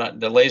turned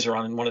the laser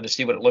on and wanted to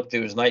see what it looked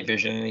through his night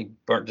vision, and he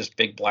burnt this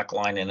big black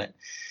line in it.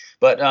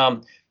 But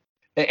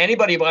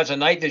anybody who buys a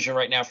night vision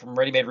right now from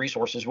Ready Made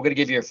Resources, we're going to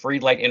give you a free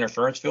light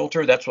interference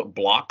filter. That's what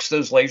blocks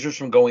those lasers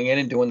from going in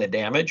and doing the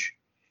damage.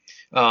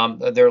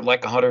 They're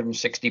like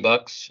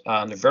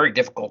 $160. They're very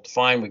difficult to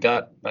find. We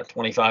got about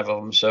 25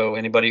 of them. So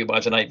anybody who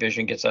buys a night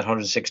vision gets that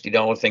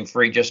 $160 thing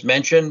free. Just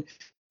mention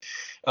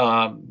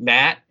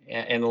Matt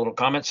in the little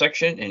comment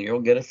section, and you'll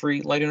get a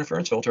free light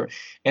interference filter.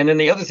 And then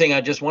the other thing I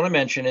just want to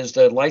mention is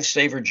the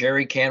Lifesaver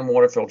Jerry Can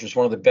water filter. It's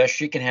one of the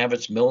best you can have.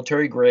 It's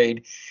military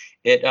grade.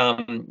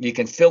 You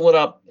can fill it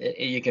up.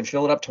 You can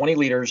fill it up 20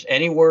 liters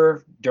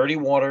anywhere, dirty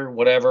water,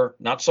 whatever,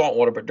 not salt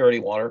water, but dirty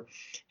water.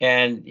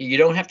 And you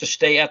don't have to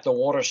stay at the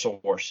water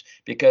source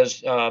because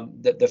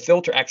the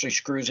filter actually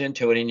screws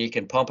into it, and you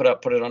can pump it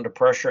up, put it under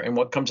pressure. And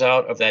what comes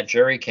out of that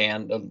Jerry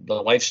Can, the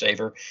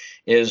Lifesaver,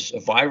 is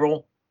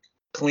viral,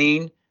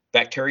 clean,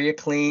 bacteria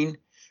clean,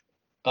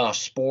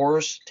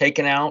 spores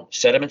taken out,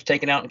 sediments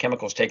taken out, and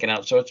chemicals taken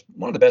out. So it's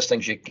one of the best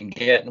things you can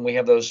get. And we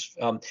have those.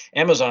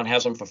 Amazon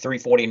has them for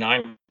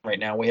 $349 right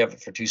now. We have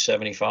it for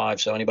 $275.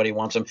 So anybody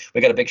wants them,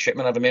 we got a big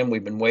shipment of them in.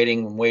 We've been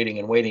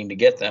waiting to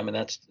get them, and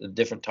that's a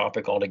different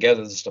topic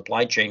altogether. The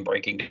supply chain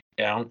breaking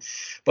down.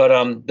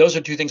 But those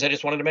are two things I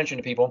just wanted to mention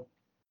to people.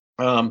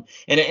 And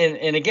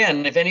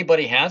again, if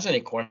anybody has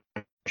any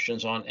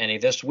questions on any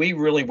of this, we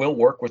really will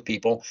work with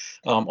people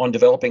on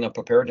developing a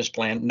preparedness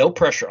plan. No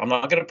pressure. I'm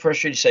not going to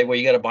pressure you to say, well,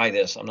 you got to buy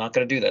this. I'm not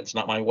going to do that. It's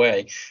not my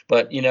way.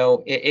 But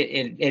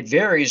it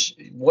varies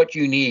what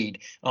you need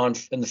on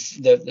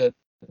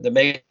the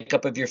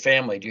makeup of your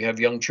family. Do you have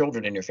young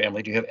children in your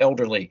family? Do you have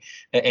elderly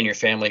in your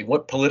family?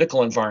 What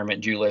political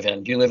environment do you live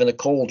in? Do you live in the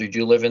cold? Do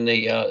you live in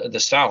the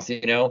South?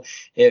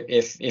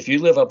 If you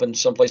live up in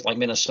some place like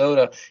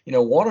Minnesota,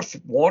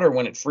 water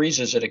when it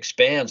freezes, it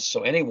expands.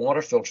 So any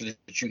water filter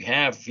that you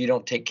have, if you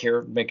don't take care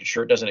of making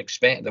sure it doesn't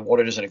expand, the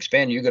water doesn't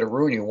expand, you're going to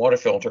ruin your water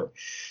filter.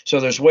 So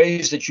there's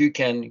ways that you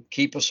can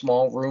keep a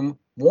small room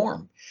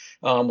warm.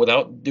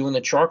 Without doing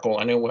the charcoal.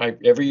 I know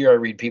every year I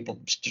read people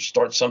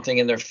start something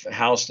in their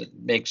house that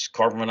makes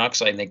carbon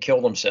monoxide and they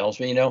kill themselves.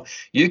 But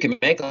you can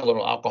make a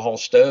little alcohol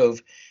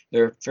stove.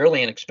 They're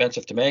fairly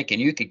inexpensive to make,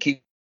 and you could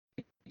keep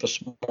a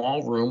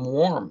small room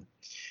warm,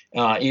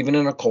 even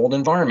in a cold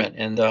environment.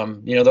 And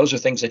those are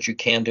things that you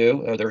can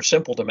do. They're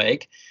simple to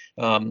make.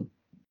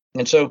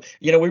 And so,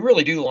 we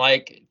really do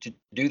like to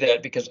do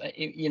that because,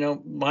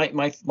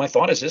 my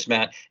thought is this,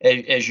 Matt,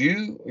 as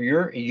you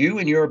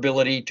and your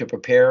ability to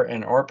prepare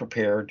and are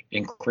prepared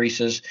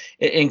increases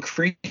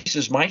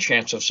my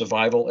chance of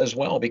survival as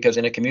well, because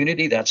in a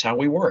community, that's how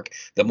we work.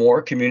 The more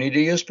a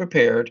community is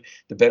prepared,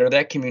 the better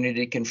that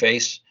community can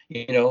face,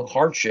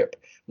 hardship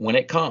when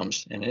it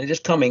comes. And it is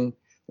coming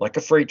like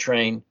a freight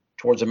train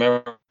towards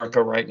America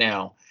right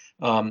now.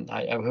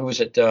 Who was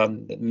it?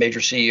 The major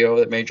CEO of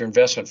that major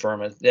investment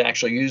firm. They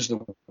actually used the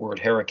word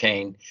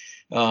hurricane.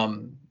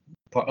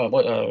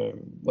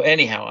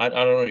 anyhow, I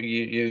don't know.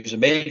 He's a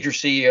major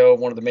CEO of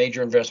one of the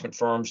major investment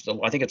firms.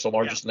 I think it's the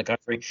largest in the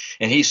country.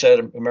 And he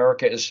said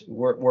America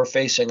we're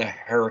facing a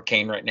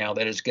hurricane right now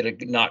that is going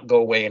to not go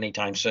away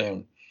anytime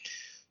soon.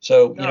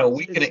 So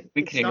we can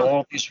ignore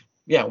all these.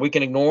 Yeah, we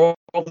can ignore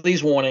all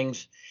these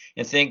warnings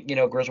and think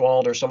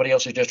Griswold or somebody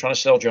else is just trying to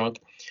sell junk.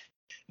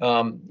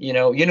 You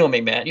know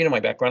me, Matt. You know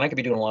my background. I could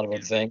be doing a lot of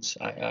other things.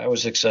 I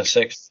was a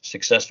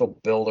successful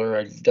builder.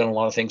 I've done a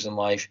lot of things in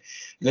life.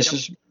 This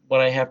is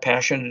what I have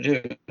passion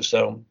to do.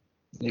 So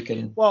you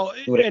can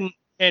do it.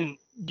 And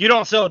you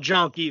don't sell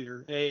junk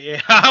either.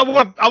 I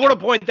want to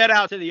point that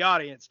out to the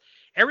audience.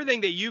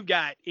 Everything that you've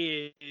got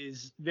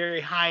is very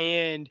high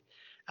end.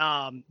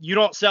 You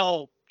don't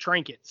sell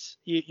trinkets.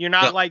 You're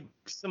not like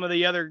some of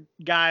the other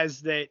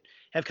guys that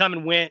have come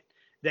and went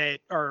that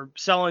are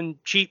selling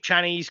cheap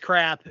Chinese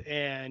crap,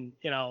 and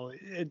you're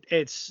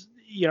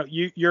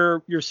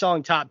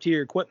selling top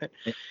tier equipment.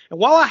 And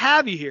while I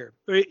have you here,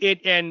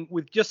 and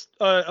with just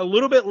a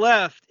little bit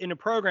left in the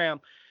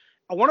program,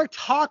 I want to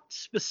talk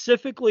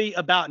specifically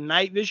about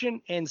night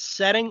vision and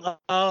setting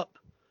up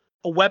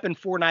a weapon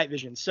for night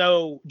vision.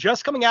 So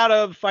just coming out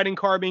of fighting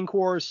carbine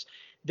course,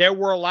 there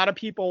were a lot of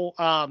people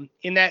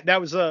in that.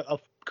 That was a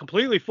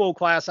completely full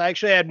class. I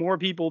actually had more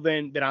people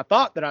than I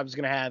thought that I was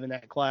going to have in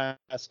that class,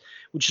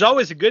 which is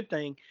always a good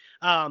thing.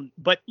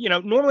 But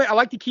normally I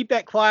like to keep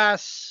that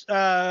class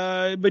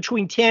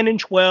between 10 and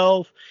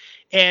 12.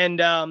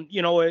 And,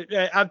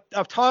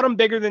 I've taught them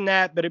bigger than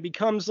that, but it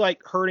becomes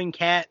like herding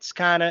cats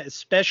kind of,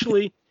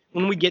 especially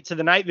when we get to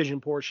the night vision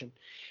portion.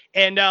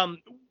 And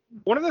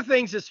one of the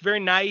things that's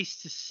very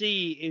nice to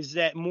see is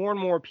that more and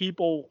more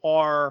people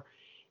are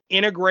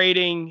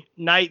integrating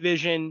night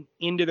vision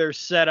into their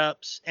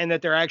setups, and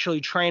that they're actually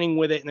training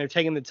with it, and they're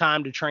taking the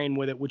time to train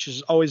with it, which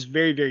is always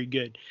very, very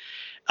good.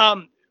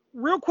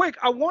 Real quick,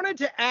 I wanted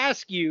to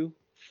ask you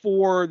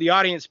for the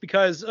audience,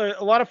 because a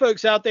lot of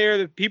folks out there,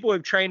 the people who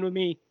have trained with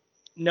me,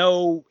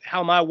 know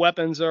how my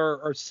weapons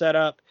are set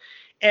up,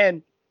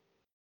 and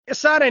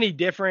it's not any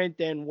different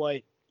than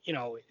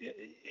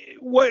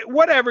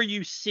whatever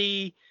you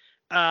see.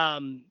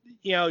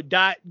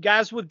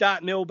 Guys with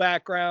 .mil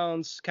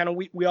backgrounds, kind of,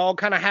 we all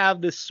kind of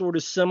have this sort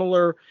of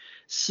similar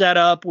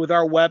setup with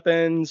our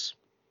weapons.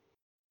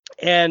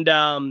 And,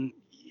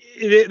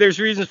 there's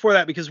reasons for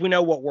that because we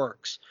know what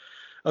works.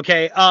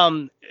 Okay.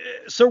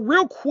 So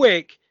real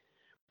quick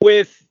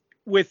with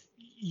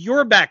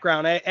your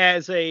background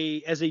as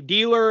a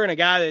dealer and a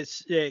guy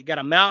that's got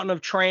a mountain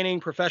of training,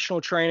 professional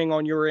training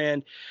on your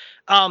end,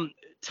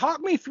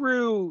 talk me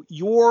through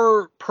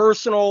your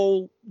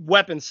personal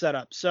weapon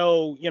setup.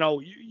 So,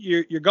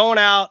 you're going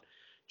out,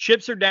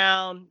 chips are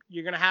down,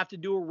 you're going to have to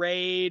do a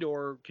raid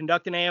or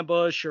conduct an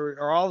ambush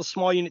or all the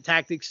small unit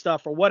tactics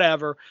stuff or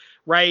whatever,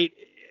 right?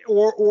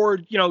 Or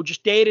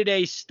just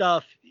day-to-day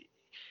stuff.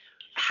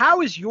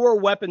 How is your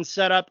weapon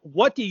setup?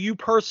 What do you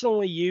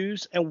personally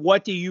use, and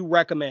what do you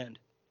recommend?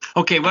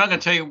 Okay, well, I'm going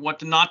to tell you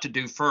what not to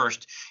do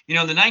first. In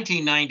the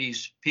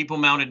 1990s, people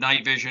mounted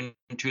night vision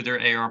to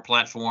their AR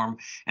platform,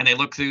 and they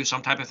looked through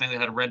some type of thing that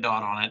had a red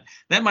dot on it.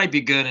 That might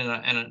be good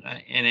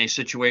in a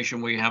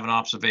situation where you have an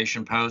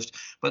observation post,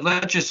 but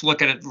let's just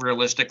look at it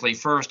realistically.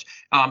 First,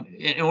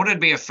 in order to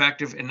be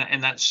effective in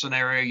that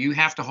scenario, you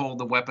have to hold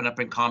the weapon up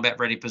in combat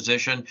ready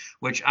position,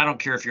 which I don't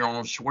care if you're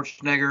Arnold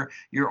Schwarzenegger,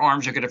 your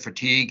arms are going to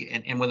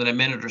fatigue and within a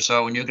minute or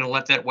so, and you're going to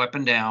let that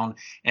weapon down,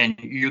 and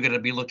you're going to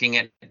be looking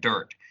at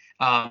dirt.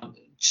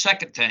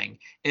 Second thing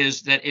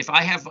is that if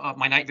I have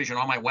my night vision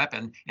on my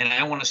weapon and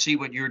I want to see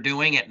what you're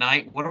doing at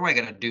night, what am I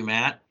going to do,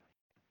 Matt?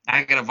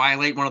 I got to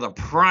violate one of the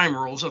prime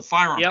rules of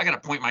firearms. Yep. I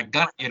got to point my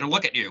gun at you to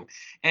look at you.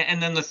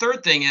 And then the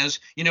third thing is,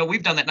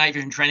 we've done that night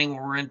vision training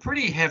where we're in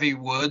pretty heavy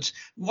woods.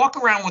 Walk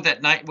around with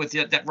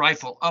that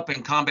rifle up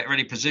in combat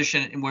ready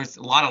position and with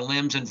a lot of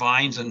limbs and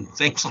vines and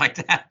things like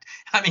that.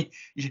 I mean,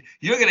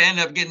 you're going to end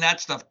up getting that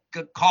stuff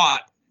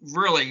caught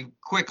really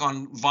quick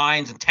on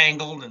vines and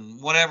tangled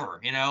and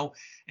whatever,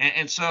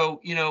 And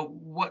so,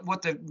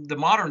 what the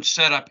modern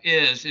setup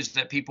is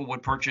that people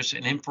would purchase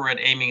an infrared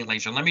aiming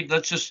laser.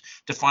 Let's just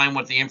define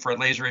what the infrared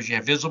laser is. You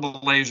have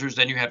visible lasers,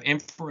 then you have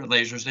infrared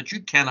lasers that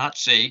you cannot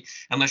see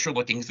unless you're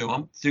looking through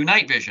them through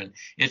night vision.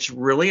 It's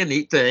really a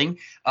neat thing.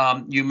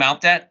 You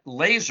mount that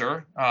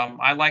laser.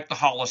 I like the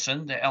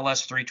Holosun, the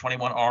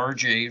LS321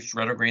 RG, it's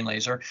red or green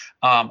laser.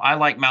 I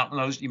like mounting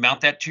those. You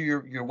mount that to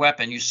your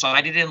weapon. You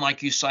sight it in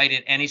like you sight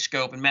in any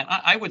scope. And man,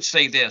 I would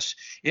say this: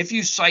 if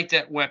you sight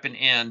that weapon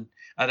in,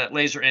 that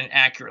laser in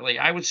accurately,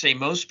 I would say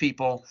most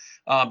people,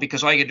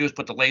 because all you can do is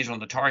put the laser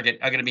on the target,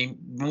 are going to be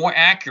more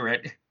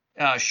accurate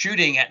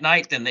shooting at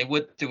night than they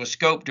would through a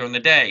scope during the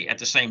day at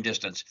the same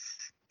distance.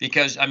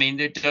 Because,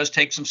 it does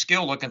take some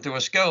skill looking through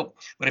a scope.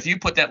 But if you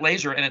put that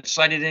laser and it's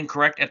sighted in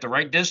correct at the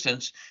right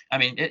distance,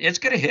 it's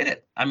going to hit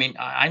it.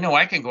 I know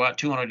I can go out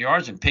 200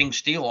 yards and ping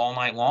steel all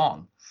night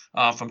long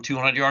from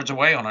 200 yards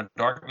away on a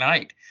dark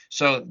night.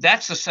 So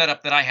that's the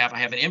setup that I have. I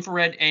have an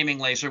infrared aiming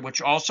laser,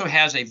 which also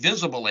has a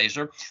visible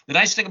laser. The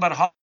nice thing about a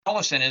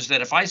Holosun is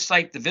that if I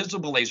sight the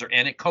visible laser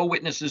in, it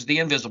co-witnesses the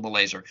invisible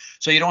laser.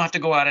 So you don't have to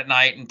go out at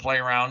night and play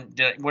around.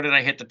 What did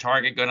I hit the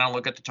target? Go down and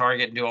look at the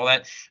target and do all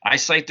that. I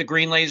sight the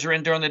green laser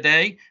in during the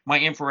day. My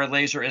infrared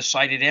laser is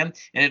sighted in,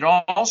 and it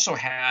also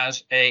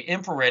has a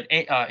infrared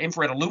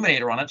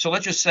illuminator on it. So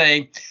let's just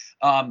say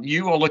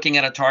you are looking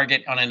at a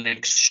target on an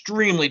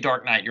extremely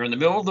dark night. You're in the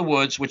middle of the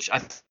woods, which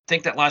I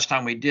think that last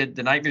time we did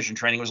the night vision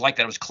training was like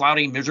that. It was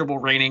cloudy, miserable,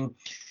 raining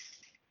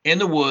in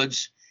the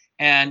woods.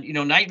 And,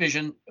 night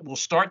vision will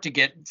start to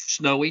get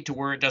snowy to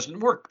where it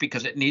doesn't work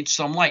because it needs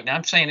some light. Now,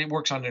 I'm saying it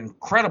works on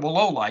incredible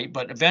low light,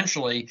 but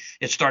eventually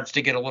it starts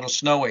to get a little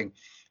snowy.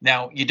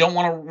 Now, you don't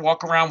want to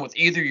walk around with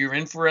either your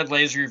infrared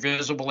laser, your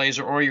visible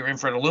laser, or your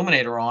infrared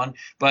illuminator on.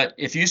 But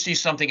if you see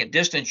something at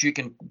distance, you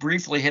can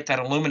briefly hit that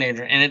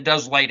illuminator, and it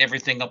does light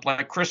everything up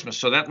like Christmas.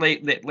 So that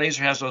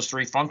laser has those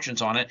three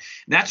functions on it.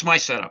 And that's my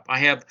setup. I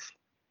have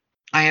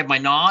my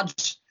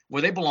nods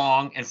where they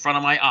belong in front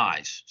of my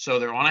eyes. So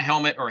they're on a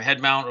helmet or a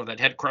head mount or that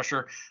head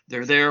crusher.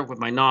 They're there with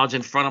my nods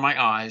in front of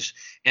my eyes.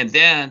 And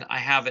then I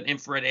have an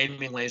infrared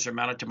aiming laser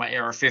mounted to my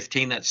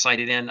AR-15 that's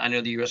sighted in. I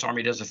know the U.S.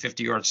 Army does a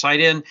 50-yard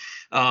sight in.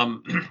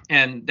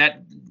 And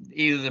that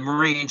either the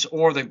Marines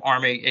or the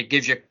Army, it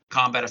gives you a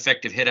combat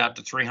effective hit out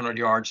to 300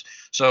 yards.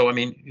 So, I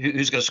mean,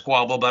 who's going to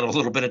squabble about a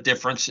little bit of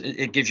difference?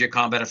 It gives you a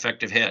combat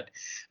effective hit.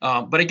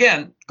 But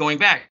again, going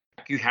back,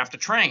 you have to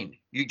train.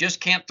 You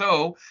just can't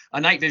throw a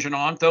night vision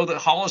on, throw the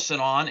Holosun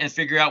on, and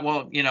figure out,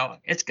 well,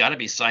 it's got to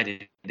be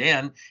sighted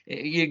in.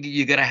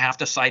 You got to have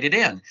to sight it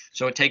in.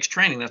 So it takes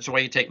training. That's the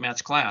way you take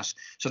Matt's class.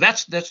 So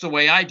that's the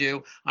way I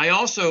do. I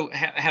also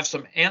have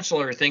some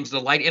ancillary things, the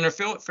light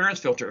interference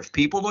filter. If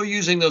people are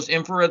using those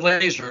infrared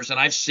lasers, and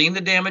I've seen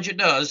the damage it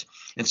does,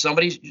 and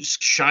somebody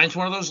shines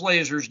one of those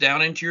lasers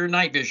down into your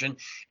night vision,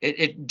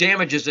 it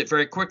damages it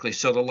very quickly.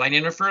 So the light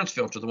interference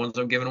filter, the ones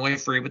I'm giving away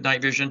free with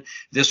night vision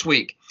this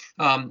week,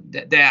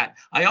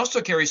 I also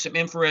carry some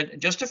infrared,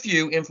 just a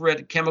few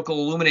infrared chemical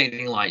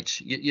illuminating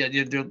lights.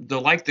 They're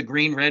like the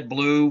green, red,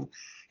 blue,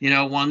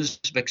 ones,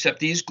 except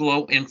these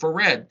glow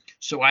infrared.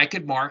 So I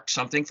could mark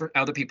something for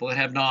other people that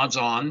have nods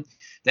on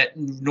that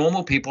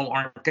normal people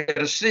aren't going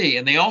to see.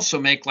 And they also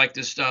make like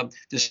this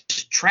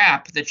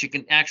trap that you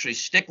can actually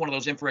stick one of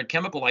those infrared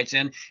chemical lights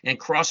in and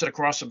cross it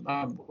across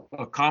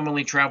a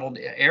commonly traveled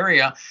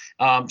area.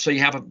 So you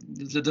have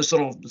this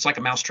little, it's like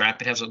a mouse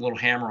trap. It has a little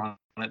hammer on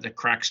it that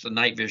cracks the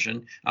night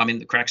vision.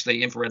 That cracks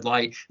the infrared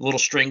light, a little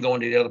string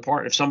going to the other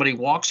part. If somebody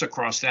walks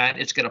across that,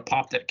 it's going to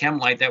pop that chem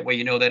light. That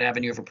way, that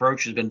avenue of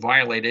approach has been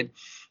violated.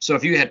 So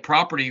if you had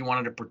property you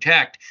wanted to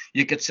protect,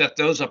 you could set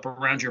those up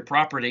around your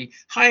property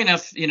high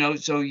enough,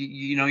 so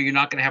you're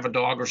not going to have a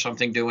dog or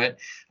something do it.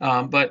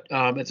 But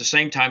at the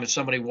same time, if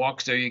somebody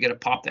walks there, you get to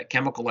pop that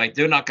chemical light.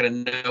 They're not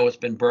going to know it's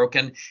been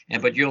broken,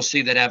 but you'll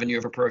see that avenue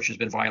of approach has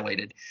been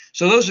violated.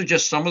 So those are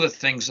just some of the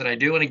things that I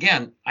do. And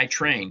again, I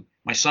train.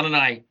 My son and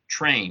I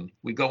train.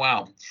 We go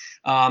out.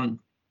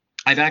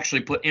 I've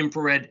actually put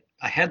infrared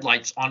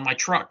headlights on my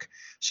truck.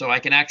 So I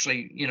can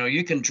actually,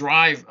 you can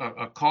drive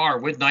a car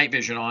with night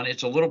vision on.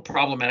 It's a little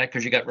problematic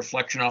because you got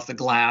reflection off the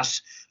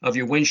glass of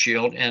your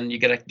windshield, and you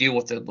got to deal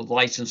with the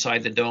lights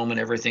inside the dome and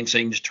everything. So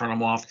you can just turn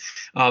them off.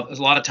 A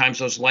lot of times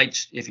those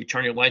lights, if you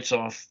turn your lights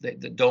off, the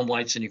dome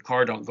lights in your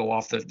car don't go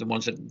off. The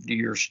ones that do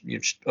your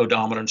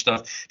odometer and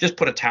stuff. Just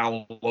put a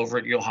towel over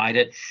it. You'll hide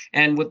it.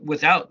 And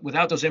without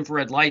those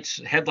infrared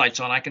headlights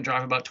on, I can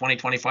drive about 20,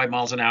 25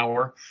 miles an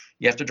hour.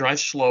 You have to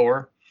drive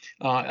slower.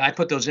 I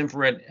put those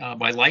infrared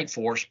by Light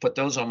Force, put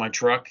those on my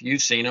truck.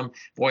 You've seen them.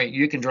 Boy,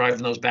 you can drive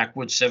in those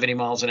backwoods 70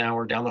 miles an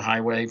hour down the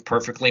highway,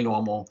 perfectly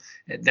normal.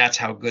 That's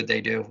how good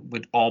they do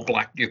with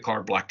your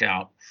car blacked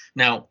out.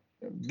 Now,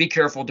 be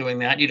careful doing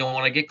that. You don't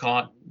want to get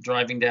caught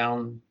driving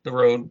down the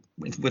road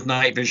with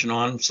night vision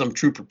on. Some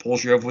trooper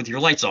pulls you over with your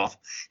lights off.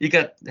 You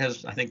got,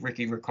 as I think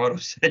Ricky Ricardo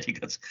said, you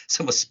got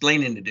some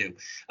explaining to do.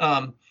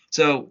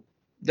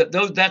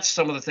 That's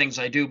some of the things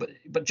I do,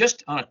 but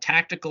just on a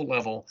tactical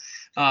level,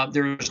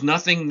 there is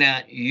nothing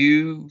that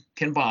you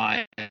can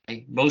buy.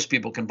 Most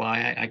people can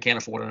buy. I can't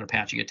afford an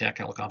Apache attack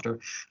helicopter.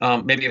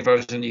 Maybe if I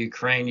was in the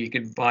Ukraine, you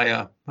could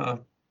buy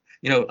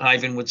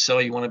Ivan would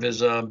sell you one of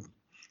his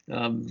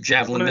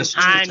javelin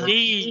missiles. Hind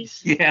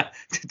D's. Yeah,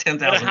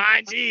 10,000.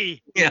 Hind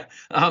D. Yeah.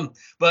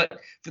 But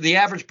for the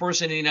average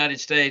person in the United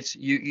States,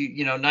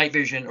 you night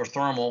vision or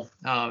thermal,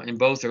 and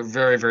both are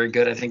very, very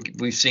good. I think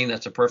we've seen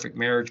that's a perfect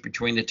marriage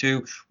between the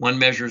two. One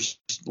measures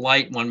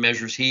light, one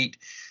measures heat.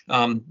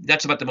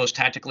 That's about the most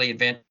tactically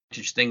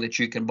advantaged thing that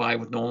you can buy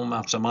with normal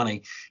amounts of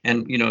money.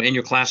 And, in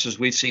your classes,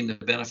 we've seen the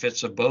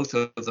benefits of both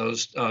of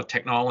those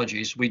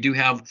technologies. We do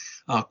have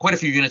quite a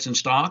few units in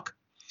stock.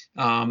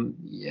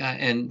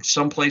 And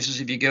some places,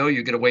 if you go,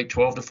 you're going to wait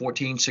 12 to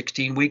 14,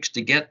 16 weeks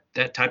to get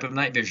that type of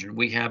night vision.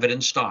 We have it in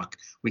stock.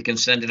 We can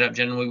send it up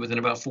generally within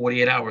about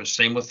 48 hours.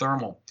 Same with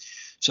thermal.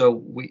 So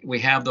we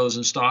have those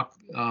in stock.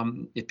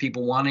 If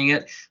people wanting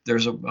it,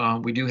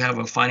 we do have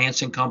a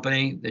financing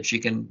company that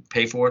you can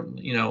pay for it.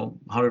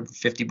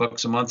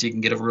 $150 a month, you can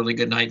get a really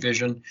good night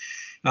vision.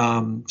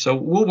 So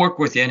we'll work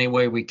with you any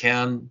way we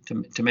can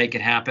to make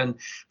it happen.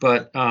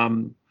 But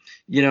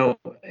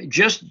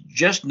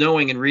just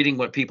knowing and reading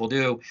what people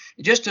do,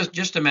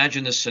 just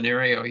imagine this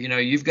scenario.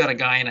 You've got a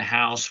guy in a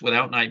house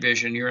without night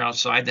vision. You're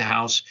outside the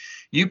house.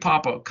 You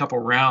pop a couple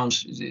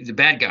rounds. The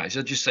bad guys,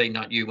 I'll just say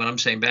not you. When I'm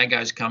saying bad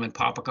guys come and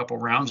pop a couple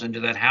rounds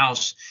into that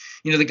house,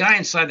 the guy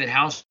inside that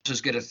house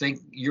is going to think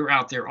you're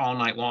out there all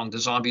night long. The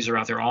zombies are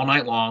out there all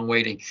night long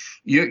waiting.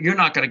 You're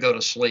not going to go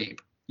to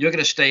sleep. You're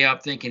going to stay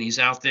up thinking he's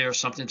out there,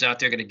 something's out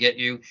there going to get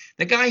you.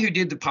 The guy who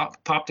did the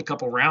popped a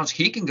couple rounds,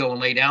 he can go and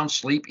lay down,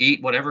 sleep,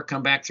 eat, whatever,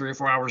 come back 3 or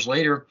 4 hours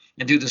later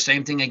and do the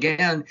same thing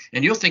again.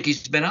 And you'll think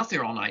he's been out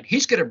there all night.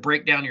 He's going to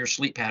break down your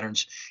sleep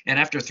patterns. And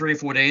after 3 or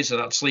 4 days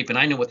without sleep, and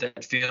I know what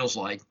that feels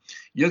like,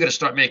 you're going to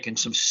start making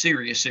some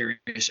serious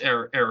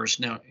errors.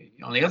 Now,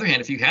 on the other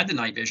hand, if you had the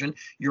night vision,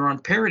 you're on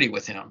parity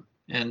with him.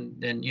 And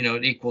then,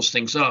 it equals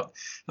things up.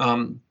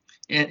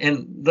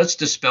 And let's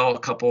dispel a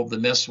couple of the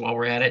myths while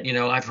we're at it.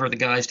 I've heard the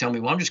guys tell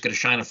me, well, I'm just going to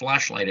shine a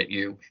flashlight at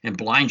you and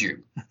blind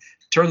you.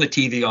 Turn the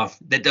TV off.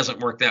 That doesn't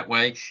work that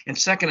way. And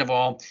second of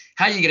all,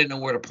 how are you going to know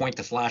where to point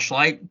the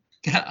flashlight?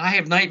 I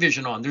have night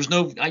vision on.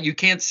 You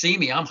can't see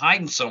me. I'm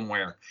hiding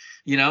somewhere.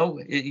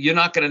 You're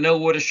not going to know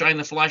where to shine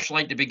the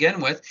flashlight to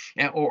begin with,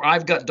 or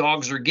I've got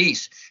dogs or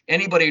geese.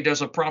 Anybody who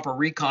does a proper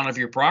recon of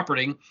your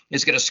property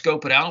is going to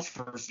scope it out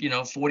for,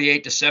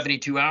 48 to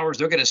 72 hours.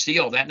 They're going to see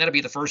all that, and that'll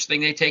be the first thing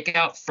they take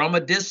out from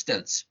a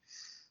distance.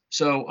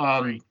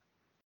 So,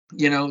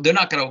 they're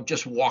not going to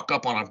just walk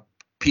up on a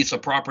piece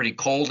of property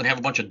cold and have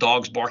a bunch of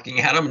dogs barking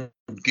at them,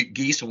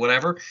 geese or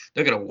whatever.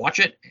 They're going to watch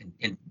it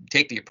and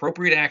take the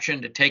appropriate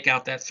action to take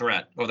out that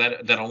threat or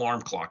that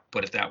alarm clock,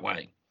 put it that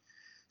way.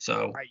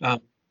 So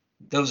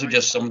those are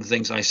just some of the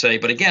things I say.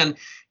 But again,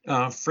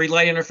 free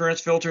light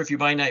interference filter if you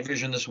buy night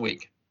vision this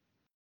week.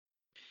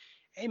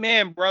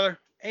 Amen, brother.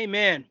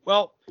 Amen.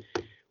 Well,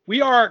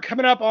 we are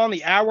coming up on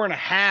the hour and a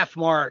half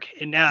mark,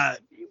 and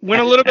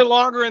went a little bit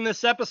longer in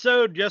this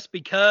episode just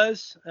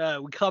because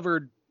we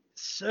covered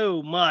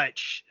so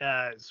much.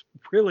 It's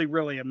really,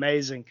 really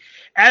amazing.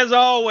 As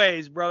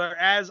always, brother,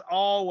 as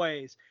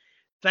always,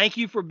 thank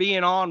you for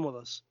being on with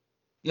us.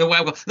 You're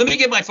welcome. Let me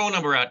get my phone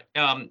number out.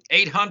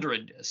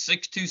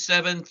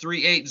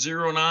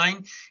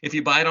 800-627-3809. If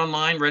you buy it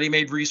online,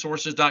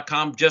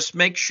 readymaderesources.com. Just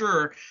make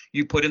sure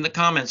you put in the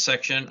comments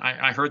section.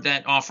 I heard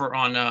that offer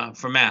on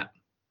from Matt.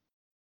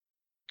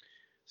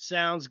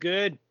 Sounds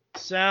good.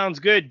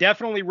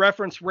 Definitely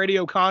reference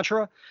Radio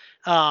Contra.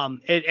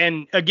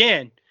 And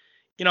again,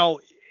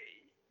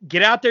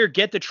 get out there,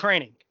 get the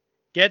training.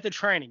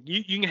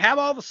 You can have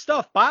all the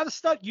stuff, buy the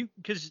stuff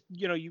because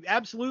you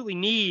absolutely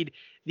need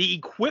the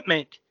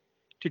equipment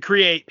to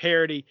create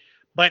parity,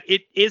 but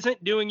it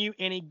isn't doing you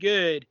any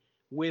good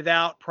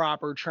without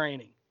proper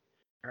training.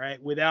 All right.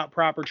 Without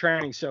proper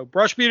training. So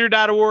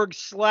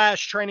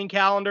brushbeater.org/training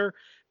calendar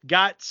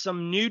got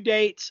some new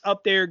dates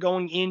up there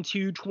going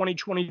into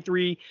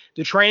 2023.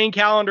 The training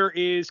calendar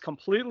is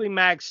completely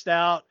maxed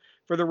out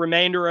for the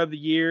remainder of the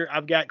year.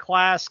 I've got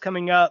class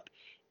coming up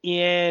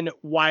in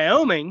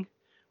Wyoming,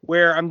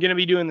 where I'm going to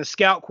be doing the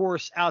scout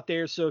course out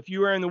there. So if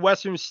you are in the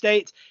Western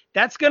states,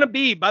 that's going to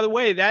be, by the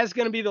way, that's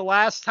going to be the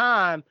last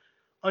time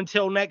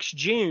until next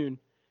June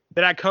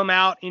that I come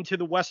out into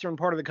the Western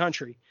part of the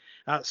country.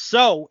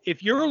 So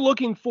if you're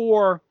looking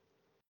for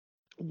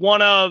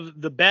one of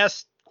the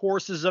best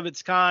courses of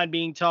its kind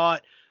being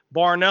taught,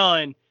 bar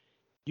none,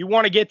 you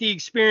want to get the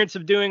experience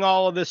of doing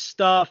all of this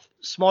stuff,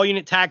 small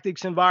unit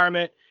tactics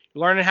environment,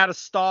 learning how to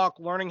stalk,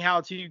 learning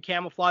how to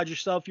camouflage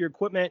yourself, your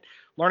equipment,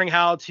 learning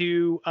how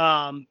to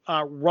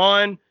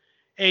run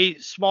a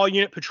small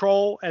unit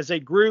patrol as a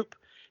group,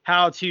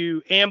 how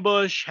to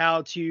ambush,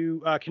 how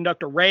to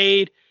conduct a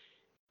raid.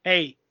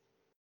 Hey,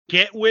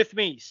 get with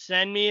me.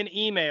 Send me an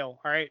email.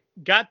 All right.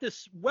 Got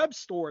this web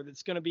store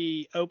that's going to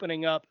be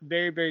opening up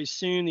very, very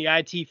soon. The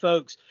IT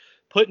folks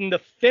putting the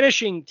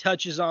finishing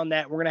touches on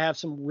that. We're going to have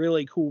some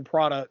really cool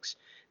products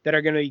that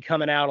are going to be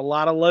coming out. A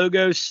lot of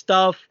logo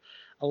stuff.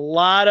 A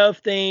lot of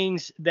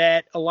things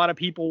that a lot of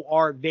people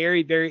are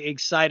very, very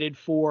excited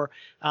for.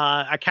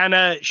 I kind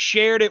of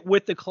shared it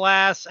with the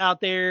class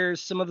out there,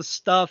 some of the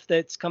stuff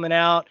that's coming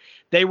out.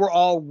 They were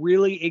all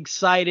really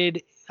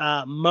excited.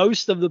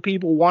 Most of the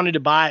people wanted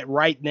to buy it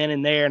right then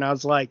and there. And I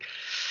was like,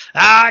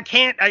 I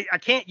can't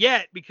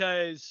yet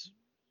because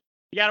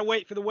you got to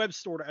wait for the web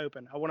store to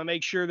open. I want to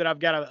make sure that I've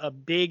got a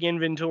big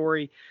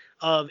inventory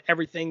of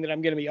everything that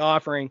I'm going to be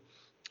offering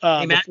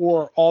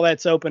before all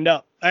that's opened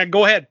up.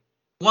 Go ahead.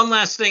 One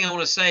last thing I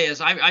want to say is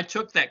I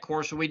took that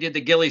course when we did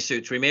the ghillie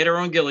suits. We made our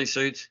own ghillie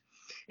suits.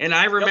 And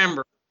I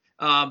remember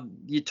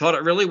you taught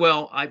it really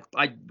well.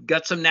 I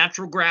got some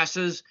natural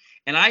grasses,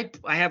 and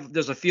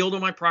there's a field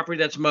on my property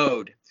that's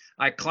mowed.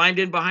 I climbed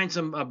in behind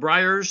some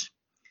briars,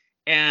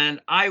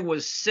 and I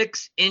was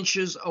 6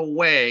 inches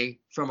away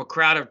from a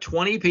crowd of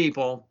 20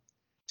 people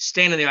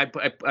standing there. I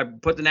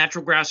put the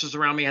natural grasses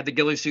around me, had the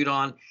ghillie suit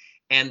on,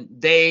 and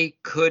they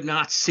could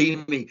not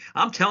see me.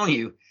 I'm telling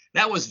you,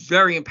 that was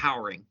very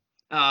empowering.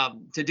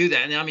 To do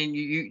that. And I mean,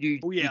 you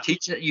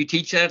teach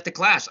that at the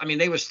class. I mean,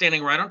 they were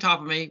standing right on top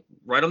of me,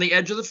 right on the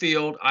edge of the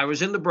field. I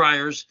was in the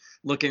briars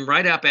looking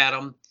right up at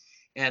them.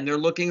 and they're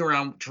looking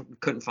around,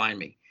 couldn't find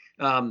me.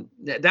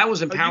 That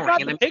was empowering.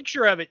 You got the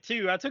picture of it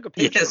too. I took a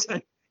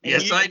picture.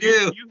 Yes, I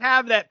do. You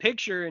have that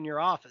picture in your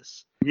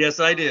office. Yes,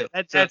 I do.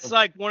 That's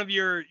like one of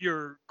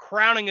your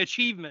crowning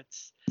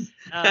achievements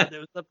that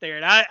was up there,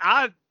 and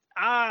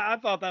I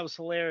thought that was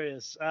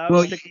hilarious.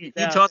 Well, you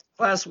taught the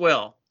class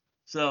well.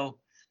 So,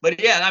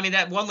 but yeah, I mean,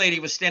 that one lady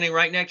was standing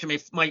right next to me.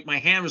 My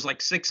hand was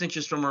like 6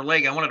 inches from her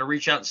leg. I wanted to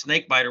reach out and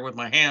snake bite her with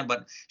my hand,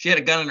 but she had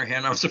a gun in her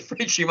hand. I was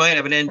afraid she might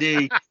have an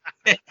ND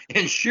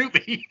and shoot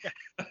me.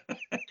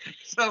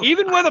 So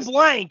even with a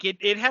blank,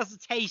 it has a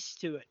taste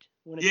to it.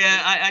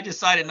 I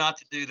decided not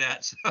to do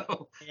that.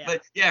 So, yeah.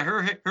 But yeah,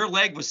 her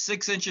leg was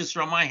 6 inches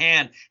from my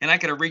hand, and I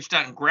could have reached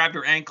out and grabbed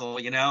her ankle,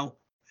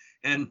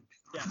 and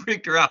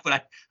freaked her out.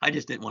 But I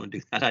just didn't want to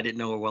do that. I didn't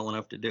know her well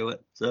enough to do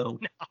it. So,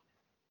 no.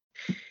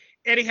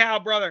 Anyhow,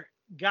 brother,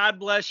 God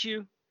bless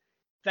you.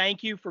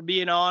 Thank you for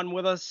being on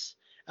with us.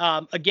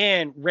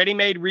 Again,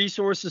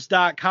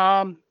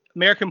 ReadyMadeResources.com,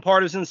 American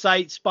Partisan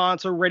Site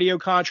sponsor, Radio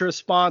Contra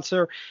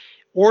sponsor.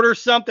 Order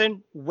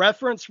something,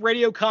 reference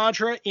Radio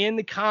Contra in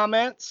the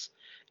comments.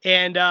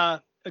 And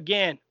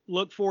again,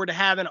 look forward to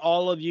having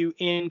all of you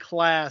in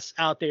class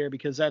out there,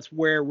 because that's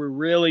where we're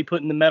really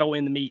putting the metal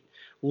in the meat.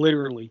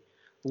 Literally.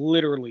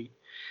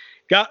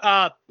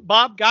 Bob,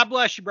 God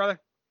bless you,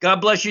 brother. God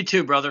bless you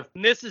too, brother.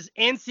 And this is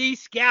NC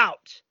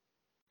Scout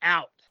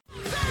out.